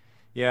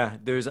 Yeah.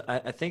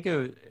 I think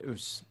it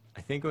was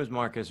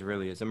Marcus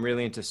Aurelius. I'm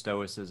really into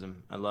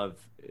Stoicism. I love,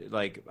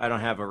 like, I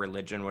don't have a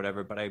religion,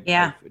 whatever, but I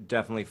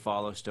definitely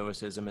follow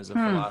Stoicism as a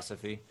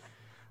philosophy.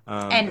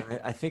 And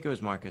I think it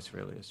was Marcus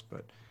Aurelius,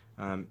 but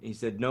he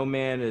said, no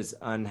man is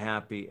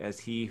unhappy as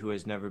he who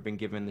has never been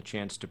given the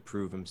chance to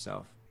prove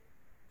himself.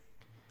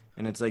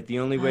 And it's like the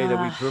only way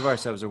that we prove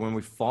ourselves are when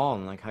we fall.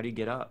 And like, how do you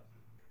get up?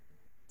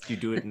 Do you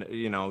do it,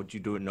 you know, do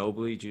you do it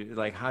nobly?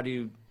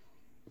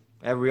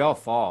 We all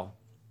fall.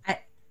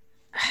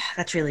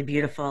 That's really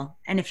beautiful.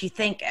 And if you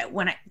think,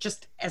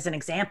 just as an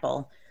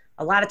example,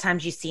 a lot of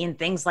times you see in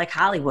things like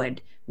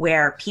Hollywood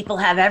where people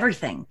have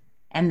everything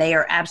and they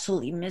are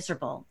absolutely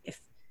miserable.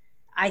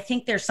 I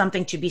think there's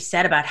something to be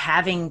said about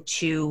having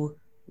to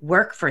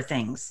work for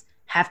things,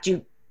 have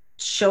to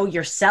show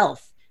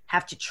yourself,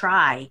 have to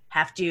try,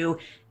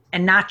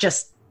 and not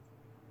just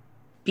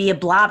be a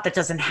blob that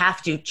doesn't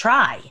have to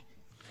try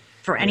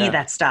for any of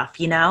that stuff,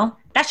 you know?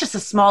 That's just a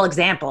small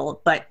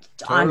example, but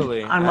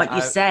totally. on what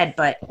you said,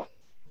 but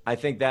I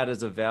think that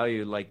is a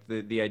value, like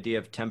the idea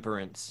of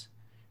temperance.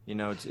 You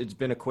know, it's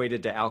been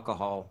equated to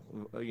alcohol,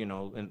 you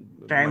know, and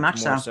very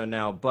much more so. So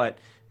now, but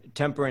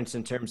temperance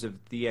in terms of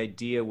the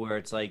idea where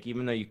it's like,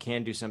 even though you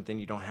can do something,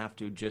 you don't have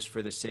to, just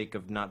for the sake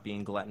of not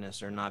being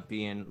gluttonous or not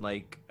being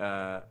like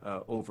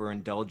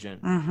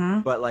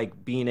overindulgent, but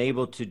like being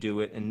able to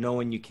do it and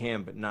knowing you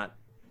can, but not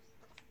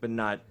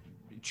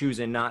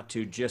choosing not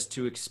to, just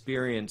to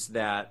experience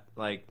that,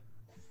 like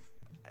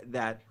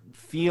that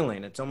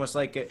feeling. It's almost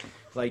like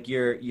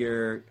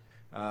you're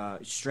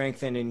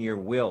strengthening your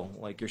will,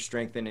 like you're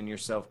strengthening your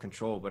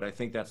self-control. But I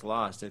think that's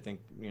lost. I think,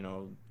 you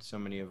know, so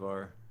many of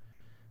our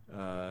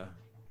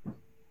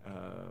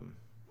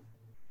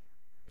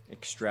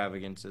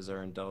extravagances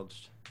are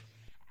indulged.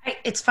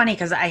 It's funny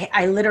because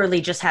I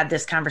literally just had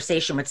this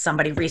conversation with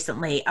somebody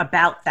recently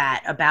about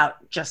that,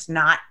 about just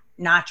not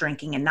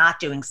drinking and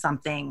not doing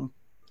something,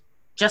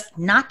 just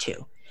not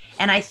to.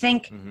 And I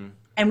think,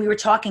 and we were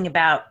talking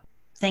about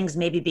things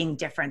maybe being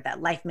different,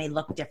 that life may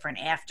look different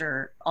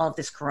after all of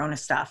this Corona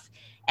stuff.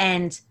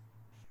 And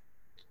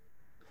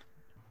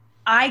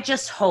I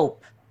just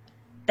hope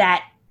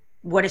that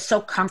what is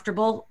so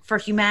comfortable for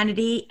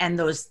humanity and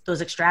those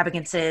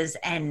extravagances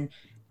and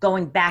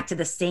going back to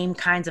the same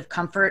kinds of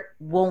comfort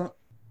won't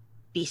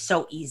be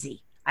so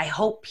easy. I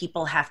hope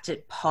people have to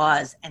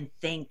pause and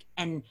think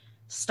and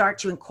start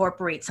to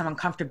incorporate some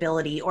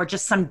uncomfortability or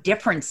just some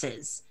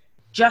differences,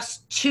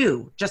 just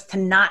to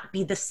not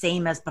be the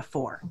same as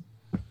before.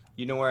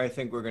 You know where I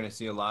think we're going to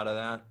see a lot of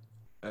that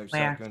I was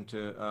Where? talking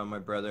to my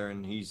brother,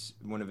 and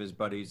one of his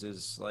buddies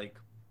is like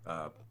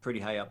pretty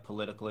high up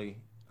politically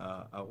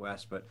out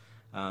west, but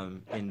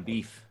in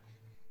beef.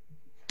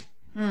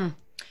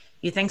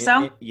 You think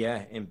so?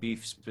 Yeah, in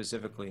beef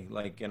specifically,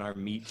 like in our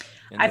meat.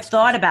 I've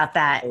thought about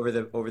that. Over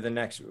the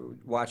next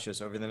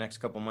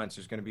couple months,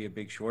 there's going to be a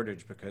big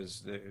shortage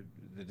because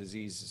the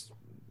disease is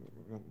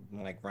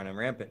like running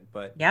rampant.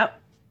 But Yep.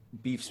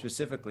 beef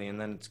specifically, and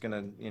then it's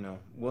gonna,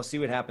 we'll see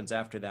what happens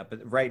after that.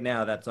 But right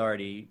now, it's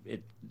already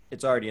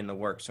in the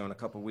works. So in a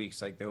couple of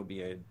weeks, like there'll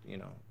be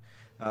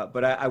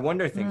but I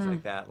wonder things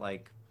like that,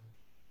 like,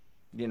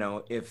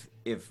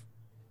 if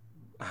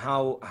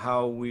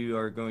how we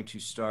are going to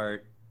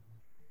start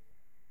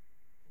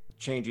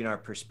changing our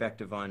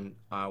perspective on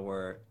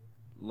our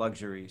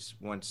luxuries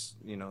once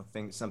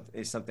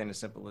something as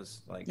simple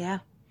as like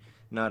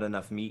not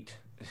enough meat,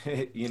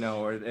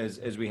 or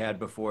as we had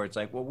before. It's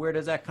like, well, where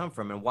does that come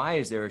from, and why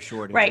is there a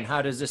shortage, Right. and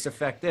how does this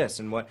affect this,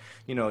 and what,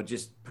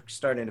 just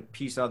starting to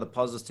piece all the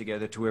puzzles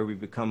together to where we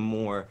become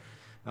more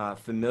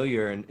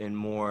familiar and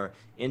more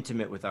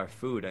intimate with our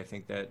food. I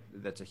think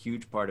that's a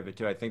huge part of it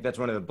too. I think that's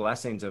one of the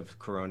blessings of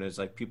Corona is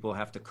like people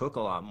have to cook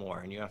a lot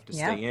more, and you have to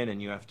stay in,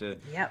 and you have to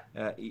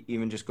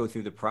even just go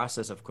through the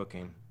process of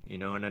cooking,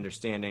 and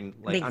understanding,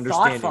 like Being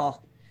understanding.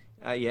 thoughtful.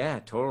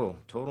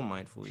 Total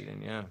mindful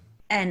eating. Yeah.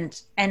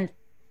 And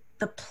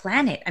the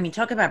planet, I mean,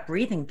 talk about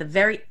breathing, the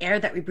very air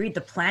that we breathe,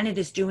 the planet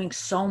is doing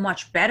so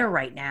much better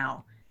right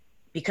now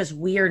because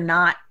we are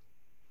not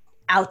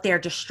out there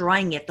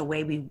destroying it the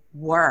way we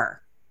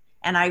were.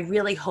 And I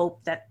really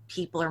hope that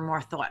people are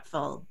more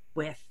thoughtful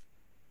with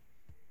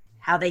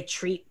how they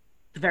treat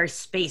the very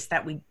space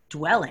that we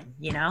dwell in,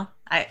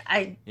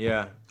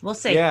 we'll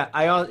see.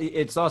 Yeah.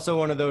 It's also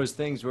one of those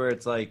things where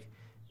it's like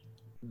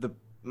the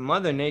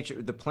Mother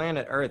Nature, the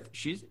planet Earth,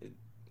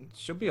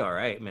 she'll be all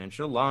right, man.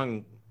 She'll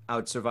long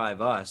out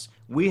survive us.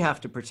 We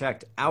have to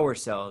protect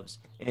ourselves.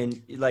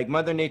 And like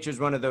Mother Nature is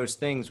one of those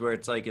things where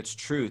it's like, it's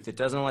truth. It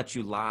doesn't let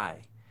you lie.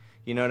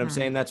 You know what I'm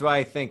saying? That's why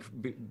I think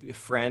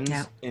friends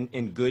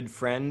and good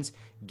friends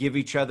give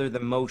each other the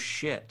most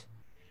shit,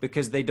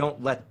 because they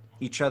don't let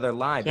each other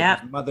lie, because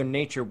Mother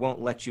Nature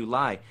won't let you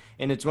lie.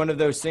 And it's one of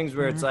those things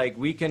where it's like,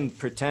 we can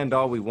pretend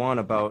all we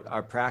want about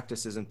our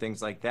practices and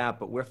things like that,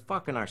 but we're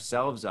fucking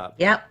ourselves up.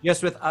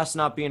 Just with us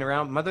not being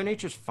around, Mother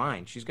Nature's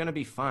fine. She's going to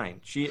be fine.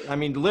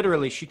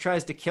 Literally, she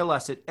tries to kill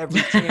us at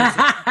every chance.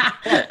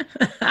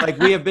 Like,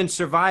 we have been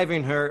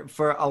surviving her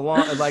for a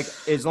long, like,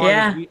 as long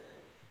as we...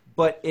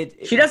 But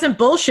she doesn't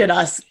bullshit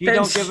us. She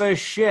don't give a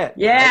shit.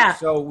 Yeah.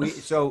 Right?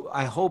 So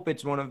I hope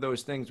it's one of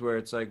those things where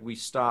it's like we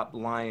stop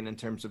lying in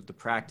terms of the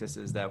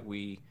practices that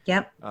we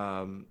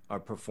are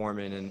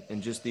performing,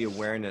 and just the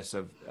awareness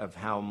of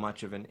how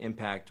much of an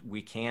impact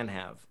we can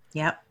have.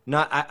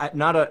 Not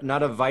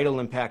a vital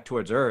impact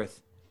towards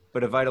Earth,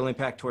 but a vital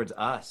impact towards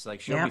us.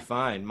 Like, she'll be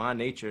fine. Ma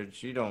Nature,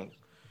 she's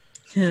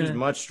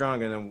much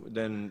stronger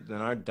than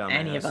our dumb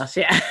Any ass. of us,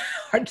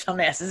 our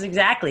dumbasses,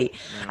 exactly.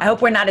 I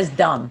hope we're not as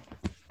dumb.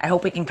 I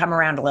hope we can come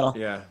around a little.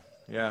 Yeah.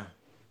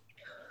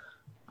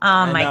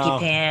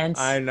 Mikey Pants.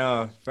 I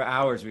know. For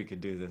hours we could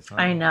do this. Huh?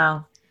 I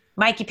know.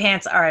 Mikey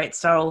Pants. All right.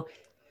 So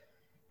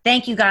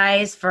thank you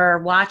guys for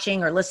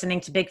watching or listening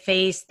to Big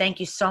Face. Thank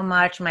you so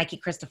much, Mikey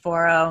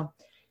Cristoforo.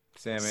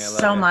 Sammy, I love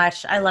so you.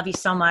 much. I love you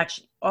so much.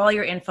 All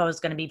your info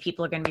is going to be,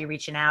 people are going to be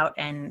reaching out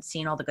and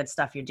seeing all the good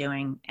stuff you're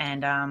doing.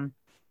 And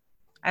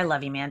I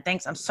love you, man.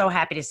 Thanks. I'm so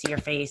happy to see your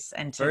face.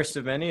 And First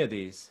of any of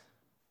these.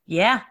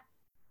 Yeah.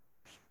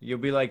 You'll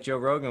be like Joe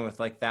Rogan with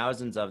like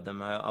thousands of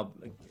them. I'll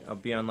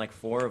be on like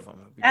 4 of them.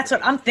 That's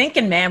great. What I'm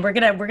thinking, man. We're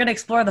gonna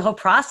explore the whole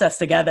process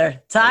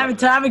together, time and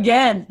time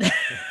again.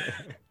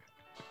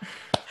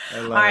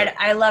 All right,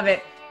 I love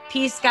it.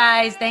 Peace,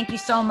 guys. Thank you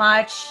so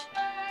much,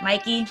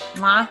 Mikey.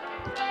 Mwah.